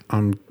actually,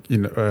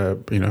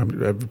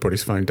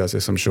 everybody's phone does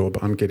this, I'm sure,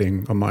 but I'm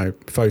getting on my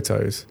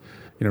photos,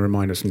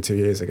 reminders from 2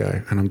 years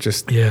ago, and I'm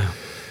just... Yeah.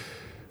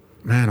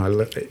 Man, I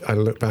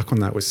look back on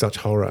that with such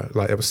horror.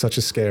 Like, it was such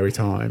a scary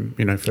time,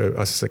 for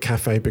us as a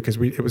cafe, because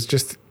it was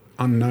just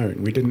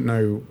unknown. We didn't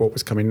know what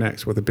was coming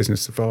next. Will the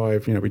business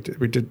survive? We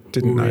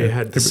didn't know. We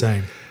had the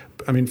same.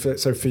 I mean,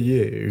 so for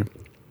you,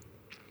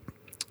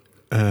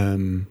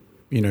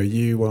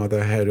 you are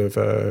the head of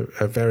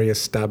a very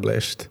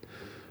established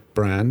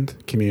brand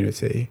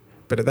community,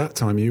 but at that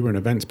time you were an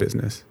events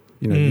business.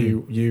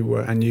 You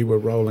were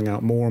rolling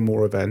out more and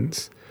more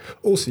events.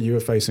 Also, you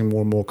were facing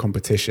more and more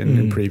competition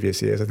in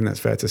previous years. I think that's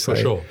fair to say. For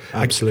sure,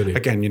 absolutely.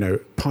 Again,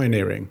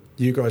 pioneering.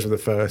 You guys were the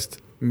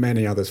first.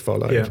 Many others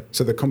followed. Yeah.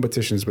 So the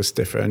competitions were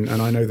stiffer. And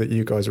I know that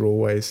you guys are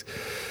always,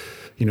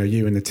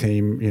 you and the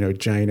team,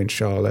 Jane and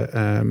Charlotte,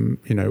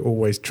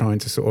 always trying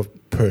to sort of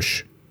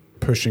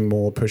pushing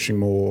more,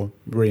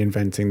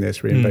 reinventing this,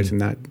 reinventing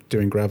that,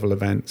 doing gravel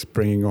events,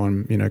 bringing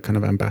on, kind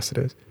of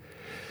ambassadors.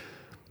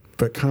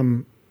 But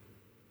come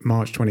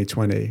March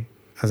 2020,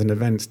 as an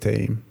events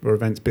team or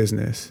events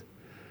business,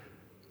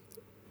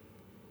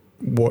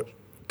 what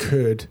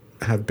could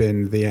have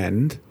been the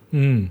end,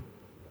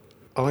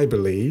 I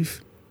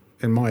believe,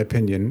 in my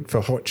opinion,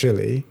 for Hot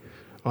Chili,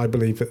 I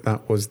believe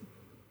that was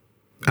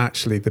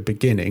actually the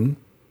beginning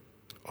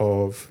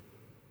of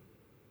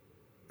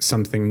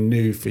something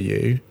new for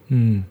you.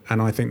 And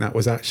I think that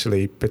was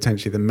actually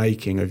potentially the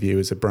making of you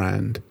as a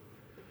brand.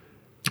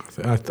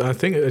 I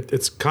think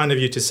it's kind of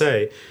you to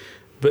say,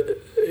 but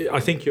I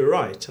think you're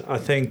right. I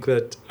think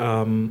that...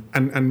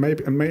 And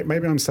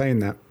maybe I'm saying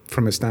that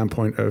from a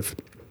standpoint of...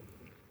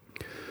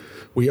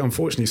 We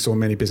unfortunately saw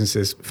many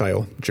businesses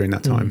fail during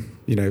that time.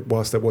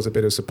 Whilst there was a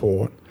bit of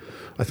support,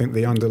 I think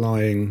the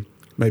underlying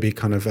maybe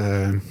kind of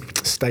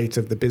state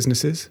of the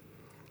businesses,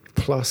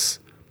 plus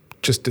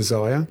just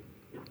desire,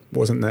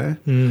 wasn't there.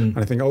 And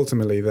I think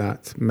ultimately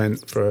that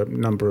meant for a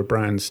number of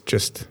brands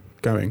just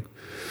going.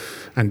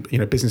 And,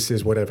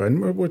 businesses, whatever.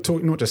 And we're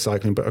talking not just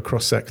cycling, but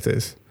across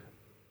sectors.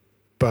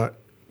 But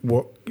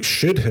what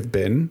should have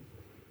been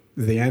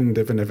the end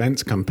of an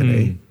events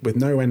company with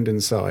no end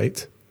in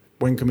sight,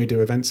 when can we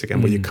do events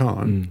again? Well, you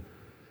can't.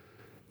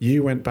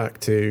 You went back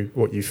to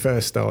what you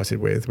first started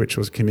with, which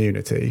was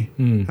community.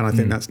 And I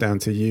think that's down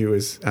to you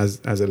as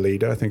a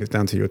leader. I think it's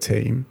down to your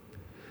team.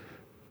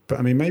 But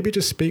I mean, maybe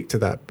just speak to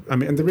that. I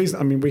mean, and the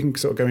reason, we can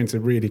sort of go into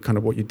really kind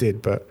of what you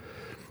did, but,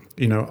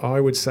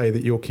 I would say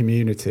that your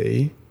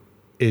community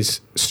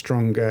is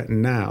stronger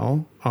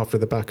now after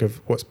the back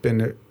of what's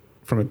been,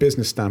 from a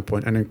business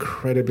standpoint, an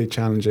incredibly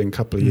challenging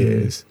couple of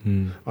years.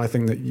 I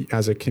think that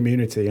as a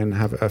community and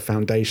have a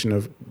foundation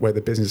of where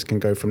the business can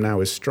go from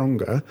now is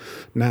stronger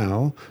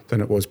now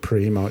than it was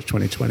pre-March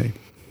 2020.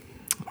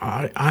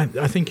 I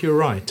think you're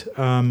right.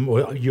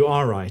 Well, you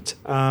are right.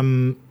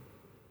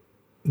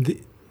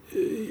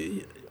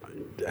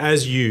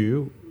 As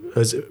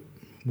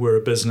we're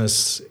a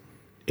business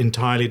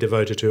entirely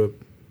devoted to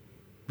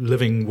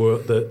living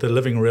world, the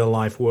living real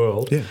life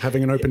world. Yeah,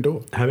 having an open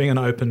door. Having an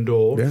open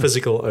door,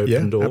 physical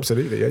open door.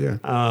 Absolutely, yeah.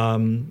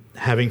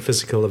 Having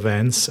physical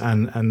events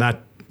and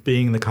that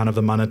being the kind of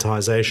the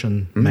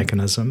monetization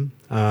mechanism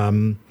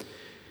had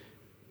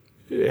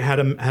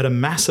a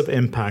massive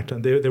impact.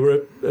 And there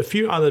were a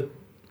few other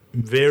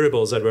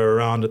variables that were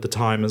around at the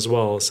time as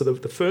well. So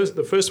the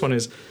first one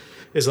is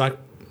like,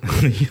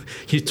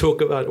 you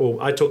talk about,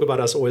 or I talk about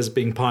us always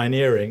being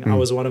pioneering. I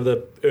was one of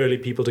the early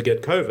people to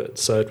get COVID.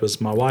 So it was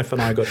my wife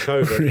and I got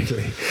COVID.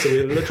 Really? So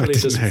we literally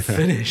just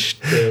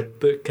finished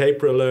the Cape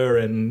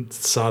Releur in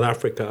South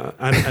Africa.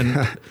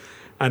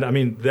 And I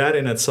mean, that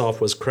in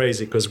itself was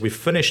crazy because we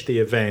finished the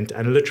event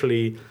and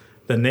literally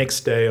the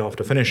next day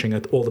after finishing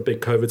it, all the big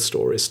COVID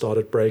stories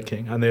started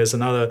breaking. And there's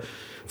another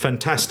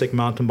fantastic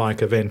mountain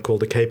bike event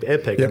called the Cape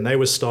Epic. And they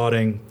were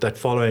starting that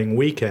following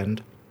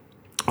weekend.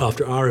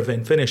 After our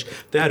event finished,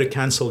 they had to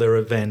cancel their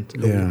event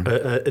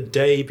a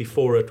day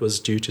before it was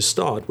due to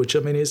start, which I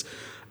mean is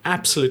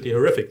absolutely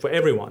horrific for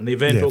everyone, the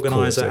event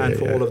organizer and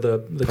for all of the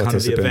kind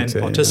of the event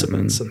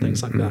participants and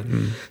things like that.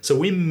 So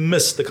we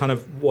missed the kind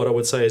of what I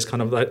would say is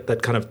kind of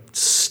that kind of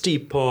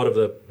steep part of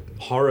the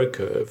horror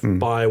curve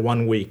by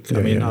 1 week. I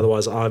mean,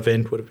 otherwise our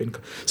event would have been.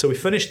 So we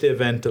finished the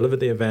event,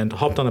 delivered the event,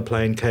 hopped on a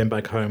plane, came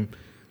back home,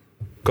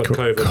 got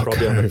COVID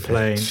probably on the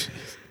plane.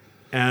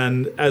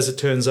 And as it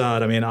turns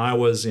out, I mean, I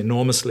was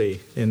enormously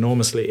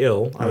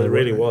ill. I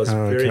really was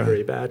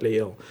very badly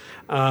ill.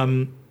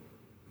 And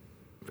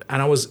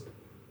I was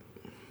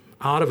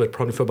out of it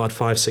probably for about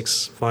five,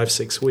 six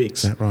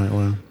weeks. Is that right?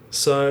 Wow.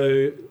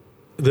 So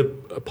the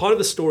part of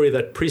the story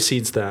that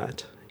precedes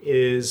that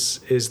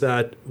is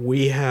that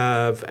we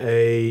have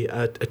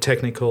a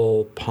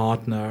technical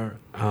partner,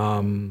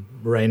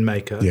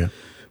 Rainmaker,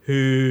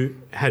 who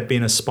had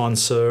been a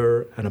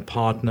sponsor and a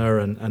partner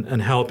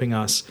and helping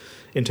us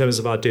in terms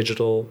of our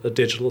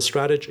digital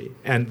strategy.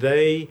 And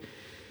they,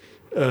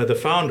 the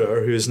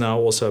founder, who is now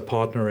also a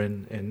partner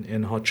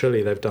in Hot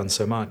Chili, they've done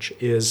so much,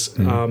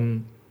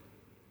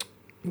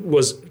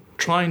 was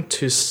trying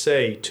to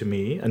say to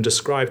me and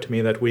describe to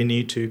me that we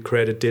need to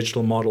create a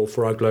digital model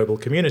for our global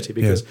community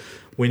because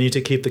we need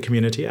to keep the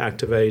community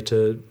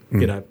activated,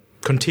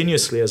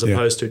 continuously as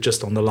opposed to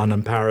just on the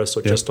London Paris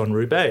or just on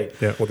Roubaix.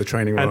 Yeah, or the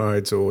training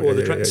rides or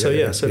let's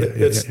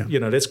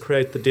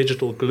create the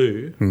digital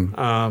glue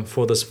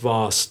for this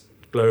vast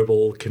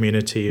global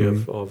community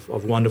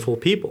of wonderful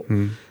people.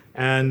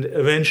 And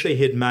eventually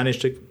he'd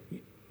managed to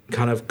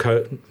kind of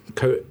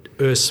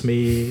coerce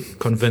me,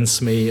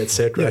 convince me,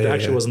 etc. It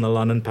actually was in the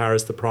London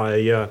Paris the prior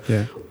year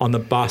on the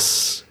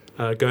bus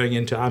going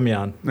into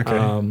Amiens.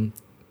 Okay.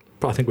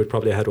 I think we'd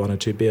probably had 1 or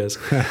 2 beers,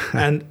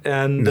 and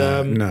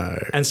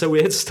so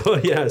we had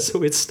started. So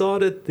we'd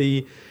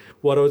started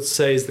what I would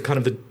say is the kind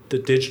of the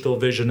digital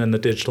vision and the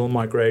digital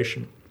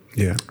migration.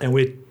 Yeah, and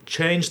we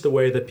changed the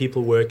way that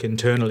people work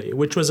internally,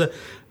 which was a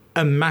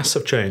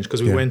massive change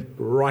because we went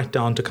right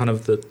down to kind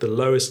of the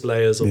lowest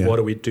layers of what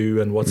do we do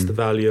and what's the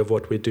value of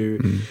what we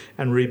do,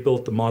 and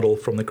rebuilt the model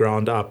from the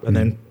ground up, and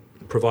then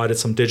provided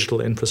some digital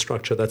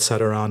infrastructure that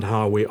sat around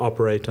how we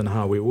operate and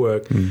how we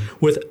work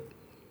with.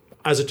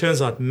 As it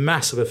turns out,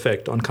 massive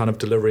effect on kind of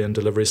delivery and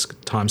delivery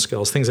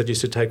timescales. Things that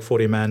used to take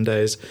 40 man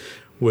days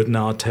would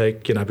now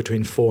take,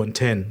 between 4 and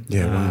 10.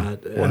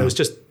 And it was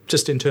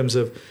just in terms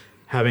of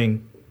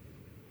having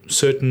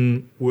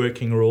certain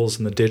working rules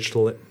in the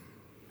digital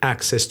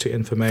access to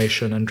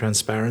information and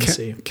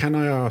transparency. Can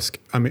I ask?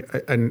 I mean,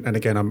 and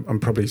again,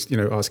 I'm probably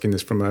asking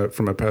this from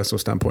a personal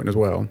standpoint as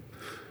well.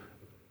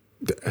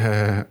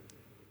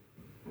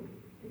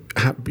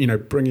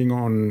 Bringing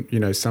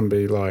on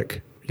somebody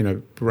like.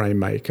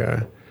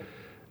 Rainmaker,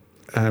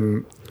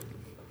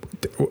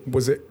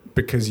 was it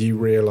because you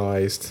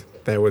realized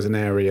there was an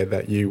area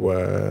that you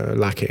were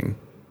lacking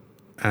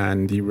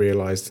and you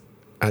realized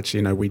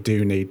actually we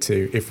do need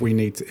to if we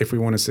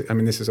want to I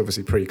mean this is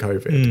obviously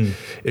pre-COVID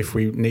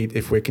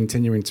if we're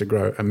continuing to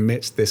grow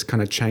amidst this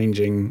kind of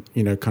changing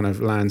kind of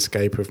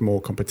landscape of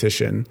more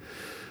competition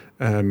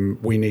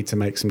we need to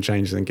make some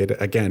changes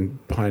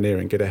and pioneer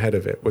and get ahead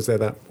of it. Was there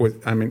that?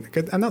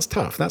 And that's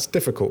tough. That's a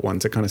difficult one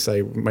to kind of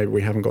say, maybe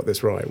we haven't got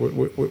this right.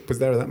 Was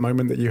there that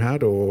moment that you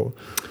had, or?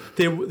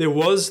 There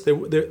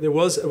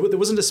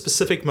wasn't a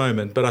specific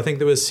moment, but I think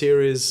there was a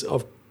series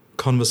of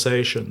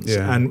conversations.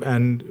 Yeah.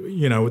 And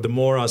the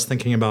more I was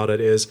thinking about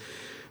it is,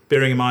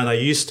 bearing in mind I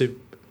used to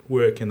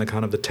work in the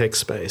kind of the tech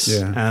space.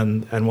 Yeah.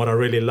 And what I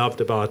really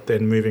loved about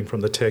then moving from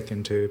the tech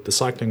into the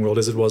cycling world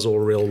is it was all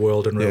real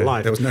world and real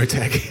life. There was no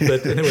tech.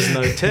 But there was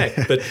no tech.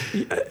 But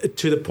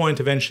to the point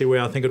eventually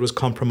where I think it was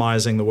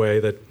compromising the way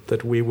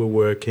that we were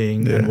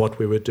working and what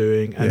we were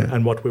doing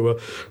and what we were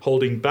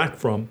holding back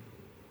from.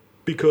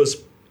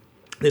 Because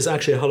there's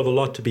actually a hell of a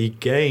lot to be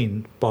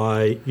gained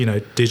by,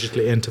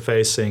 digitally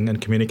interfacing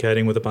and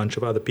communicating with a bunch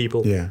of other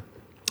people. Yeah.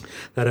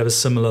 That have a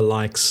similar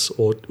likes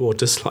or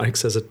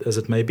dislikes as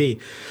it may be.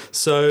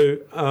 So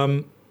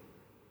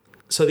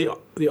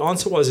the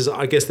answer is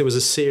I guess there was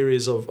a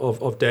series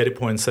of data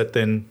points that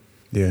then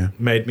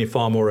made me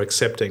far more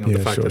accepting of the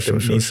fact that there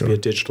needs to be a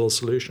digital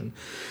solution.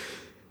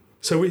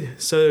 So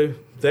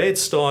they had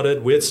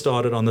started, we had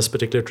started on this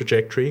particular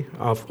trajectory.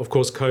 Of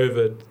course,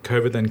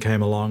 COVID then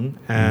came along,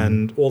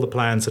 and all the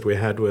plans that we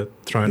had were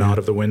thrown out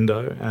of the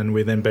window. And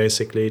we then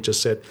basically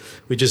just said,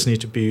 we just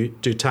need to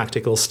do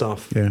tactical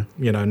stuff,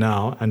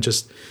 now, and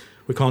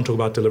we can't talk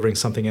about delivering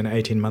something in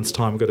 18 months'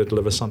 time. We've got to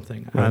deliver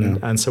something.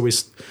 And so we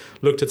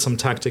looked at some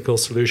tactical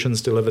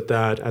solutions, delivered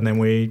that, and then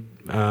we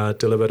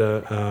delivered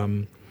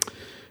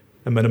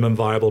a minimum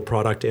viable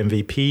product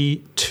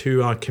MVP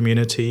to our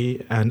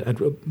community. And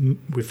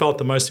we felt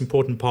the most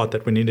important part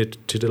that we needed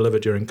to deliver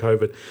during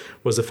COVID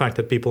was the fact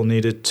that people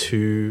needed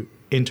to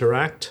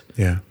interact,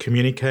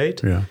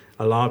 communicate,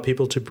 allow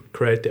people to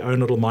create their own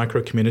little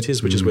micro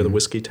communities, which is where the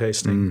whiskey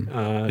tasting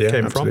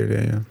came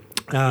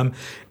from.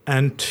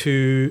 And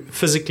to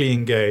physically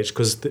engage,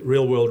 because the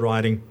real world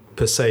riding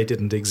per se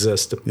didn't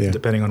exist,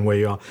 depending on where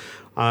you are.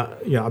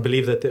 I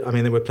believe that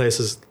there were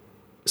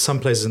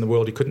some places in the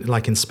world you couldn't,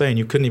 like in Spain,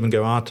 you couldn't even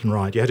go out and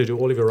ride. You had to do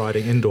all of your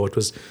riding indoor. It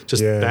was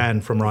just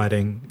banned from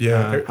riding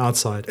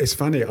outside. It's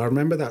funny. I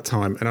remember that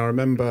time, and I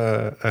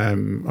remember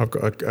I've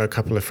got a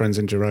couple of friends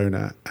in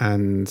Girona,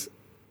 and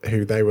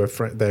who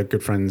they're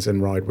good friends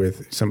and ride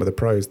with some of the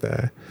pros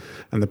there,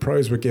 and the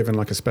pros were given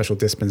like a special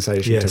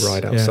dispensation to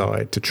ride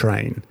outside to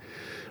train,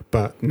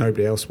 but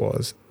nobody else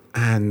was,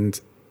 and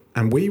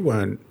we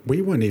weren't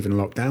even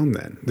locked down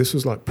then. This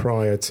was like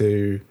prior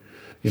to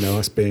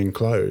us being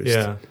closed.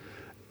 Yeah.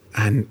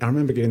 And I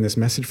remember getting this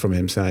message from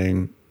him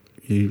saying,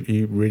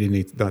 you really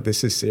need,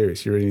 this is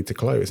serious, you really need to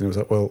close. And it was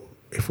like, well,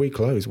 if we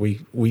close,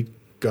 we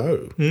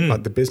go.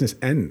 Like the business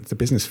ends, the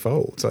business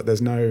folds. Like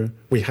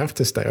we have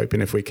to stay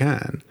open if we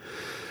can.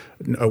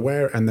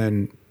 And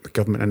then the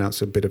government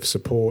announced a bit of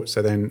support.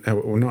 So then,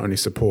 not only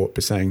support,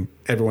 but saying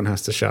everyone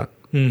has to shut.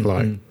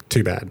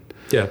 Too bad.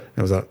 Yeah.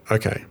 I was like,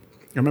 okay.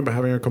 I remember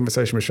having a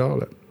conversation with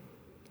Charlotte.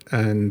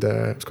 And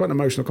it was quite an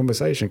emotional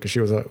conversation because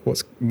she was like,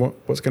 what's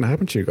going to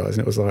happen to you guys? And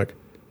it was like,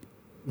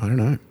 I don't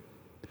know.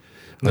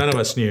 None of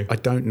us knew. I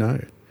don't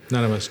know.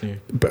 None of us knew.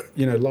 But,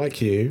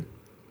 like you,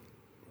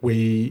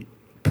 we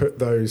put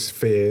those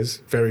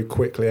fears very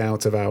quickly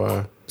out of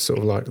our sort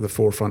of like the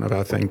forefront of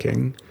our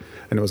thinking.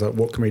 And it was like,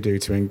 what can we do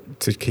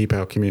to keep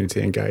our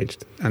community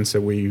engaged? And so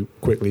we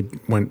quickly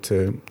went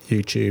to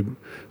YouTube,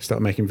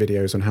 started making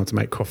videos on how to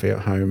make coffee at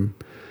home.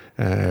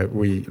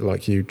 We,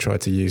 like you,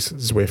 tried to use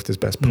Zwift as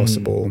best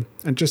possible.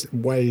 And just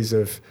ways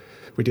of...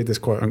 We did this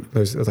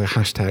there's a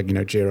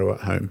hashtag, Giro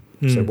at home.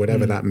 So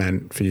whatever that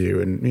meant for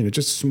you, and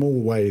just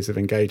small ways of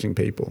engaging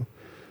people.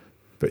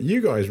 But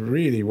you guys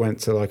really went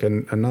to like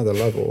another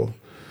level,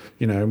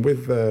 and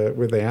with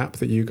the app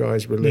that you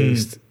guys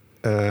released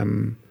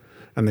and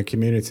the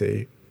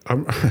community.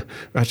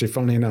 Actually,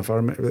 funnily enough, I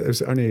remember it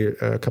was only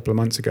a couple of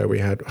months ago we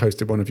had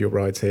hosted one of your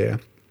rides here.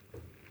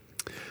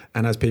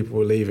 And as people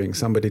were leaving,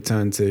 somebody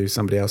turned to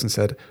somebody else and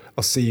said,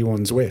 "I'll see you on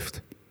Zwift."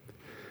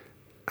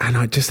 And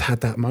I just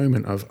had that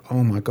moment of,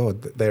 oh my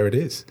God, there it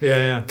is.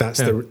 Yeah. That's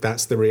the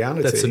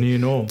reality. That's the new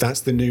norm. That's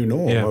the new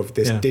norm of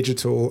this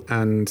digital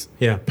and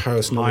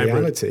personal hybrid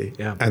reality.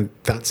 Yeah. And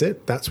that's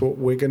it. That's what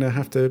we're going to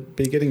have to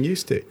be getting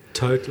used to.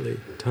 Totally.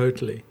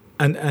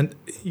 And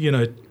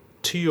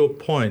to your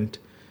point,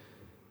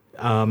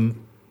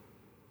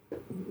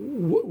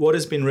 what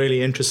has been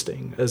really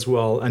interesting as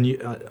well,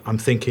 and I'm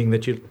thinking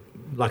that you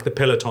like the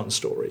Peloton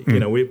story.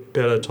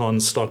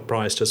 Peloton's stock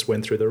price just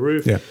went through the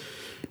roof. Yeah.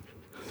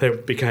 They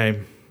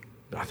became,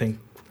 I think,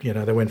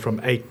 they went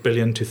from $8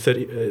 billion to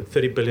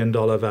 $30 billion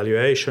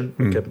valuation.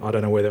 I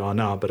don't know where they are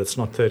now, but it's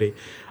not 30.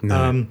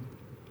 No.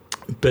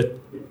 But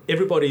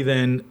everybody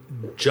then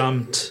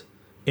jumped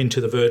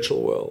into the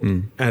virtual world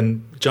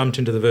and jumped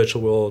into the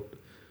virtual world.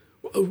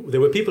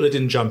 There were people who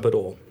didn't jump at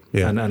all.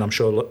 Yeah. And I'm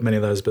sure many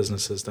of those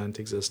businesses don't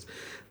exist.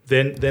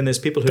 Then there's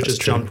people who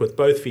just jumped with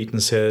both feet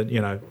and said,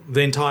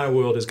 the entire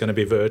world is going to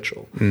be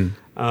virtual.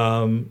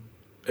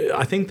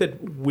 I think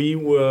that we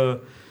were...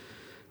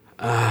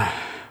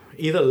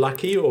 either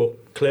lucky or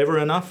clever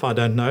enough, I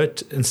don't know,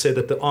 and said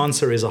that the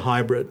answer is a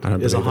hybrid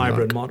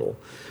model.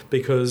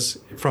 because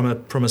from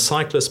a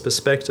cyclist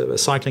perspective, a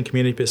cycling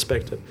community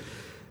perspective,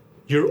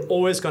 you're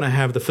always going to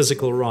have the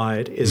physical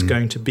ride is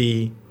going to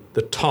be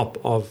the top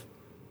of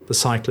the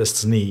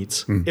cyclist's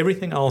needs.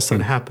 Everything else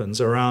that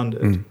happens around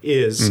it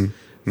is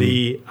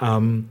the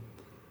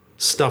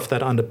stuff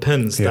that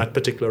underpins that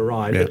particular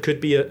ride. It could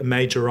be a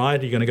major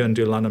ride. You're going to go and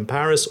do London,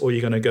 Paris, or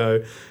you're going to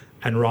go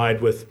and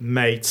ride with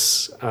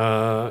mates,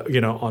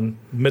 on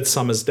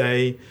Midsummer's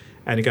Day,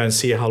 and you go and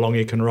see how long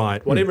you can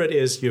ride. Whatever it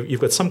is, you've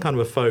got some kind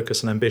of a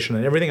focus and ambition,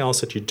 and everything else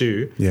that you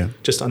do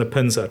just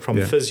underpins that,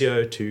 from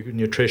physio to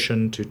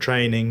nutrition to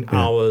training,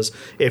 hours,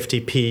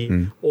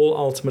 FTP, all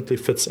ultimately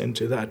fits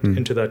into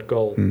that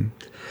goal. And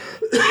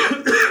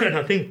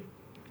I think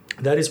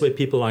that is where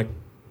people like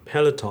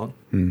Peloton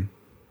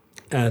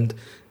and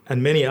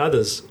many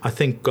others, I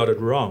think, got it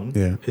wrong,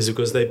 is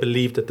because they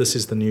believe that this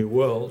is the new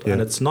world,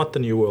 and it's not the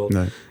new world.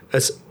 No.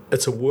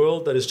 It's a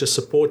world that is just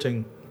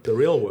supporting the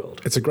real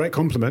world. It's a great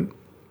compliment.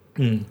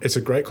 It's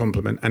a great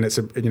compliment, and it's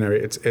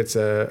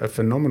a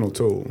phenomenal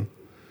tool.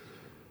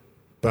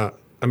 But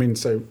I mean,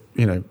 so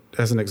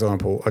as an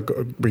example,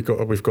 we've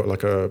got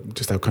like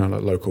just our kind of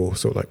like local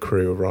sort of like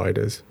crew of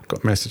riders.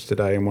 Got a message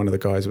today, and one of the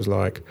guys was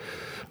like,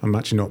 "I'm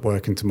actually not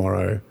working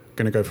tomorrow.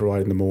 Going to go for a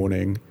ride in the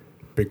morning.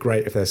 Be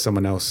great if there's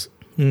someone else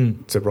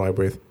to ride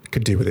with.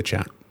 Could do with a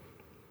chat."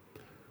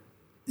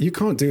 You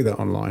can't do that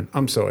online.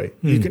 I'm sorry.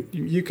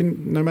 You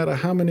can no matter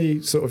how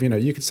many sort of,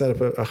 you could set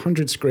up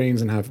 100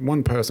 screens and have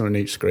one person on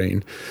each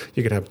screen.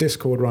 You could have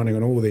Discord running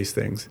on all these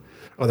things.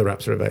 Other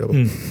apps are available.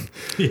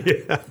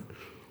 Yeah.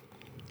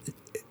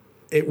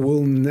 It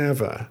will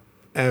never,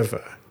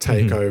 ever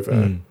take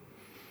over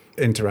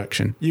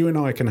interaction. You and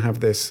I can have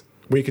this.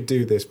 We could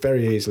do this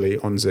very easily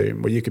on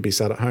Zoom, where you could be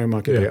sat at home,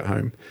 I could be at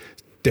home.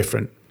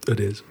 Different. It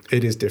is.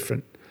 It is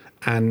different.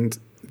 And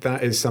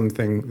that is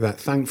something that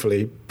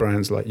thankfully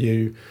brands like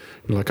you,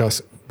 like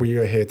us, we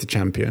are here to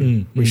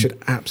champion. We should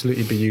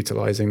absolutely be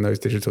utilizing those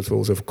digital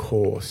tools, of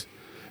course.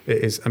 It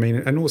is, I mean,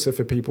 and also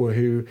for people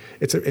who,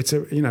 it's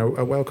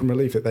a welcome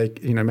relief that they,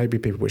 maybe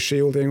people were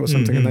shielding or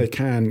something and they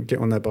can get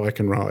on their bike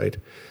and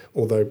ride,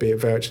 although be it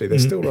virtually, they're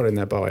still riding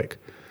their bike.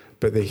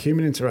 But the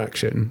human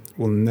interaction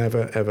will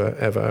never, ever,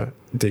 ever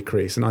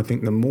decrease. And I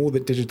think the more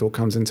that digital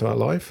comes into our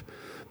life,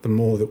 the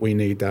more that we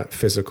need that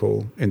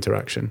physical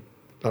interaction.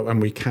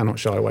 And we cannot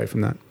shy away from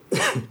that.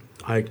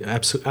 I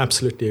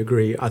absolutely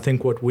agree. I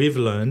think what we've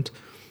learned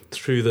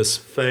through this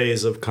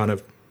phase of kind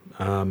of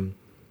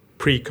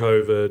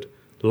pre-COVID,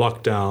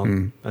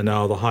 lockdown, and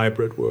now the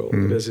hybrid world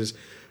is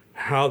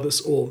how this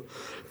all...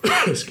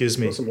 Excuse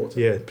me. Some water.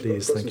 Yeah,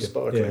 please. Thank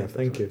you. Yeah,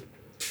 thank you.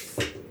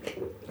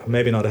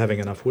 Maybe not having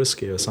enough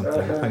whiskey or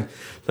something.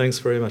 Thanks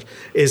very much.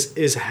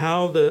 Is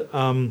how the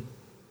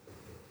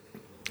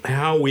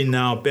how we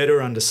now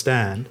better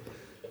understand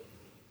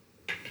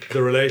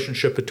the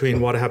relationship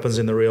between what happens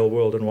in the real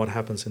world and what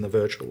happens in the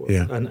virtual world,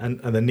 and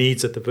the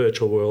needs that the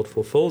virtual world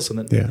fulfills, and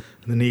the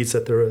needs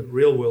that the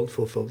real world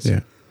fulfills.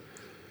 Yeah.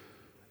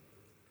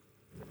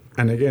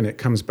 And again, it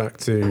comes back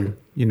to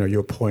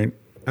your point,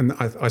 and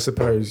I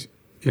suppose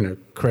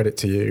credit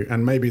to you,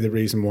 and maybe the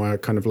reason why I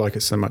kind of like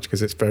it so much,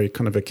 because it's very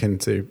kind of akin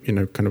to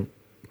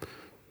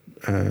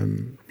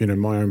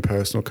my own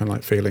personal kind of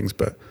like feelings,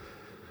 but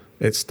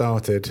it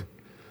started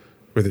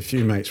with a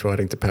few mates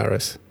riding to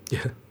Paris.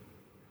 Yeah.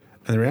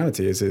 And the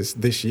reality is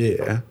this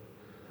year,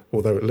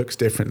 although it looks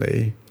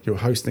differently, you're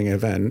hosting an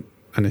event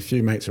and a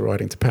few mates are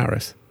riding to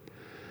Paris.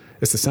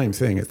 It's the same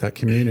thing. It's that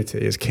community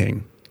is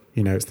king.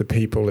 It's the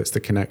people, it's the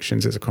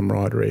connections, it's a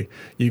camaraderie.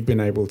 You've been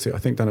able to, I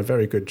think, done a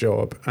very good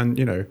job. And,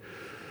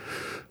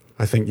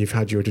 I think you've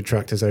had your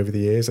detractors over the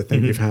years. I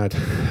think you've had,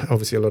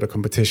 obviously, a lot of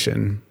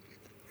competition.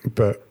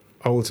 But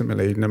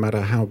ultimately, no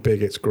matter how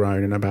big it's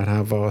grown and about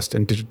how vast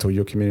and digital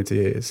your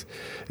community is,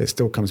 it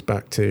still comes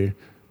back to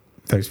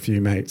those few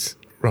mates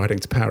riding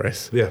to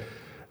Paris. Yeah.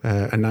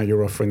 And now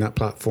you're offering that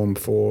platform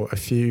for a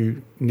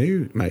few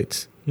new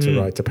mates to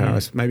ride to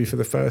Paris, maybe for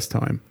the first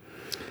time,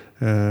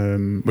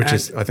 which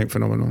is, I think,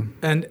 phenomenal.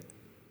 And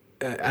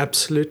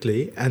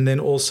absolutely. And then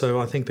also,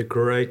 I think the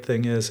great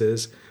thing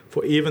is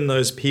for even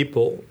those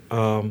people,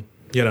 and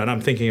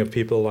I'm thinking of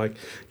people like,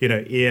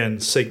 Ian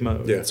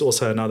Sigma. Yeah. It's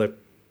also another,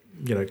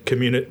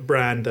 community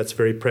brand that's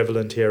very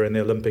prevalent here in the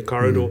Olympic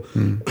corridor.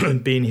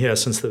 Been here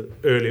since the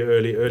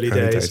early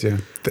days. Yeah.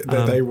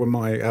 They were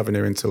my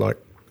avenue into like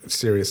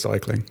serious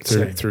cycling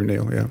through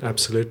Neil. Yeah,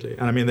 absolutely.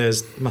 And I mean,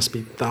 must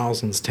be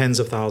tens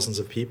of thousands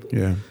of people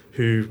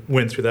who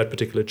went through that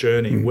particular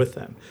journey with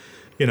them.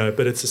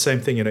 But it's the same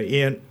thing.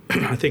 Ian,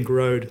 I think,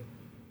 rode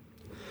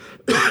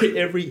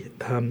every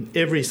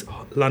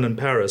London,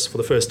 Paris for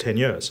the first 10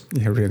 years.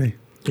 Yeah, really.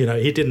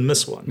 He didn't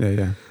miss one.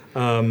 Yeah.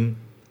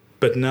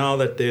 But now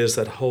that there's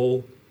that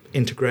whole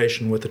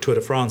integration with the Tour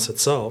de France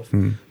itself,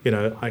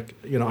 I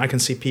can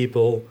see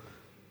people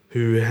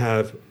who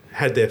have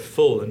had their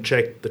full and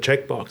checked the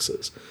check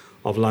boxes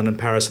London,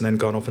 Paris, and then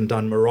gone off and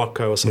done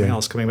Morocco or something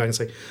else, coming back and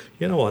saying,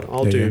 you know what,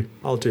 I'll do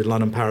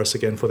London, Paris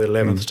again for the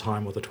 11th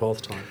time or the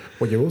 12th time.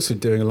 Well, you're also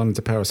doing a London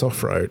to Paris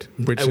off-road,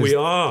 which and we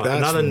are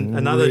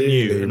another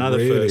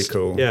first.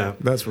 Cool. Yeah,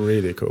 that's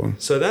really cool.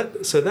 So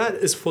that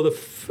is for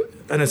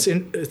and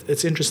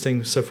it's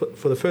interesting. So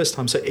for the first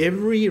time, so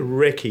every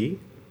recce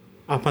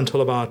up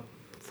until about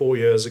 4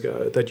 years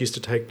ago that used to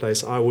take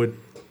place, I would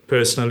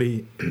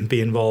personally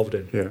be involved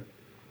in. Yeah.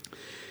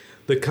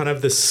 The kind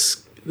of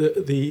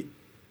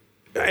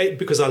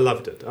because I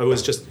loved it. I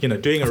was just,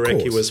 doing a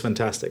recce was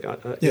fantastic.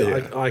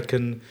 I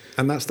can,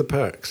 and that's the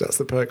perks. That's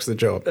the perks of the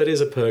job. It is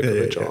a perk of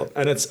the job,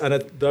 and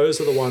those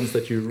are the ones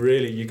that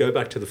you go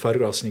back to the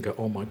photographs and you go,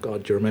 oh my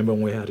God, do you remember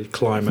when we had to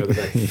climb over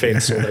that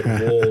fence or that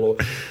wall,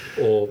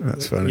 or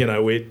that's funny.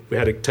 We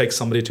had to take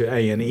somebody to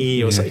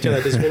A&E or something.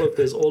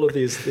 There's all of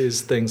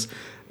these things.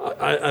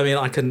 I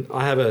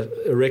have a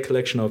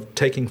recollection of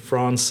taking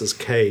Francis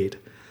Cade.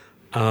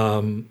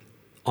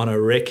 On a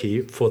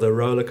recce for the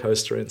roller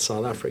coaster in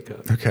South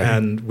Africa. Okay.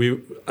 And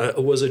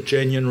it was a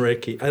genuine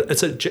recce.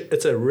 It's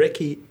a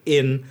recce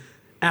in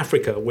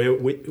Africa where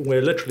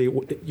literally,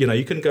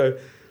 you can go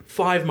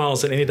 5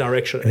 miles in any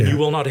direction and you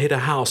will not hit a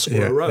house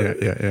or a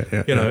road.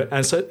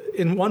 And so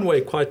in one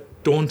way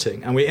quite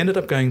daunting. And we ended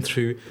up going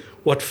through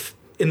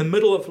in the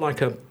middle of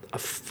like a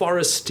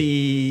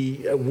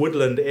foresty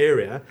woodland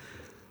area,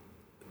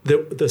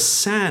 the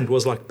sand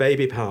was like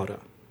baby powder.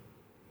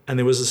 And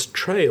there was this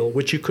trail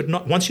which you could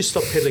not, once you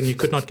stopped pedaling, you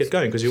could not get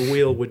going because your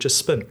wheel would just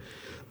spin.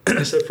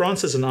 So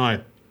Francis and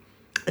I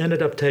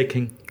ended up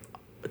taking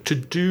to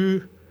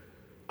do,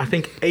 I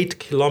think, 8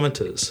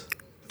 kilometers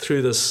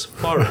through this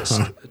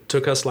forest. It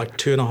took us like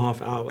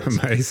 2.5 hours.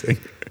 Amazing.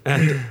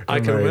 And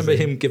I can remember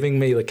him giving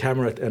me the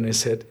camera and he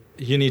said,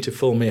 you need to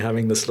film me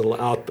having this little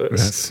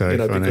outburst. That's so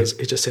funny. Because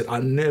he just said, I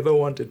never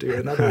want to do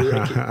another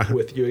recce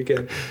with you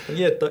again. And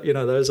yet,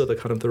 those are the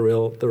kind of the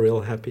real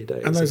happy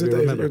days. And those are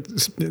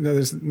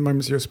those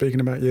moments you're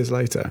speaking about years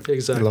later.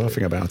 Exactly.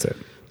 Laughing about it.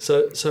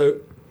 So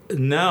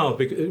now,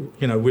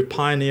 we're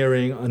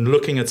pioneering and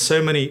looking at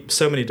so many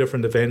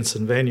different events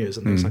and venues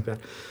and things like that.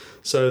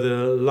 So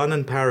the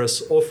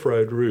London-Paris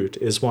off-road route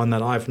is one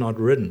that I've not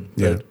ridden.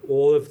 But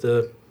all of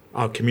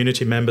our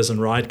community members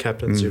and ride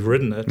captains who've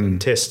ridden it and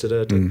tested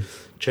it and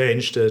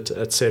changed it,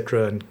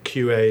 etc., and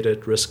QA'd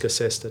it, risk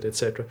assessed it,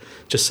 etc.,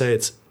 just say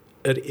it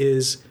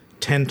is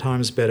 10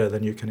 times better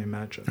than you can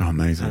imagine. Oh,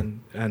 amazing.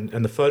 And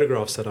the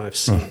photographs that I've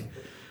seen,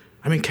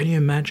 I mean, can you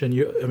imagine?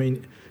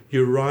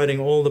 You're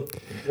riding all the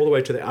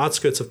way to the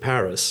outskirts of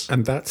Paris.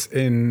 And that's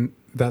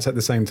at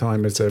the same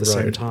time as the road.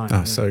 Same time.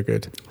 Oh, so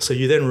good. So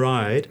you then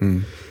ride.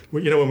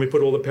 When we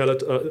put all the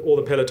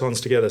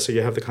pelotons together, so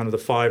you have the kind of the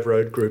 5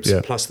 road groups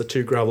plus the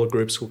 2 gravel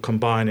groups will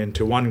combine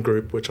into one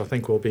group, which I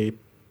think will be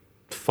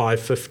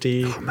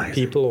 550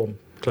 people or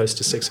close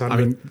to 600. I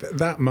mean,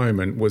 that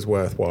moment was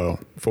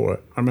worthwhile for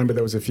it. I remember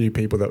there was a few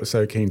people that were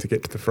so keen to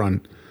get to the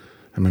front.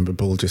 I remember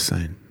Bull just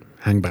saying,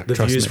 hang back, the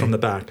trust views me. from the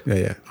back.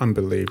 Yeah,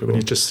 unbelievable. When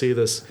you just see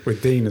this.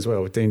 With Dean as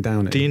well, with Dean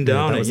Downing. Dean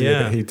Downing,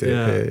 he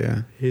did.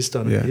 Yeah. He's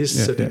done it. He's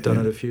certainly done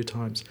it a few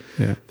times.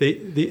 Yeah.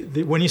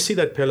 The when you see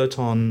that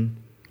peloton,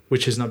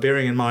 which is now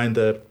bearing in mind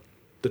the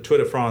Tour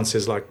de France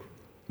is like,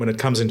 when it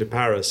comes into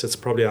Paris, it's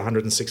probably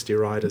 160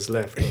 riders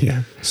left.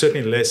 Yeah.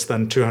 Certainly less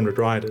than 200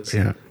 riders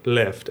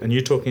left. And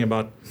you're talking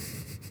about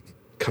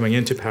coming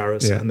into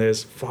Paris and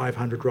there's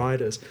 500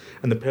 riders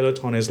and the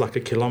peloton is like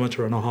 1.5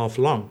 kilometers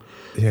long.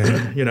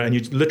 Yeah. And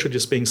you're literally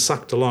just being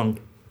sucked along.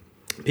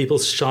 People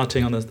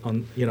shouting on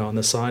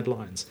the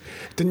sidelines.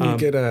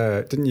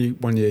 Didn't you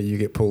one year you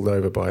get pulled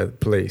over by the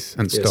police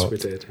and stopped? Yes, we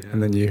did. Yeah.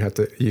 And then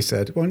you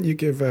said, why don't you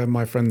give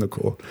my friend the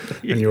call?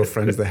 And your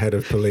friend's the head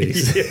of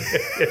police.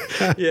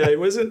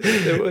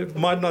 It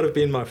might not have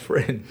been my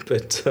friend,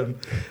 but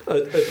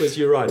it was.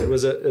 You're right. It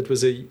was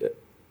a.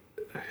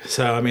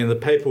 So I mean, the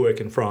paperwork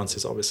in France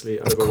is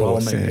obviously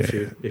overwhelming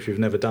if you've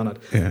never done it.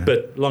 Yeah.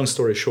 But long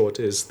story short,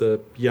 is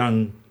the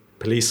young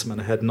policeman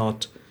had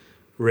not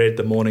read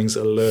the morning's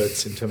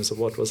alerts in terms of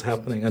what was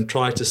happening and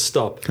tried to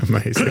stop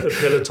Amazing. a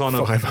peloton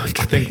of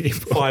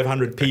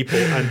 500 people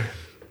and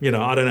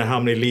I don't know how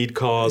many lead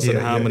cars and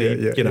how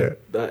many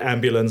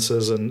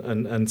ambulances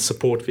and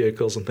support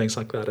vehicles and things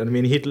like that. And I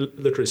mean, he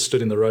literally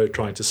stood in the road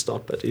trying to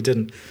stop it. He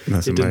didn't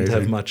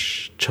have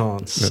much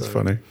chance. That's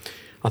funny.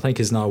 I think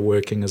he's now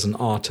working as an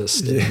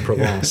artist in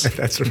Provence.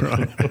 That's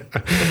right.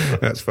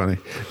 That's funny.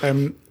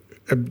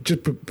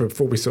 Just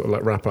before we sort of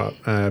like wrap up,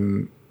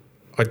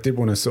 I did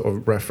want to sort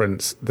of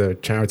reference the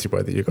charity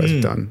work that you guys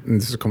have done. And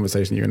this is a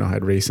conversation you and I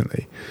had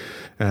recently.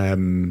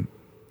 And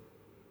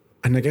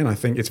again, I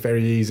think it's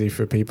very easy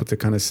for people to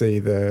kind of see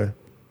the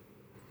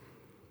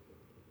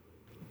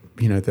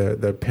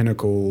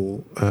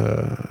pinnacle,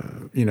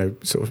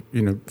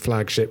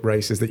 flagship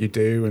races that you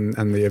do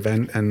and the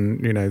event and,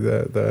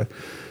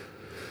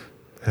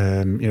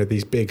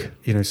 these big,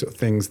 sort of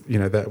things,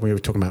 that we were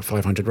talking about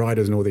 500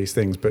 riders and all these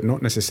things, but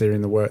not necessarily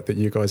in the work that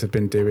you guys have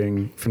been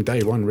doing from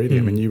day one, really.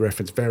 I mean, you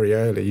referenced very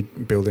early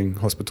building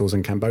hospitals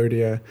in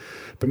Cambodia,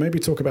 but maybe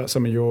talk about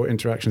some of your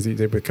interactions that you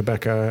did with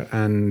Qhubeka.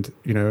 And,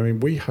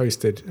 we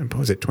hosted, what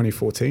was it,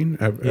 2014,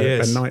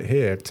 a night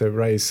here to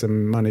raise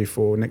some money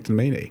for Nick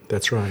Dlamini.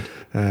 That's right.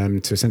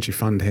 To essentially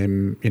fund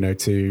him,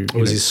 to... It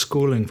was his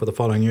schooling for the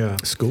following year.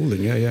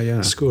 Schooling,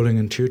 yeah. Schooling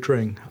and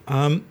tutoring.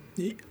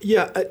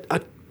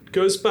 It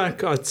goes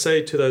back, I'd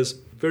say, to those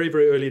very,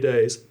 very early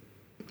days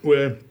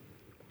where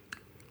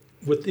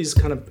with these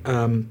kind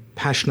of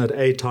passionate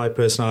A-type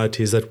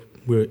personalities they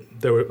were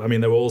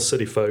all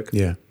city folk.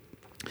 Yeah.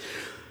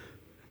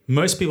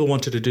 Most people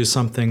wanted to do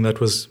something that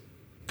was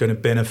going to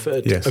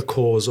benefit a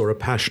cause or a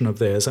passion of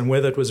theirs, and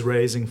whether it was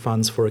raising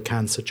funds for a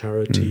cancer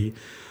charity,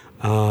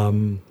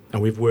 and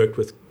we've worked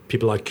with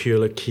people like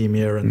Cure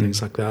Leukemia and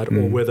things like that,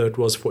 or whether it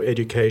was for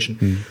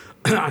education.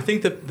 I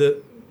think that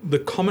the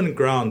common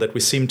ground that we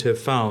seem to have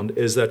found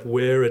is that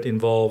where it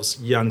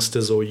involves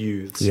youngsters or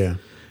youths,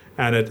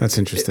 and that's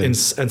interesting,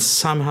 and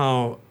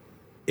somehow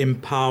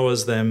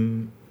empowers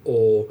them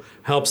or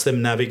helps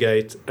them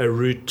navigate a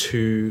route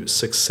to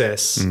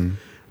success,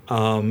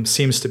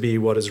 seems to be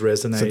what has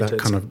resonated. So that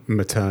kind of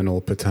maternal,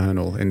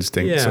 paternal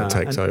instinct sort of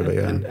takes over,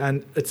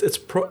 and it's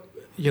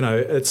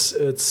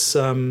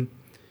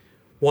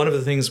one of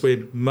the things where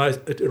it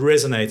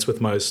resonates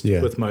with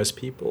most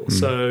people.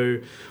 So,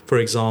 for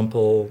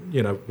example,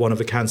 one of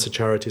the cancer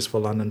charities for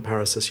London,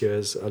 Paris this year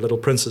is Little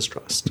Princess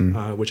Trust,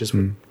 which is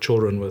for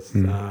children with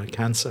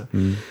cancer.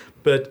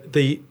 But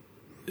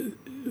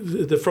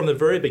from the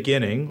very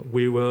beginning,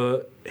 we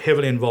were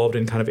heavily involved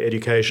in kind of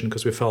education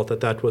because we felt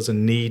that was a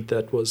need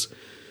that was,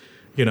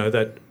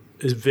 that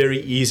is very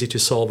easy to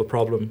solve a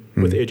problem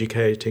with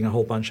educating a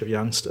whole bunch of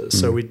youngsters.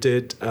 So we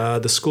did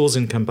the schools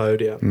in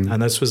Cambodia,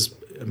 and this was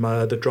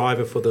the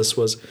driver for this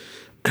was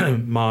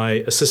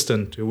my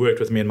assistant who worked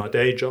with me in my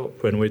day job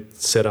when we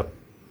set up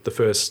the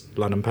first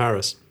London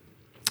Paris,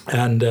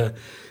 and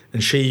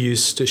she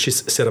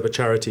set up a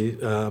charity,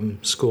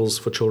 schools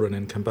for children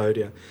in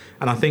Cambodia,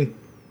 and I think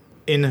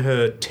in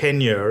her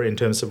tenure, in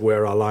terms of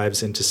where our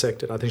lives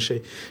intersected, I think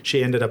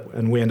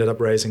we ended up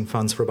raising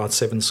funds for about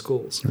 7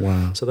 schools.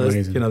 Wow! So those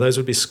amazing. Those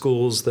would be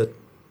schools that,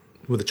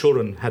 where the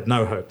children had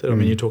no hope. I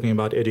mean, you're talking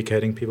about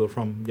educating people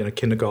from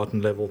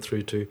kindergarten level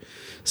through to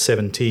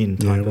 17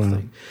 type of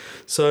thing.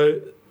 So,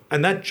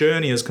 and that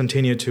journey has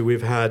continued to.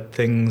 We've had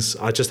things.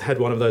 I just had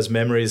one of those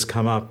memories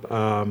come up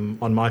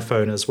on my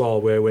phone as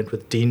well, where I went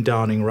with Dean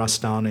Downing, Russ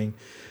Downing,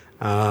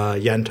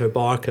 Yanto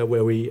Barker,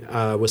 where we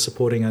were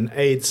supporting an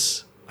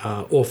AIDS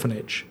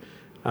orphanage,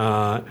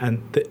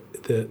 and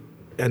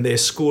their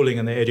schooling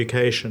and their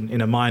education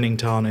in a mining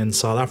town in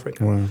South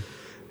Africa. Wow.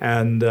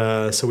 And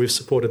so we've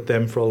supported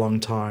them for a long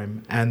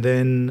time. And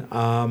then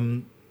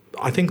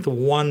I think the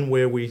one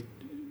where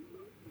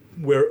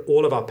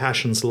all of our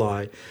passions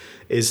lie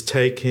is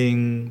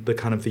taking the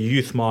kind of the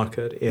youth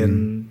market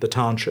in the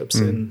townships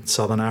in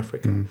Southern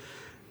Africa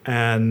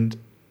and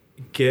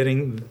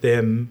getting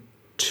them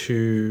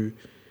to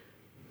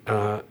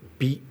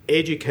be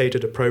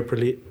educated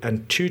appropriately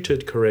and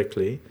tutored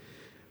correctly,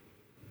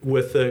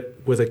 with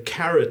a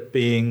carrot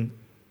being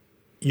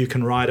you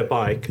can ride a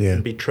bike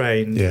and be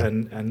trained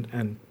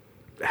and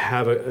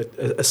have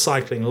a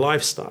cycling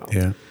lifestyle.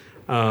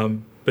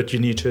 But you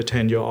need to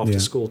attend your after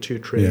school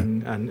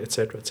tutoring and et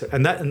cetera, et cetera.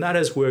 And that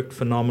has worked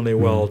phenomenally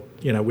well.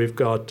 We've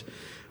got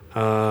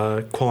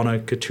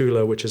Kwana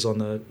Katula, which is on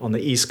the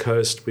east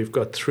coast. We've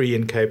got 3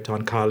 in Cape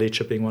Town,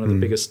 Khayelitsha being one of the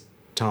biggest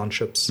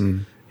townships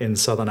in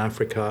southern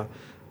Africa.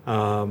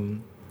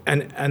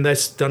 And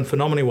that's done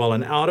phenomenally well.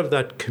 And out of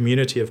that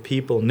community of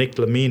people, Nick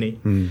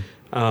Dlamini,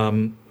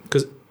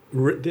 because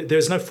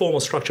there's no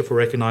formal structure for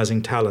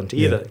recognizing talent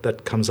either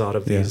that comes out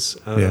of these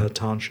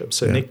townships.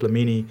 So Nick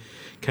Dlamini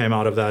came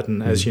out of that,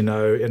 and as you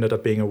know, ended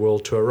up being a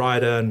world tour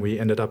rider, and we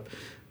ended up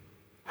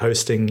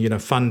hosting,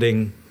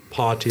 funding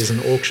parties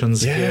and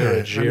auctions here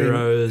at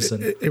Giro's.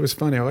 It was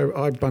funny.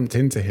 I bumped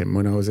into him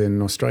when I was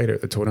in Australia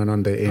at the Tour Down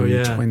Under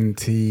in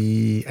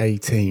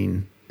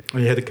 2018. Oh,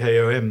 you had the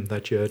KOM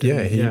that year.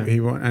 He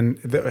won, and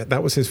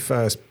that was his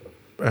first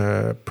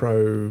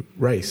pro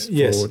race.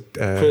 Yes, for,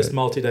 first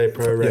multi-day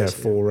pro race.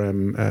 For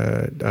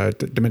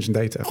Dimension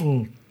Data.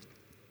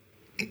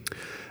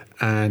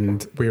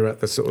 And we were at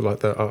the sort of like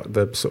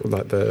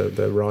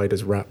the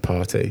riders' wrap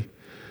party,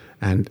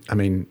 and I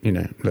mean,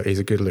 look, he's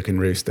a good-looking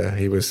rooster.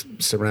 He was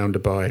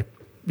surrounded by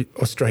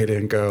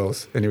Australian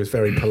girls, and he was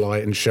very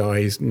polite and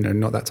shy. He's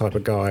not that type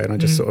of guy. And I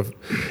just sort of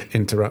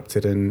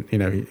interrupted, and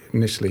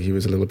initially he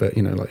was a little bit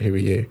like, who are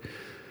you?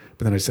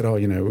 But then I said,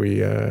 I'm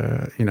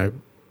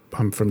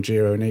from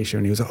Giro Nisha,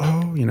 and he was like,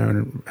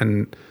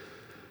 and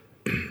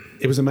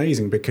it was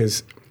amazing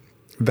because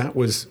that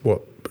was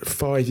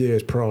 5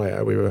 years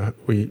prior. We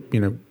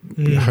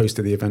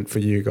hosted the event for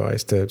you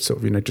guys to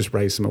sort of just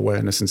raise some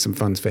awareness and some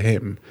funds for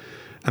him.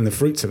 And the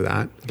fruits of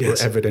that were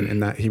evident in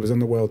that he was on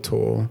the world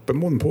tour, but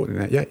more important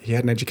than that, yeah, he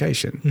had an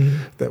education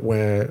that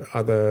where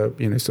other,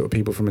 sort of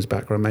people from his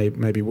background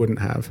maybe wouldn't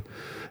have.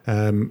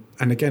 And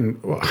again,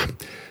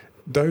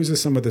 those are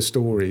some of the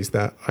stories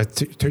that,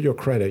 to your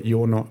credit,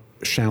 you're not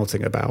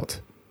shouting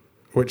about,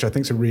 which I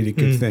think is a really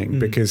good thing,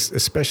 because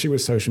especially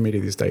with social media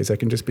these days, there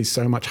can just be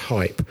so much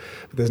hype,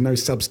 but there's no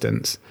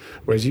substance.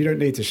 Whereas you don't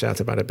need to shout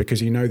about it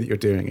because you know that you're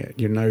doing it.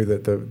 You know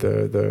that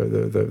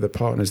the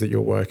partners that you're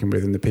working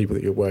with and the people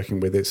that you're working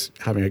with, it's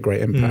having a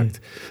great impact.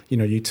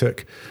 You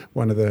took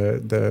one of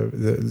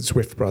the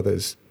Swift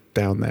brothers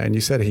down there, and you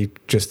said he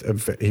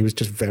was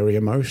just very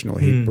emotional.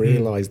 He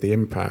realised the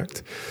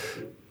impact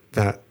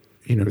that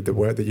the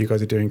work that you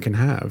guys are doing can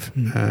have,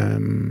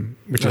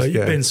 which is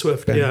Ben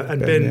Swift,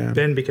 and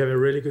Ben became a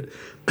really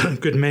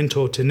good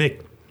mentor to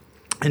Nick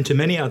and to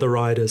many other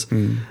riders.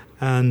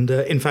 And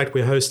in fact,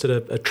 we hosted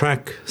a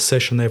track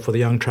session there for the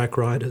young track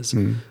riders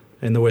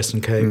in the Western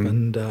Cape,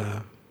 and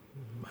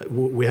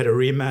we had a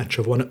rematch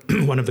of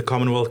one of the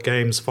Commonwealth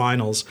Games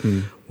finals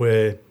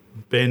where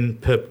Ben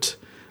pipped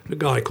a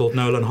guy called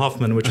Nolan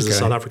Hoffman, which is a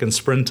South African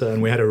sprinter,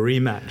 and we had a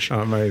rematch. Oh,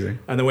 amazing!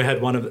 And then we had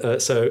one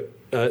of so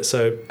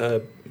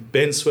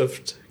Ben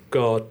Swift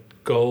got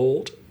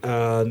gold,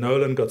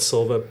 Nolan got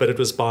silver, but it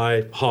was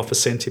by half a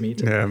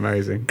centimetre. Yeah,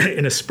 amazing.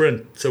 In a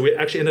sprint. So we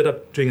actually ended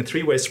up doing a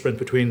three-way sprint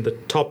between the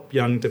top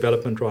young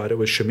development rider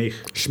was Shamikh.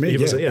 He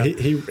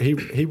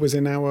was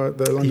in the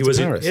London to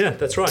Paris. Yeah,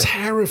 that's right.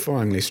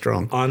 Terrifyingly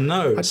strong. I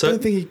know. I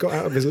don't think he got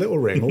out of his little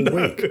ring all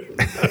week.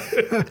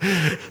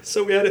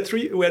 So we had a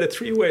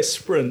three-way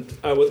sprint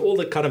with all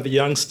the kind of the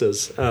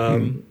youngsters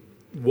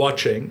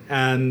watching,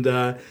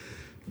 and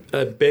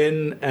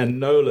Ben and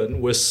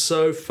Nolan were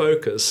so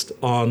focused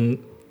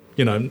on,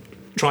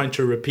 trying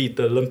to repeat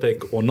the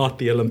Olympic or not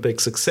the Olympic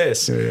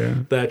success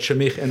that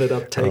Shamikh ended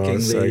up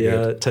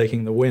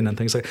taking the win and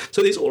things like that.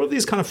 So there's all of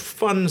these kind of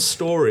fun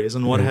stories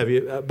and what have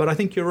you. But I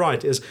think you're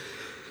right, is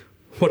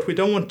what we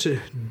don't want to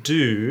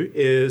do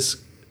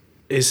is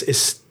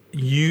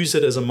use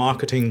it as a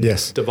marketing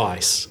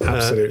device.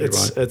 Absolutely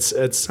right.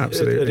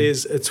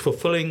 It's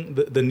fulfilling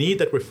the need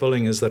that we're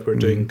filling is that we're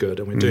doing good,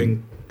 and we're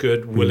doing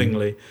good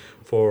willingly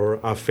for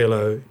our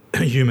fellow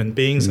human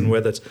beings, and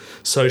whether it's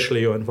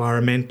socially or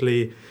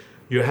environmentally,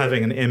 you're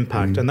having an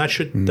impact, and that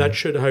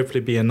should hopefully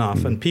be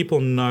enough. And people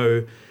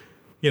know,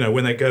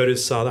 when they go to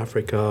South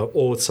Africa,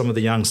 or some of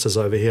the youngsters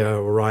over here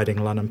are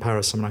riding London,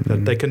 Paris, something like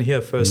that, they can hear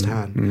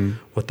firsthand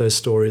what those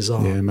stories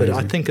are. Yeah, but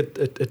I think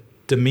it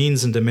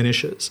demeans and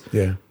diminishes.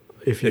 Yeah.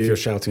 If you're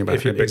shouting about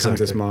it, it becomes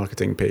this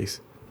marketing piece.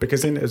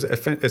 Because then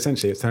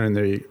essentially it's turning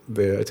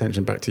the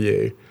attention back to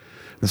you.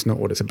 That's not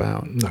what it's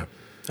about. No.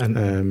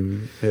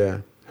 And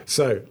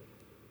So,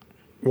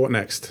 what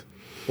next?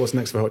 What's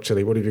next for Hot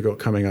Chili? What have you got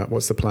coming up?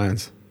 What's the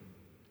plans?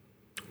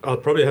 I'll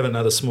probably have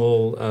another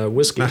small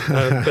whiskey.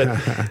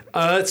 But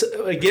it's,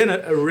 again,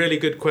 a really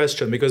good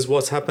question, because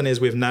what's happened is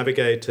we've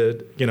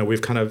navigated,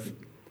 we've kind of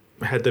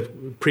had the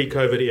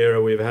pre-COVID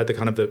era, we've had the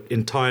kind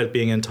of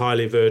being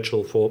entirely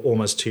virtual for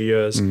almost 2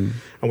 years, and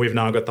we've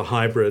now got the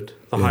hybrid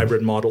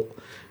model.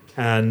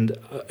 And,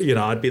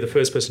 I'd be the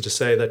first person to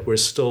say that we're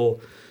still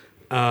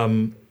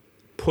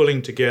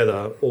pulling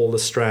together all the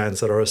strands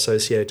that are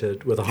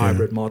associated with a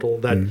hybrid model,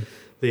 that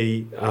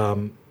the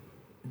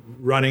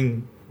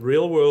running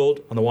real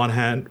world on the one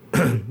hand,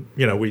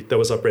 that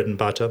was our bread and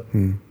butter,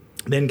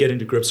 then getting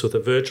to grips with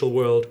the virtual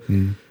world,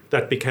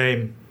 that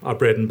became our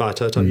bread and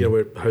butter.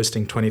 We're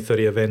hosting 20,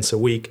 30 events a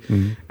week,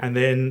 and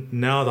then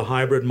now the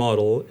hybrid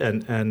model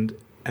and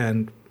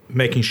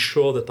making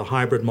sure that the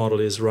hybrid model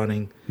is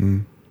running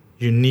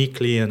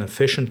uniquely and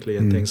efficiently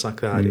and things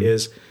like that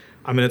is,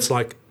 it's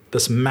like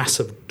this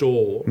massive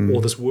door,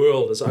 or this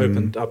world has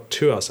opened up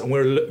to us, and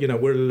we're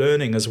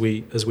learning as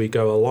we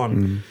go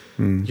along.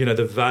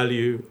 The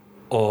value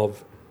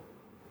of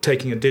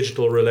taking a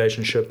digital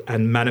relationship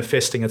and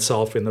manifesting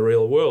itself in the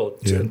real world.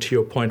 And to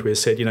your point, where you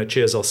said,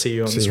 cheers, I'll see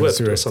you on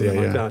Zwift or something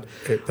like that.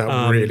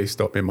 That really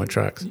stopped me in my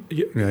tracks.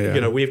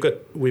 We've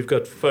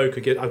got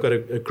folk. I've got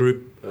a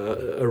group,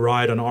 a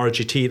ride on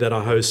RGT that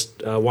I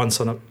host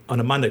once on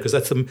a Monday, because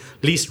that's the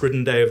least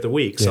ridden day of the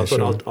week. So I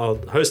thought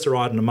I'll host a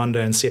ride on a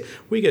Monday and see.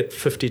 We get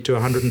 50 to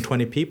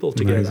 120 people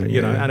together.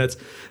 Amazing,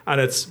 and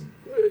it's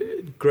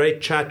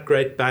great chat,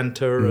 great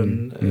banter,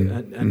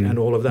 and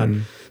all of that.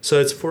 So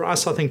it's for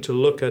us, I think, to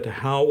look at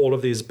how all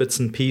of these bits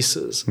and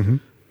pieces,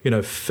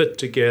 fit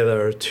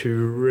together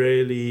to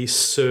really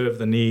serve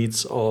the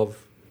needs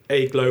of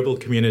a global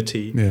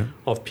community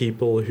of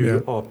people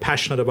who are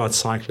passionate about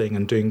cycling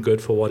and doing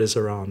good for what is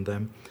around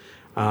them.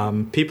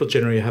 People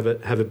generally have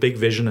a big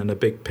vision and a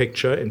big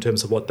picture in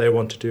terms of what they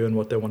want to do and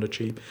what they want to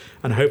achieve,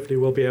 and hopefully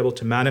we'll be able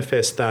to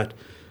manifest that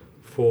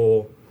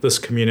for this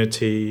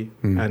community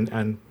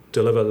and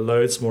deliver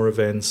loads more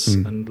events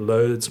and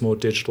loads more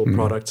digital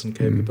products and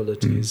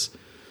capabilities,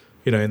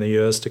 in the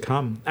years to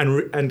come,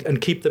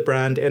 and keep the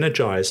brand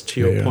energized. To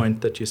your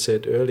point that you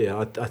said earlier,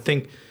 I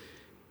think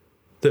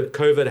the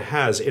COVID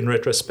has, in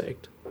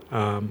retrospect,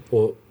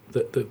 or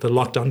the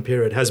lockdown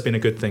period has been a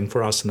good thing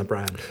for us and the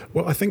brand.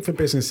 Well, I think for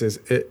businesses,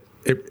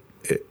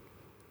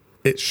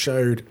 it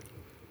showed,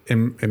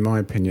 in my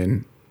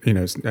opinion,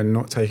 and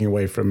not taking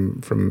away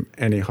from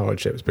any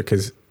hardships,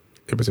 because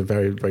it was a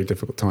very, very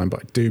difficult time,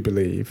 but I do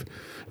believe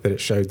that it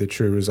showed the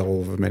true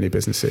resolve of many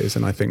businesses.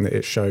 And I think that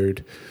it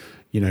showed,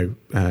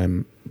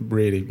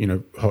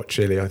 really, Hot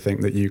Chili, I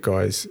think that you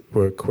guys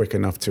were quick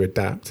enough to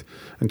adapt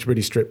and to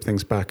really strip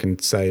things back and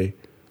say,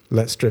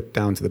 let's strip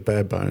down to the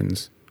bare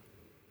bones.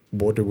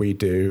 What do we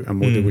do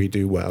and what do we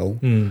do well?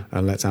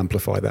 And let's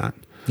amplify that.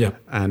 Yeah.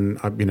 And,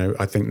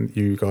 I think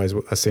you guys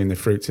are seeing the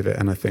fruits of it.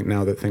 And I think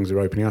now that things are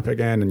opening up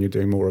again and you're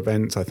doing more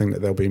events, I think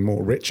that they'll be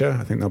more richer.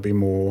 I think they'll be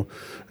more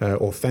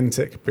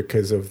authentic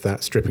because of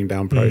that stripping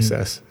down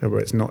process, where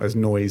it's not as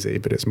noisy,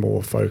 but it's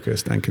more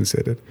focused and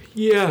considered.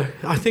 Yeah,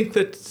 I think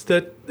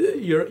that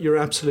you're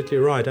absolutely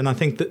right. And I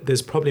think that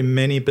there's probably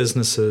many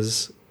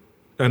businesses,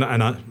 and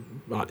I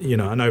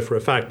know for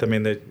a fact,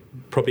 that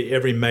probably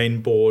every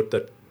main board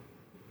that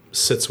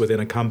sits within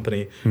a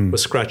company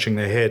was scratching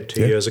their head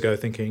 2 years ago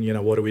thinking,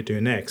 what do we do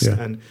next?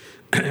 Yeah.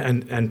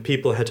 And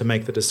people had to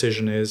make the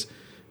decision is,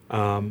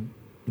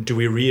 do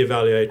we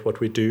reevaluate what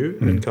we do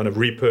and kind of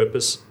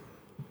repurpose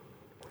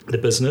the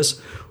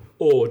business,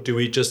 or do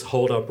we just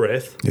hold our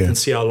breath and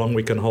see how long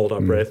we can hold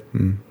our breath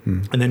and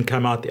then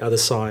come out the other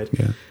side,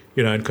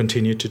 and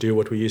continue to do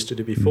what we used to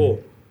do before?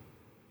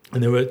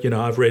 And there were,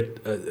 I've read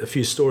a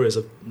few stories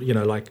of,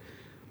 like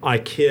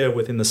IKEA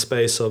within the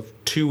space of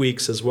 2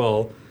 weeks as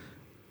well,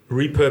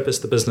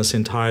 repurposed the business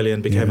entirely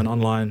and became an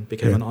online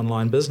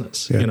business.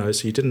 So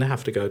you didn't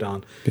have to go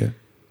down,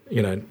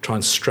 try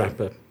and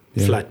strap a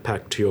flat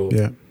pack to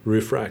your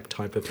roof rack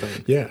type of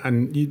thing. Yeah,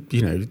 and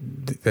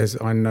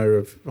I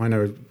know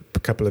a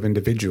couple of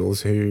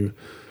individuals who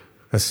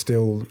are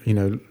still,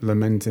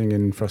 lamenting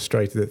and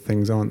frustrated that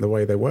things aren't the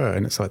way they were,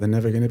 and it's like they're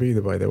never going to be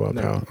the way they were,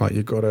 pal. Like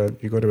you got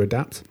to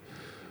adapt,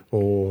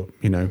 or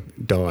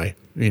die.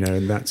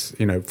 And that's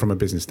from a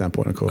business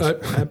standpoint, of course.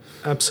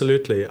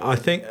 Absolutely. I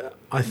think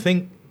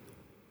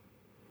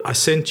I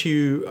sent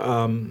you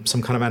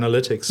some kind of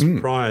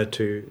analytics prior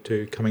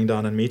to coming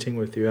down and meeting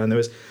with you, and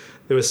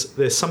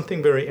there's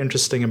something very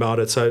interesting about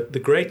it. So the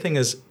great thing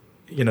is,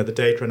 the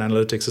data and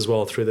analytics as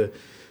well through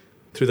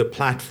the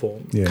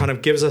platform kind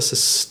of gives us a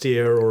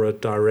steer or a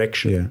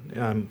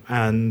direction.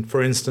 And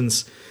for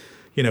instance,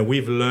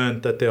 we've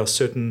learned that there are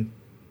certain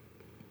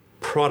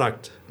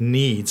product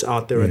needs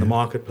out there in the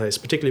marketplace,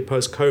 particularly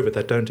post-COVID,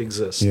 that don't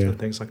exist and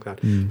things like that,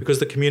 because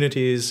the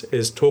community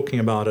is talking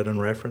about it and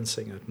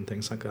referencing it and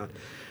things like that.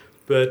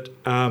 But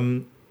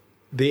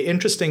the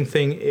interesting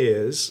thing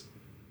is,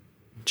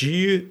 do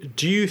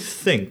you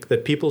think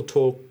that people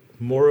talk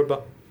more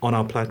about, on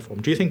our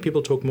platform, do you think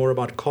people talk more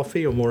about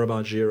coffee or more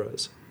about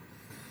gyros?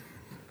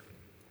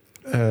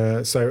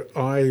 So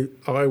I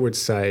would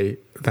say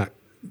that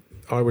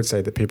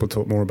people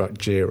talk more about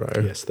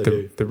gyro. Yes, they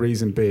do. The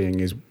reason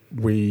being is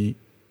we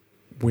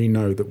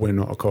know that we're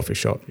not a coffee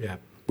shop. Yeah.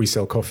 We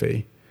sell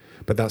coffee,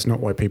 but that's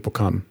not why people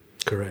come.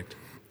 Correct.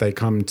 They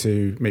come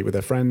to meet with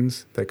their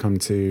friends. They come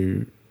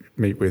to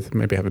meet with,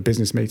 maybe have a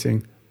business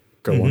meeting,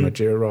 go on a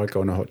gyro ride,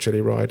 go on a Hot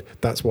Chili ride.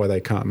 That's why they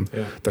come.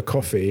 Yeah. The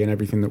coffee and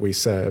everything that we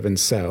serve and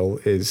sell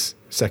is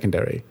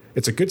secondary.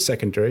 It's a good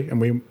secondary, and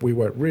we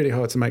work really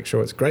hard to make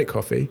sure it's great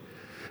coffee,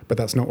 but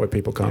that's not where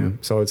people come. Yeah.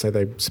 So I would say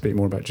they speak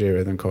more about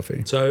gyro than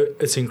coffee. So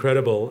it's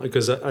incredible,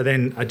 because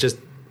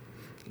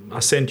I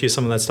sent you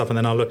some of that stuff, and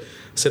then I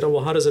said,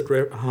 well, how does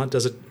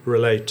it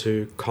relate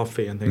to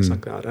coffee and things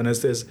like that? And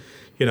as there's,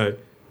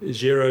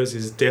 gyros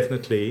is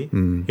definitely,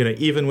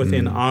 even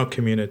within our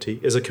community,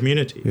 is a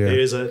community. Yeah.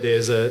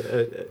 There's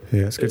a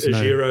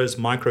gyros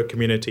micro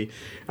community,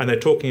 and they're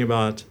talking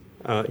about,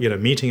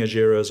 meeting a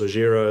gyros or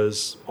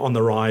gyros on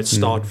the ride,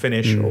 start,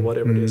 finish, or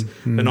whatever it is.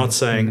 They're not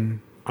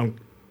saying,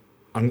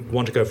 I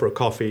want to go for a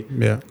coffee.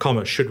 Yeah.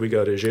 Should we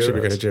go to gyros? Should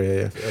we go to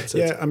gyros?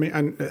 Yeah. I mean,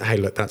 and hey,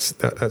 look,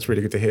 that's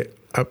really good to hear.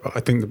 I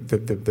think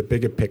the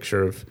bigger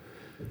picture of,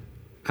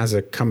 as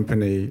a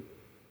company,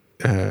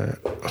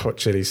 Hot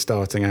Chili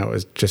starting out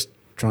as just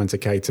trying to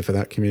cater for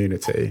that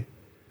community,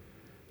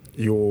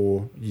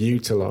 you're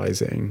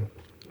utilizing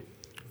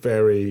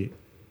very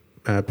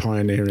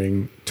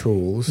pioneering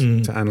tools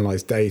to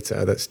analyze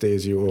data that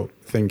steers your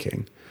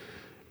thinking.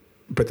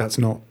 But that's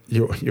not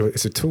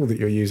it's a tool that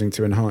you're using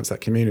to enhance that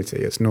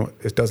community. That's not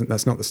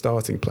the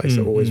starting place.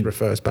 It always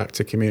refers back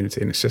to community,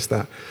 and it's just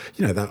that,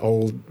 that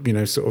old,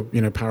 sort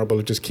of, parable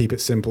of just keep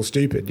it simple,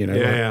 stupid,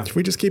 If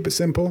we just keep it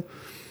simple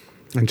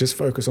and just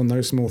focus on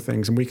those small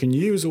things, and we can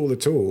use all the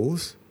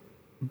tools,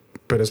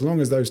 but as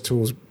long as those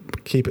tools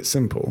keep it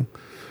simple,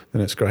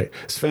 then it's great.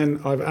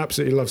 Sven, I've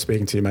absolutely loved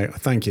speaking to you, mate.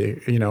 Thank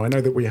you. I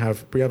know that we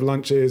have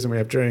lunches and we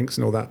have drinks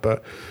and all that,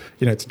 but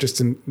to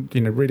just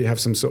really have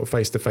some sort of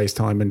face-to-face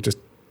time and just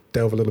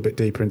delve a little bit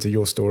deeper into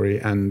your story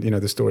and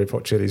the story of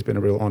Hot Chili has been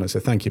a real honor. So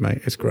thank you, mate.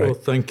 It's great. Well,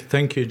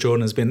 thank you,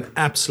 Jordan. It's been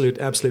absolute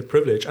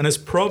privilege, and it's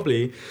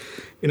probably,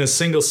 in a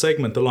single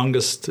segment, the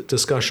longest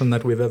discussion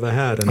that we've ever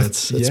had, and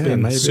it's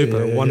been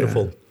super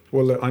wonderful.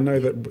 Well, look, I know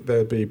that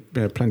there'll be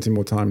plenty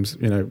more times,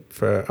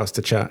 for us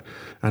to chat,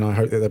 and I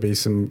hope that there'll be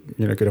some,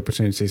 good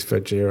opportunities for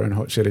Gira and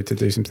Hot Chili to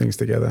do some things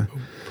together.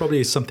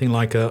 Probably something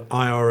like a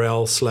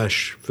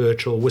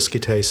IRL/virtual whiskey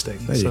tasting.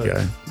 There you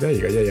go.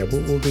 Yeah.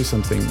 We'll do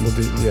something. We'll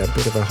do a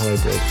bit of a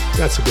hybrid.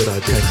 That's a good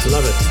idea. Excellent.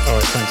 Love it. All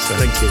right, thanks, Sven.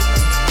 Thank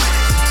you.